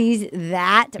he sees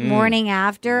that morning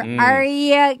after. Are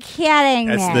you kidding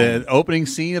me? That's the opening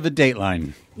scene of the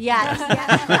Dateline. Yes.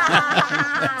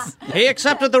 He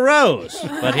accepted the rose,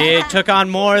 but he took on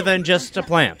more than just a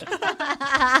plant.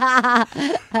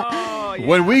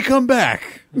 When we come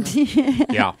back.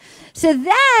 Yeah. So then,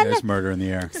 There's murder in the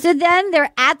air. so then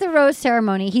they're at the rose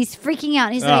ceremony. He's freaking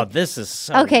out. He's Oh, like, this is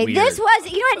so okay, weird. this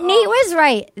was, you know what? Nate was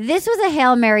right. This was a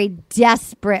Hail Mary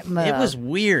desperate move. It was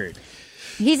weird.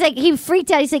 He's like, he freaked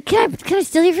out. He's like, can I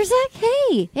steal you for a sec?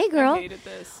 Hey girl. I hated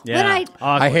this. Yeah.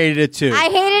 I hated it too. I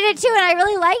hated it too, and I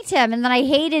really liked him, and then I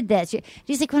hated this.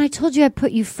 He's like, when I told you I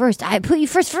put you first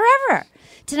forever.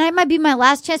 Tonight might be my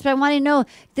last chance, but I want to know,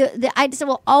 I just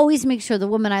will always make sure the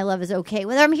woman I love is okay,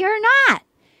 whether I'm here or not.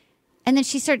 And then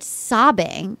she starts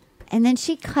sobbing, and then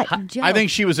she cut Joe. I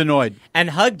think she was annoyed. And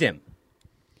hugged him.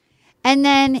 And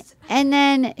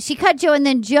then she cut Joe, and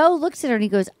then Joe looks at her and he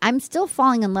goes, I'm still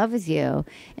falling in love with you.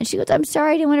 And she goes, I'm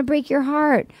sorry, I didn't want to break your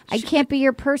heart. I can't be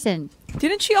your person.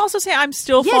 Didn't she also say, I'm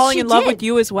still Yes, falling she in love did. with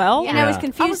you as well? And I was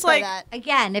confused I was by like, that.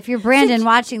 Again, if you're Brandon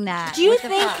watching that. Do you what the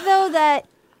think, fuck? though, that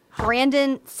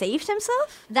Brandon saved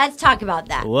himself? Let's talk about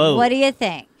that. Whoa. What do you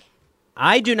think?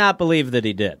 I do not believe that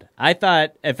he did. I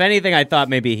thought, if anything,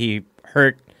 maybe he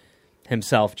hurt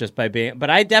himself just by being. But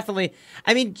I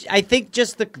think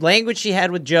just the language she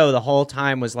had with Joe the whole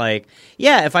time was like,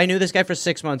 yeah, if I knew this guy for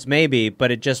 6 months, maybe,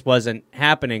 but it just wasn't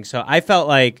happening. So I felt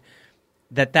like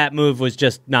that move was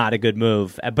just not a good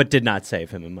move, but did not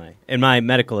save him in my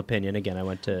medical opinion. Again, I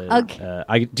went to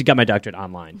I got my doctorate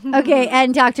online. Okay,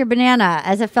 and Dr. Banana,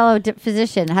 as a fellow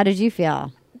physician, how did you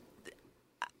feel?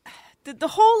 the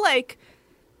whole, like,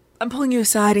 I'm pulling you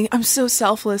aside and I'm so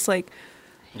selfless, like,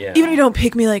 Yeah. even if you don't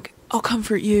pick me, like, I'll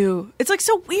comfort you. It's, like,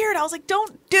 so weird. I was like,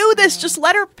 don't do this. Just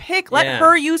let her pick. Let Yeah.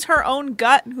 her use her own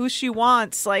gut and who she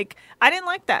wants. Like, I didn't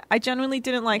like that. I genuinely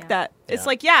didn't like that. It's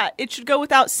like, it should go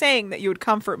without saying that you would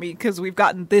comfort me because we've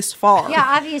gotten this far. Yeah,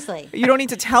 obviously. You don't need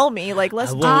to tell me. Like,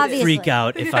 let's I do won't this. freak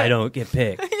out if I don't get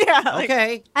picked.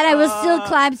 Okay. And I will still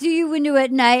climb through your window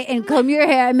at night and comb your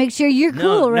hair and make sure you're cool,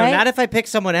 No, right? not if I pick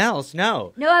someone else.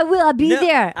 No. No, I will. I'll be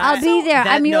there. I'll be there.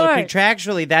 I'm No, yours.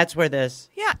 contractually, that's where this.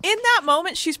 Yeah, in that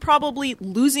moment, she's probably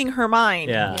losing her mind.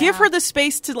 Yeah. Give her the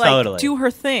space to, like, Totally. do her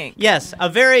thing. Yes, a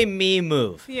very me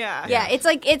move. Yeah. Yeah, it's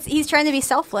like he's trying to be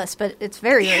selfless, but it's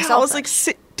very, very I selfish. was like,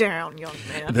 sit down, young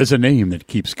man. There's a name that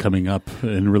keeps coming up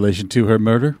in relation to her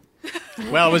murder.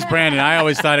 Well, it was Brandon. I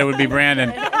always thought it would be Brandon.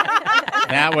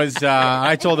 That was,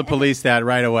 I told the police that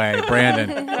right away. Brandon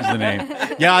is the name.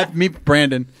 Yeah, me,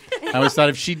 Brandon. I always thought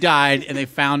if she died and they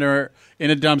found her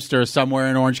in a dumpster somewhere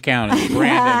in Orange County, Brandon.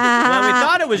 Well, we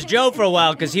thought it was Joe for a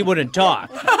while because he wouldn't talk.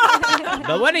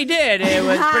 But when he did, it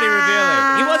was pretty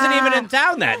revealing. He wasn't even in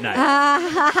town that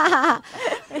night.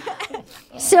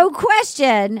 So,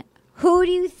 question: who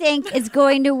do you think is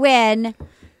going to win?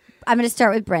 I'm going to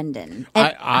start with Brendan.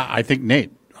 And I think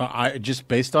Nate. I just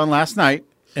based on last night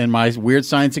and my weird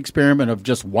science experiment of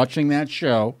just watching that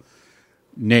show,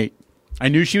 Nate. I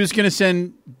knew she was going to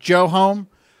send Joe home.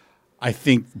 I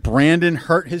think Brandon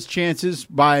hurt his chances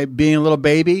by being a little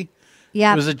baby.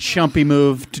 Yeah. It was a chumpy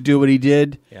move to do what he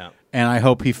did. Yeah. And I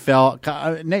hope he fell.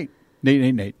 Nate.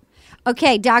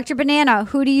 Okay, Dr. Banana,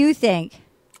 who do you think?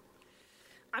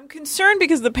 I'm concerned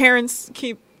because the parents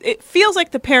it feels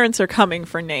like the parents are coming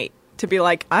for Nate to be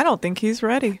like, I don't think he's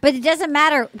ready. But it doesn't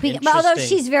matter, although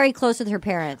Interesting. she's very close with her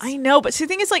parents. I know, but see, the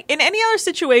thing is, like, in any other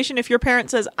situation, if your parent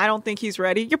says, I don't think he's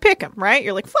ready, you pick him, right?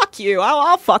 You're like, fuck you.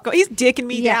 I'll fuck him. He's dicking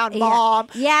me down, Mom.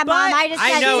 Yeah, But Mom, I just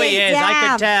I know he is. I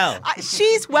could tell.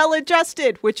 She's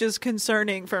well-adjusted, which is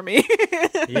concerning for me.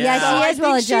 Yeah, she is She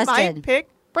well-adjusted. might pick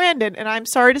Brandon, and I'm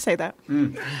sorry to say that.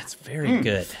 That's very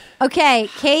good.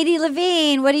 Okay, Katie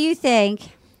Levine, what do you think?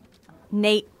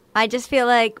 Nate. I just feel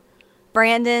like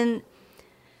Brandon.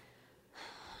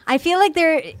 I feel like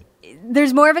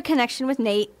there's more of a connection with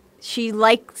Nate. She's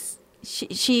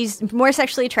more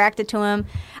sexually attracted to him.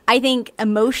 I think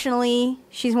emotionally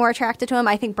she's more attracted to him.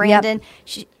 I think Brandon,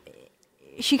 she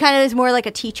kind of is more like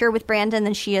a teacher with Brandon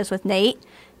than she is with Nate.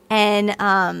 And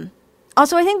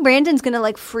also I think Brandon's going to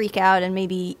like freak out and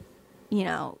maybe,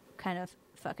 kind of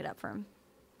fuck it up for him.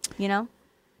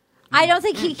 I don't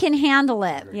think he can handle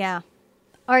it. Yeah.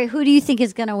 All right, who do you think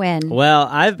is going to win? Well,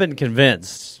 I've been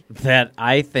convinced that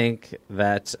I think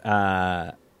that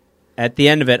at the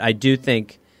end of it, I do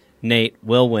think Nate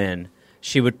will win.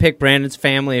 She would pick Brandon's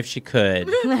family if she could.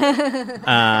 Yeah.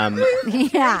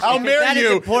 I'll marry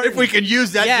you if we can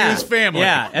use that to his family.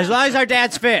 Yeah, as long as our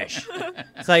dad's fish.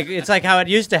 It's like how it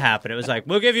used to happen. It was like,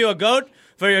 we'll give you a goat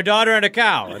for your daughter and a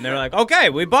cow. And they were like, okay,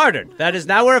 we bartered. That is,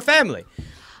 now we're a family.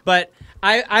 But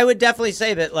I would definitely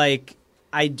say that, like,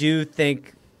 I do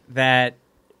think that,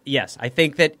 yes, I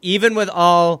think that even with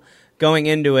all going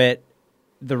into it,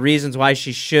 the reasons why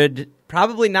she should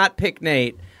probably not pick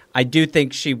Nate, I do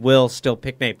think she will still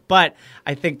pick Nate. But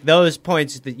I think those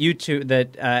points that you two,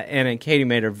 that Anna and Katie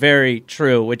made, are very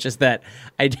true, which is that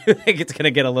I do think it's going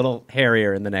to get a little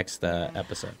hairier in the next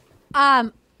episode.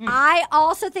 I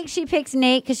also think she picks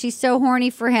Nate because she's so horny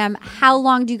for him. How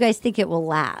long do you guys think it will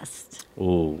last?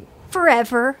 Ooh.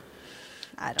 Forever.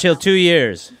 Till 2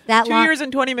 years. That 2 years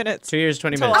and 20 minutes. 2 years,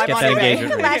 20 Until minutes. I Get want that to It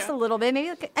engagement could ring. last a little bit.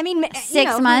 Maybe,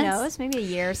 6 months? Who knows? Maybe a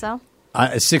year or so.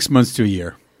 6 months to a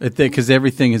year. Because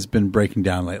everything has been breaking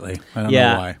down lately. I don't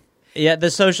know why. Yeah, the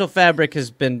social fabric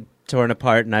has been torn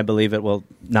apart, and I believe it will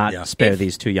not spare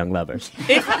these two young lovers.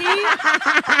 If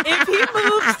he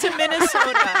moves to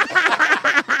Minnesota,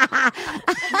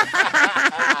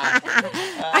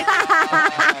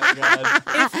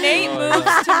 if Nate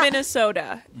moves to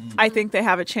Minnesota, I think they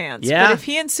have a chance. Yeah. But if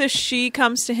he insists she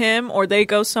comes to him or they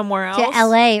go somewhere else, To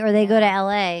L.A. or they go to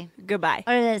L.A. goodbye.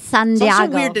 Or to San It's Diego.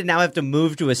 also weird to now have to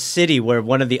move to a city where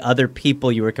one of the other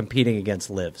people you were competing against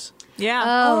lives. Yeah.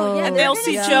 Oh, and they'll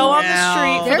see Joe on the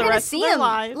street They're for the gonna rest see of their him.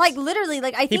 lives. Like literally,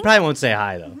 like I He think probably won't say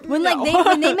hi, though. when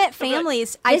they met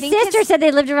families, I His think sister said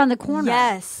they lived around the corner.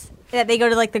 Yes, that they go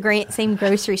to like the same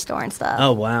grocery store and stuff.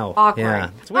 Oh, wow. Awkward. Yeah.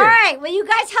 It's All weird. right, well, you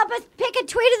guys help us pick a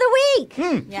tweet of the week.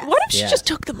 Yes. What if she Yeah. just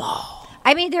took them all?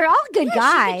 I mean, they're all good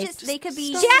guys. They could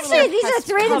be. She actually, these are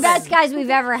three of the best guys we've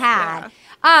ever had.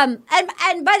 And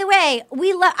by the way,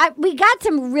 we got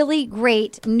some really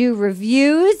great new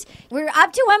reviews. We're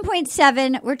up to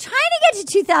 1.7. We're trying to get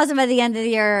to 2,000 by the end of the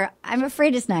year. I'm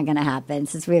afraid it's not going to happen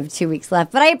since we have 2 weeks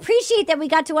left. But I appreciate that we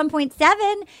got to 1.7.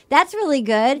 That's really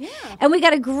good. Yeah. And we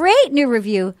got a great new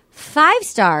review, 5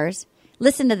 stars.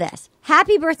 Listen to this.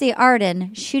 Happy birthday,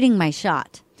 Arden, shooting my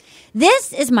shot.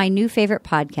 This is my new favorite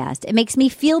podcast. It makes me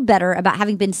feel better about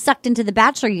having been sucked into the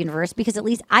Bachelor universe because at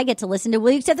least I get to listen to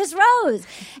Will You Accept This Rose?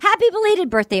 Happy belated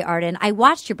birthday, Arden. I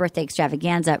watched your birthday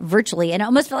extravaganza virtually and it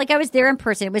almost felt like I was there in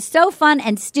person. It was so fun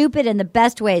and stupid in the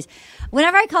best ways.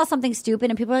 Whenever I call something stupid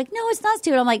and people are like, no, it's not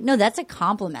stupid. I'm like, no, that's a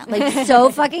compliment. Like, so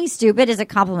fucking stupid is a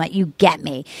compliment. You get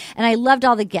me. And I loved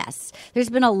all the guests. There's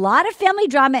been a lot of family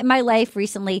drama in my life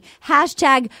recently.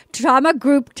 Hashtag trauma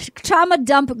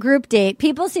dump group date.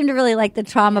 People seem to really like the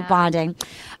trauma bonding.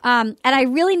 And I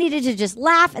really needed to just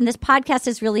laugh, and this podcast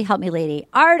has really helped me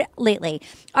lately.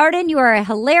 Arden, you are a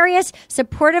hilarious,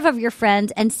 supportive of your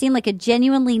friends, and seem like a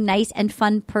genuinely nice and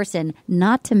fun person,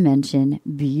 not to mention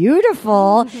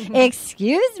beautiful.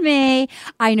 Excuse me.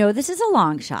 I know this is a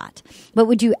long shot, but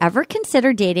would you ever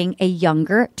consider dating a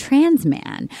younger trans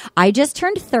man? I just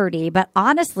turned 30, but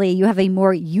honestly, you have a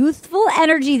more youthful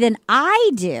energy than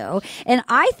I do, and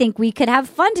I think we could have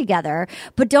fun together,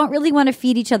 but don't don't really want to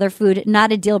feed each other food.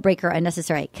 Not a deal breaker,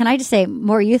 unnecessary. Can I just say,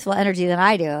 more youthful energy than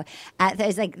I do?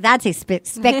 It's like, that's a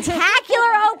spectacular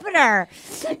opener.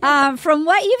 From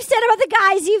what you've said about the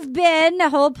guys you've been,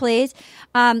 hold please,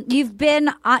 you've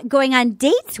been going on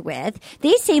dates with,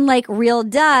 they seem like real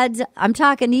duds. I'm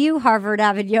talking to you, Harvard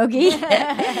Avid Yogi.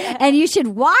 And you should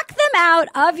walk them out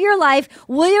of your life.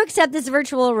 Will you accept this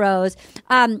virtual rose?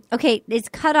 Okay, it's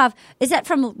cut off. Is that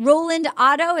from Roland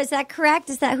Otto? Is that correct?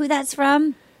 Is that who that's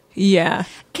from? Yeah.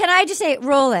 Can I just say,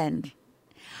 Roland,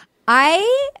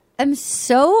 I am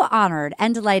so honored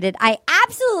and delighted. I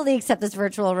absolutely accept this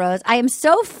virtual rose. I am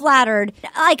so flattered.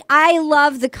 Like, I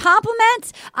love the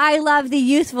compliments. I love the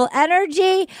youthful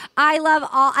energy. I love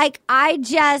all,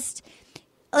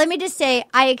 let me just say,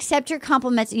 I accept your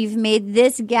compliments. You've made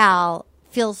this gal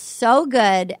feel so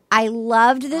good. I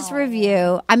loved this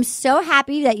review. I'm so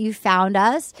happy that you found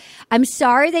us. I'm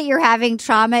sorry that you're having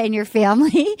trauma in your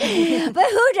family, but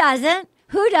who doesn't?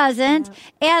 Who doesn't?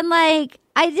 And like,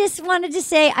 I just wanted to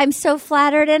say I'm so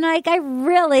flattered, and like I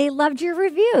really loved your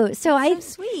review. So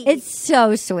sweet. It's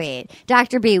so sweet.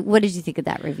 Dr. B, what did you think of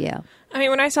that review? I mean,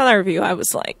 when I saw that review, I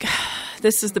was like,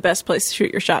 this is the best place to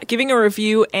shoot your shot. Giving a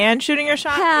review and shooting your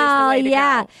shot is the way to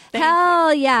go.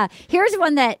 Hell yeah. Here's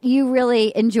one that you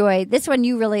really enjoyed. This one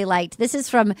you really liked. This is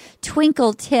from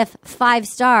Twinkle Tiff, 5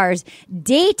 stars.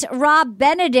 Date Rob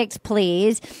Benedict,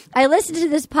 please. I listen to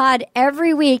this pod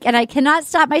every week, and I cannot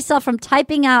stop myself from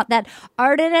typing out that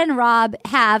Arden and Rob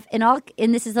have, and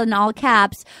this is in all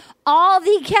caps, all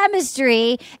the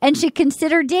chemistry and should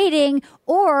consider dating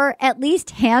or at least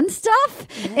hand stuff.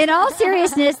 In all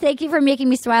seriousness, thank you for making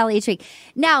me smile each week.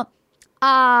 Now,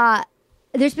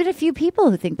 there's been a few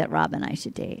people who think that Rob and I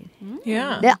should date.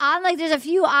 Yeah. There's a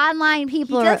few online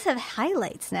people. He does have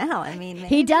highlights now. I mean,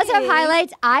 he does have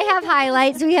highlights. I have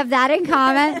highlights. We have that in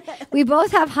common. We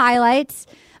both have highlights.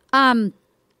 So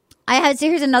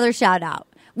here's another shout out.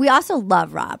 We also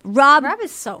love Rob. Rob is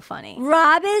so funny.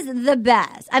 Rob is the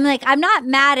best. I'm not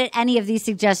mad at any of these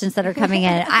suggestions that are coming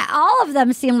in. All of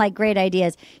them seem like great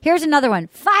ideas. Here's another one.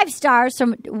 5 stars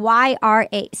from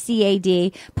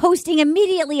YRACAD, posting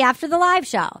immediately after the live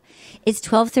show. It's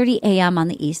 12:30 a.m. on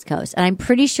the East Coast, and I'm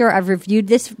pretty sure I've reviewed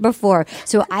this before,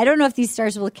 so I don't know if these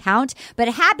stars will count, but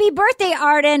happy birthday,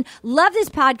 Arden. Love this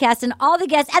podcast and all the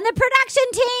guests and the production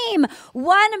team.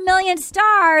 1 million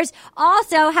stars.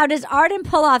 Also, how does Arden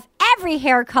pull off every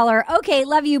hair color? Okay,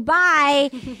 love you. Bye.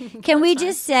 Can we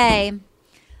just say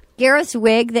Gareth's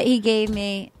wig that he gave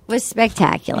me was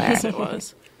spectacular. Yes, it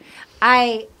was.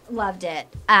 I loved it.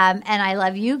 And I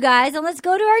love you guys. And let's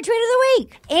go to our tweet of the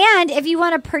week. And if you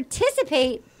want to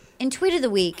participate in tweet of the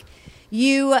week,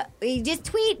 you just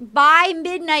tweet by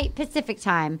midnight Pacific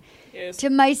time. Yes. To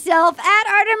myself at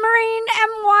Arden Marine,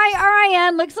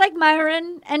 MYRIN, looks like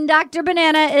Myron, and Dr.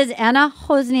 Banana is Anna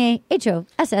Hosnieh,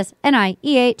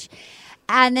 HOSSNIEH,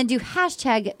 and then do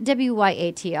hashtag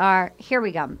WYATR. Here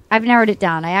we go. I've narrowed it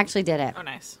down. I actually did it. Oh,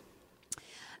 nice.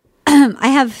 I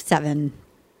have 7.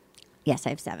 Yes, I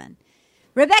have 7.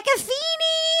 Rebecca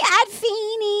Feeney at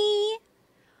Feeney.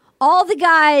 All the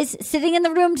guys sitting in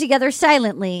the room together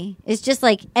silently is just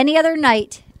like any other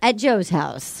night at Joe's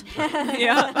house.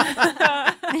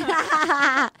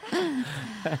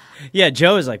 Yeah,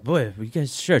 Joe is like, boy, you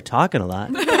guys sure are talking a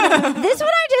lot. This one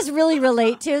I just really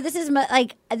relate to. This is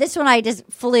this one I just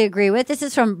fully agree with. This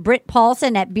is from Britt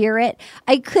Paulson at Beer It.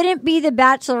 I couldn't be the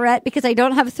Bachelorette because I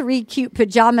don't have 3 cute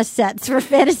pajama sets for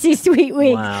Fantasy Suite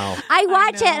Week. Wow. I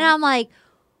watch it and I'm like,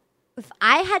 if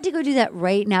I had to go do that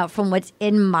right now from what's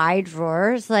in my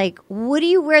drawers, like, what do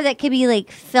you wear that could be like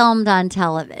filmed on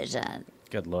television?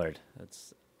 Good Lord.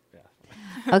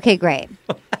 Okay, great.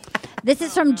 This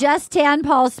is from Just Tan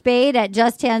Paul Spade at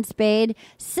Just Tan Spade.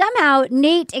 Somehow,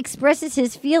 Nate expresses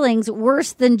his feelings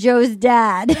worse than Joe's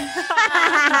dad.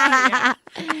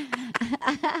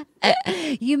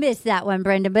 You missed that one,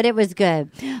 Brendan, but it was good.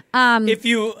 If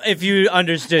you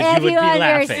understood, you would be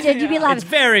laughing. You'd be laughing. It's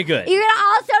very good. You're gonna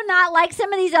also not like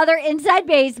some of these other Inside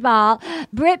Baseball.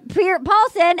 Britt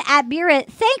Paulson at Beer.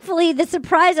 Thankfully, the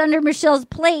surprise under Michelle's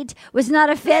plate was not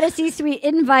a Fantasy Suite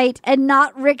invite and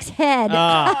not Rick's head.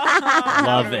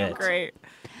 Love it. Great.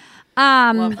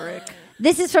 Love Rick.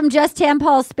 This is from Just Tan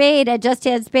Paul Spade at Just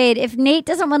Tan Spade. If Nate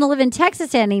doesn't want to live in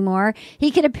Texas anymore,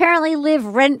 he can apparently live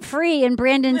rent-free in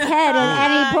Brandon's head at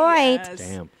any point. Yes.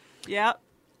 Damn. Yep.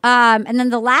 And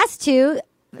then the last two,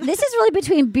 this is really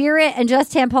between Beer It and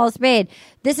Just Tan Paul Spade.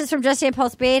 This is from Just Tan Paul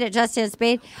Spade at Just Tan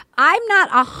Spade. I'm not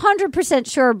 100%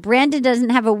 sure Brandon doesn't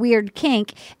have a weird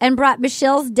kink and brought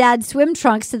Michelle's dad's swim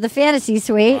trunks to the Fantasy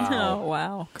Suite. Wow. Oh,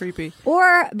 wow. Creepy.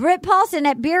 Or Britt Paulson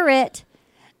at Beer It.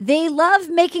 They love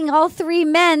making all three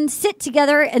men sit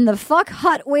together in the fuck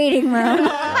hut waiting room.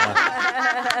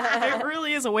 It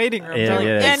really is a waiting room. Yeah, it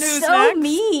is. And who's so next?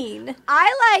 mean.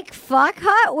 I like fuck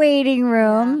hut waiting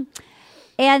room.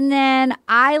 And then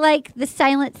I like the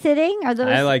silent sitting. Are those?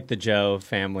 I like the Joe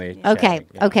family. Okay. chatting,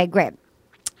 yeah. Okay. Great.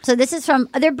 So this is from.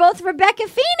 They're both Rebecca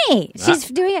Feeney. She's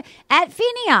doing it at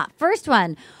Feeney. First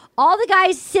one. All the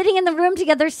guys sitting in the room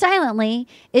together silently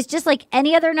is just like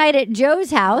any other night at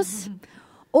Joe's house.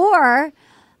 Or,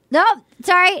 no,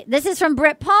 sorry, this is from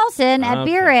Britt Paulson at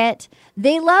Beer It.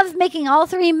 They love making all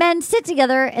three men sit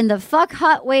together in the fuck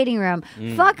hut waiting room.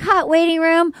 Fuck hut waiting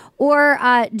room or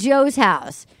Joe's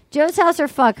house. Joe's house or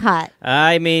fuck hut?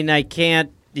 I mean, I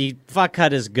can't. The fuck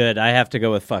hut is good. I have to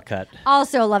go with fuck hut.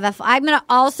 Also love it. I'm going to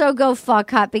also go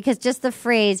fuck hut because just the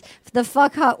phrase, the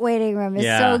fuck hut waiting room is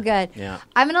so good. Yeah.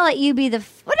 I'm going to let you be the...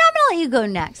 Well, no, I'm going to let you go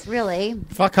next, really.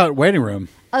 Fuck hut waiting room.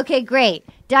 Okay, great.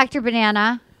 Dr.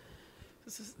 Banana.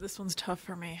 This one's tough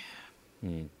for me.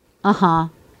 Uh-huh.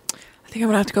 I think I'm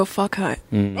gonna have to go fuck hut.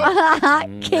 Katie,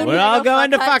 We're all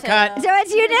going to fuck hut. So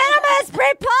it's unanimous.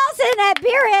 Britt Paulson at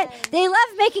Beer It. They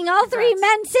love making all three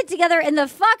men sit together in the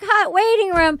fuck hut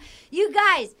waiting room. You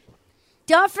guys,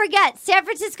 don't forget, San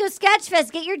Francisco Sketch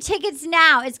Fest. Get your tickets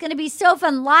now. It's going to be so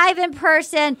fun. Live in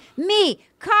person. Me,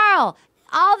 Carl,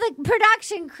 all the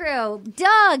production crew,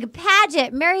 Doug,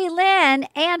 Paget, Mary Lynn,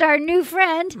 and our new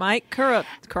friend Mike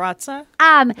Karatza.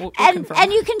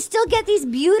 And you can still get these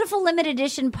beautiful limited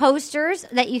edition posters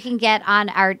that you can get on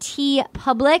our T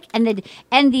Public and the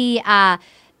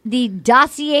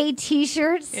dossier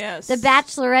T-shirts. Yes, the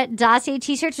Bachelorette dossier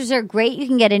T-shirts, which are great. You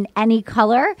can get in any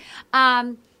color.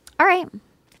 All right.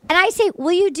 And I say,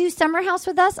 will you do Summer House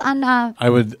with us on... I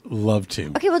would love to.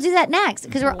 Okay, we'll do that next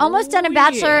because we're almost done in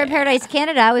Bachelor in Paradise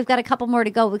Canada. We've got a couple more to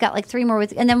go. We've got like 3 more,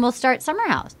 and then we'll start Summer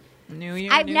House. New year,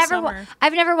 I've new summer.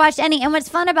 I've never watched any. And what's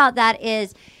fun about that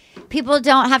is people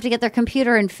don't have to get their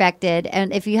computer infected.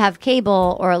 And if you have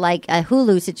cable or like a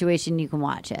Hulu situation, you can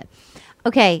watch it.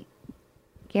 Okay,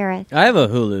 Gareth. I have a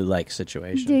Hulu-like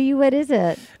situation. Do you? What is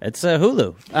it? It's a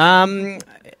Hulu.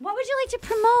 What would you like to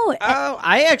promote?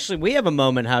 Oh, we have a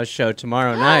Moment House show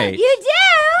tomorrow night. You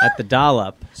do? At the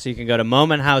Dollop. So you can go to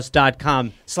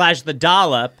momenthouse.com/the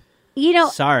Dollop. You know,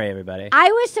 sorry, everybody. I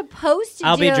was supposed to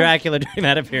I'll be Dracula during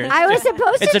that appearance. I was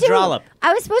supposed to It's a do Dollop.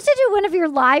 I was supposed to do one of your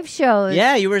live shows.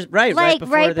 Yeah, you were right. Like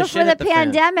right before the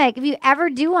pandemic. If you ever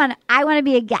do one, I want to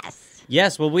be a guest.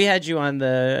 Yes, well, we had you on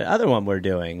the other one we're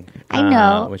doing. I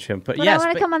know. Which we But I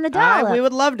wanna come on the Dollop. we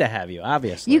would love to have you,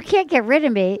 obviously. You can't get rid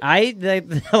of me. A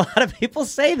lot of people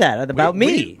say that about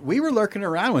me. We were lurking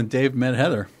around when Dave met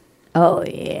Heather. Oh,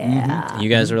 yeah. You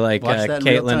guys were like Watch that in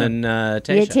real Caitlin time. and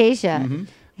Tasha. Yeah, Tasha.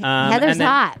 Heather's and then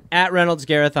hot. At Reynolds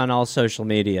Gareth on all social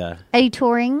media. Are you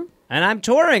touring? And I'm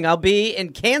touring. I'll be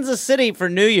in Kansas City for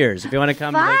New Year's. If you want to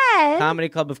come to Fun. the Comedy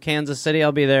Club of Kansas City,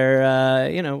 I'll be there,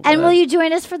 And will you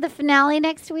join us for the finale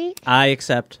next week? I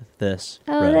accept this.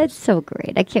 Oh, Rose. that's so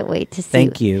great. I can't wait to see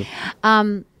Thank you.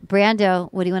 Brando,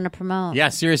 what do you want to promote? Yeah,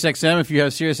 SiriusXM. If you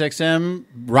have SiriusXM,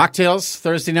 Rocktails,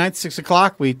 Thursday night, 6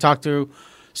 o'clock. We talk to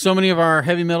so many of our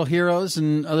heavy metal heroes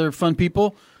and other fun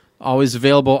people. Always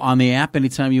available on the app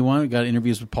anytime you want. We got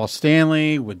interviews with Paul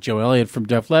Stanley, with Joe Elliott from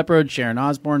Def Leppard, Sharon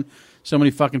Osbourne, so many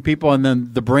fucking people. And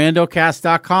then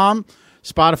thebrandocast.com,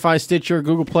 Spotify, Stitcher,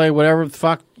 Google Play, whatever the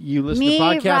fuck you listen Me, to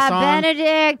podcasts Rob on.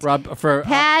 Benedict,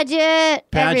 Paget,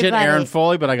 everybody. Aaron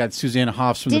Foley, but I got Susanna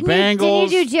Hoffs from the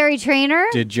Bangles. Didn't you do Jerry Trainer?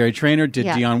 Did Jerry Trainer, did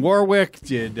Yeah. Dionne Warwick,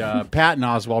 did Pat and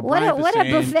Oswald What a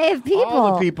Bryant. buffet of people.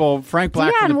 All the people. Frank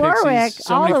Black Dionne from the Pixies. Warwick,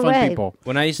 So all many the fun way. people.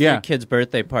 When I used to do kids'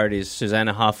 birthday parties,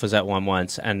 Susanna Hoff was at one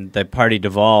once, and the party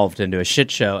devolved into a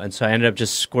shit show, and so I ended up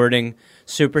just squirting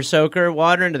Super Soaker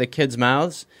water into the kids'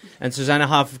 mouths, and Susanna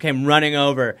Hoff came running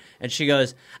over, and she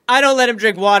goes, "I don't let him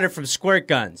drink water from squirt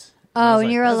guns." Oh,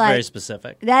 and you're That's like, very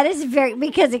specific. that is very,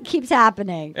 because it keeps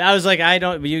happening. I was like, I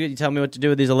don't. You tell me what to do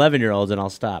with these 11-year-olds, and I'll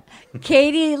stop.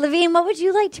 Katie Levine, what would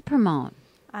you like to promote?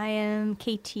 I am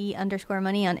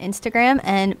KT_money on Instagram,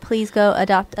 and please go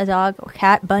adopt a dog or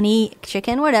cat, bunny,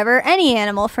 chicken, whatever, any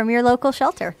animal from your local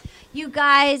shelter. You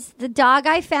guys, the dog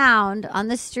I found on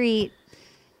the street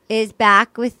is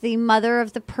back with the mother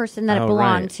of the person that it Oh,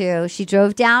 belonged right. to. She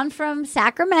drove down from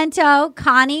Sacramento.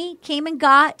 Connie came and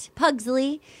got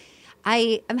Pugsley.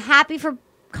 I am happy for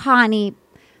Connie,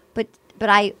 but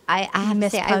I have to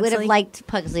miss say I would have Pugsley? liked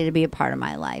Pugsley to be a part of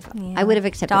my life. Yeah. I would have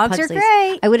accepted Dogs are Pugsley's.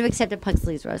 great. I would have accepted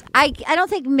Pugsley's rose. I don't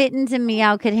think Mittens and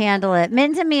Meow could handle it.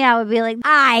 Mittens and Meow would be like,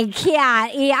 I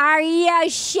can't eat. Are you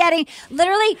shedding?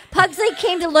 Literally, Pugsley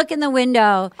came to look in the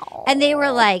window, and they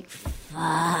were like,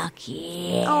 fuck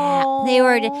yeah. They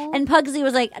were, and Pugsley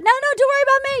was like, no, don't worry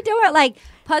about me. Don't worry. Like,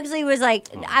 Pugsley was like,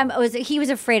 he was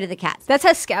afraid of the cats. That's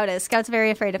how Scout is. Scout's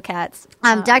very afraid of cats.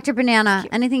 Dr. Banana,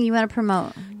 anything you want to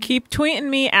promote? Keep tweeting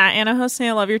me at Anna Hossein.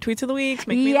 I love your tweets of the week.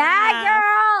 Make me laugh.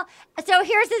 Girl. So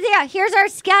here's the thing. Here's our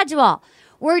schedule.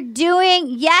 We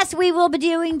will be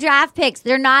doing draft picks.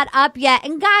 They're not up yet.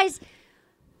 And guys,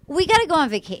 we got to go on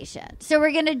vacation. So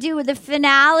we're going to do the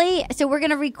finale. So we're going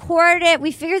to record it.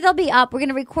 We figure they'll be up. We're going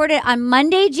to record it on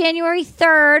Monday, January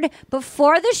 3rd,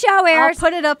 before the show airs. I'll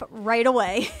put it up right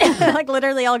away. Like,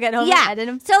 literally, I'll get home and edit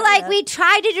them. So, like, we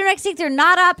tried to do next week. They're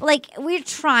not up. Like, we're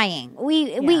trying.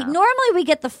 We normally we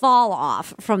get the fall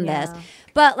off from this.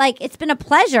 But, like, it's been a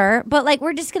pleasure. But, like,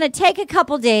 we're just going to take a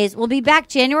couple days. We'll be back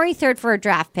January 3rd for our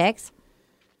draft picks.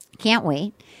 Can't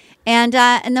wait. And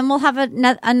then we'll have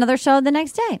another show the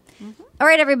next day. Mm-hmm. All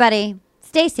right, everybody.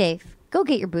 Stay safe. Go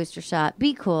get your booster shot.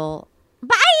 Be cool.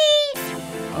 Bye!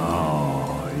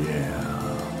 Oh,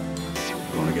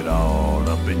 yeah. Gonna get all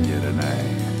up in you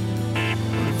tonight.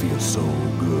 Gonna feel so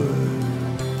good.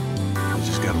 I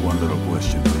just got one little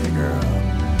question for you, girl.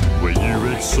 Will you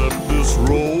accept this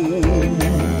rose?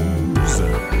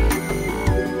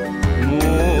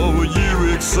 Oh, will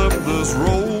you accept this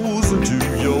rose into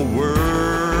your world?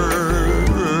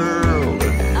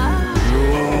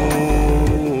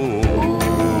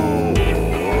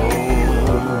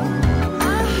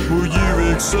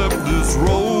 Accept this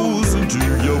rose into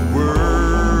your world.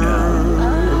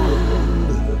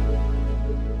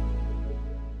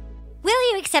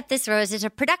 Will You Accept This Rose is a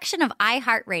production of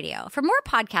iHeartRadio. For more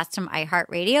podcasts from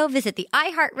iHeartRadio, visit the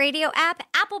iHeartRadio app,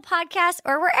 Apple Podcasts,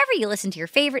 or wherever you listen to your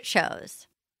favorite shows.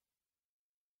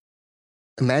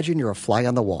 Imagine you're a fly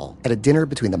on the wall at a dinner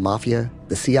between the mafia,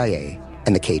 the CIA,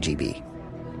 and the KGB.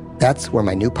 That's where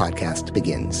my new podcast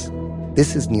begins.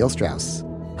 This is Neil Strauss,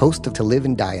 host of To Live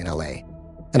and Die in LA.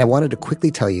 And I wanted to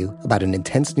quickly tell you about an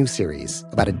intense new series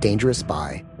about a dangerous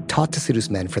spy taught to seduce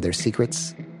men for their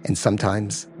secrets and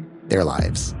sometimes their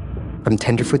lives. From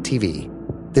Tenderfoot TV,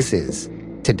 this is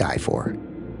To Die For.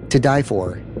 To Die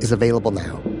For is available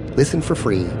now. Listen for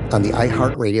free on the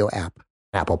iHeartRadio app,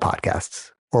 Apple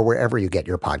Podcasts, or wherever you get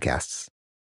your podcasts.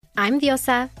 I'm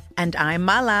Diosa. And I'm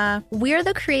Mala. We're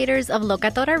the creators of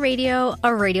Locatora Radio, a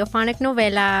radiophonic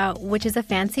novela, which is a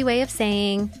fancy way of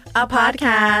saying a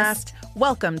podcast.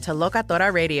 Welcome to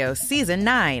Locatora Radio Season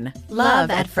 9.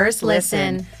 Love at First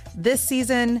Listen. This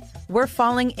season, we're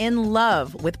falling in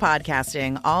love with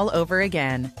podcasting all over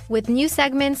again. With new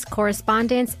segments,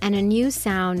 correspondence, and a new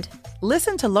sound.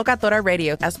 Listen to Locatora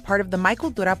Radio as part of the Michael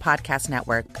Dura Podcast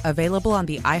Network. Available on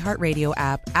the iHeartRadio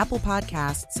app, Apple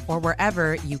Podcasts, or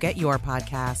wherever you get your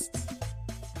podcasts.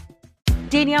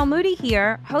 Danielle Moody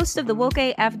here, host of the Woke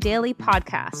AF Daily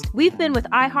podcast. We've been with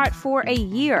iHeart for a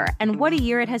year, and what a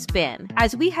year it has been.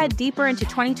 As we head deeper into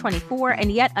 2024 and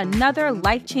yet another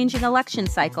life-changing election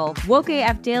cycle, Woke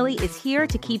AF Daily is here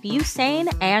to keep you sane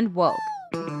and woke.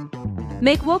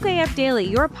 Make Woke AF Daily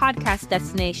your podcast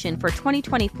destination for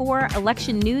 2024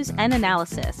 election news and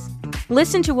analysis.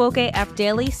 Listen to Woke AF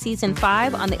Daily Season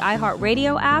 5 on the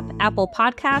iHeartRadio app, Apple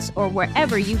Podcasts, or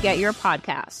wherever you get your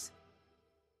podcasts.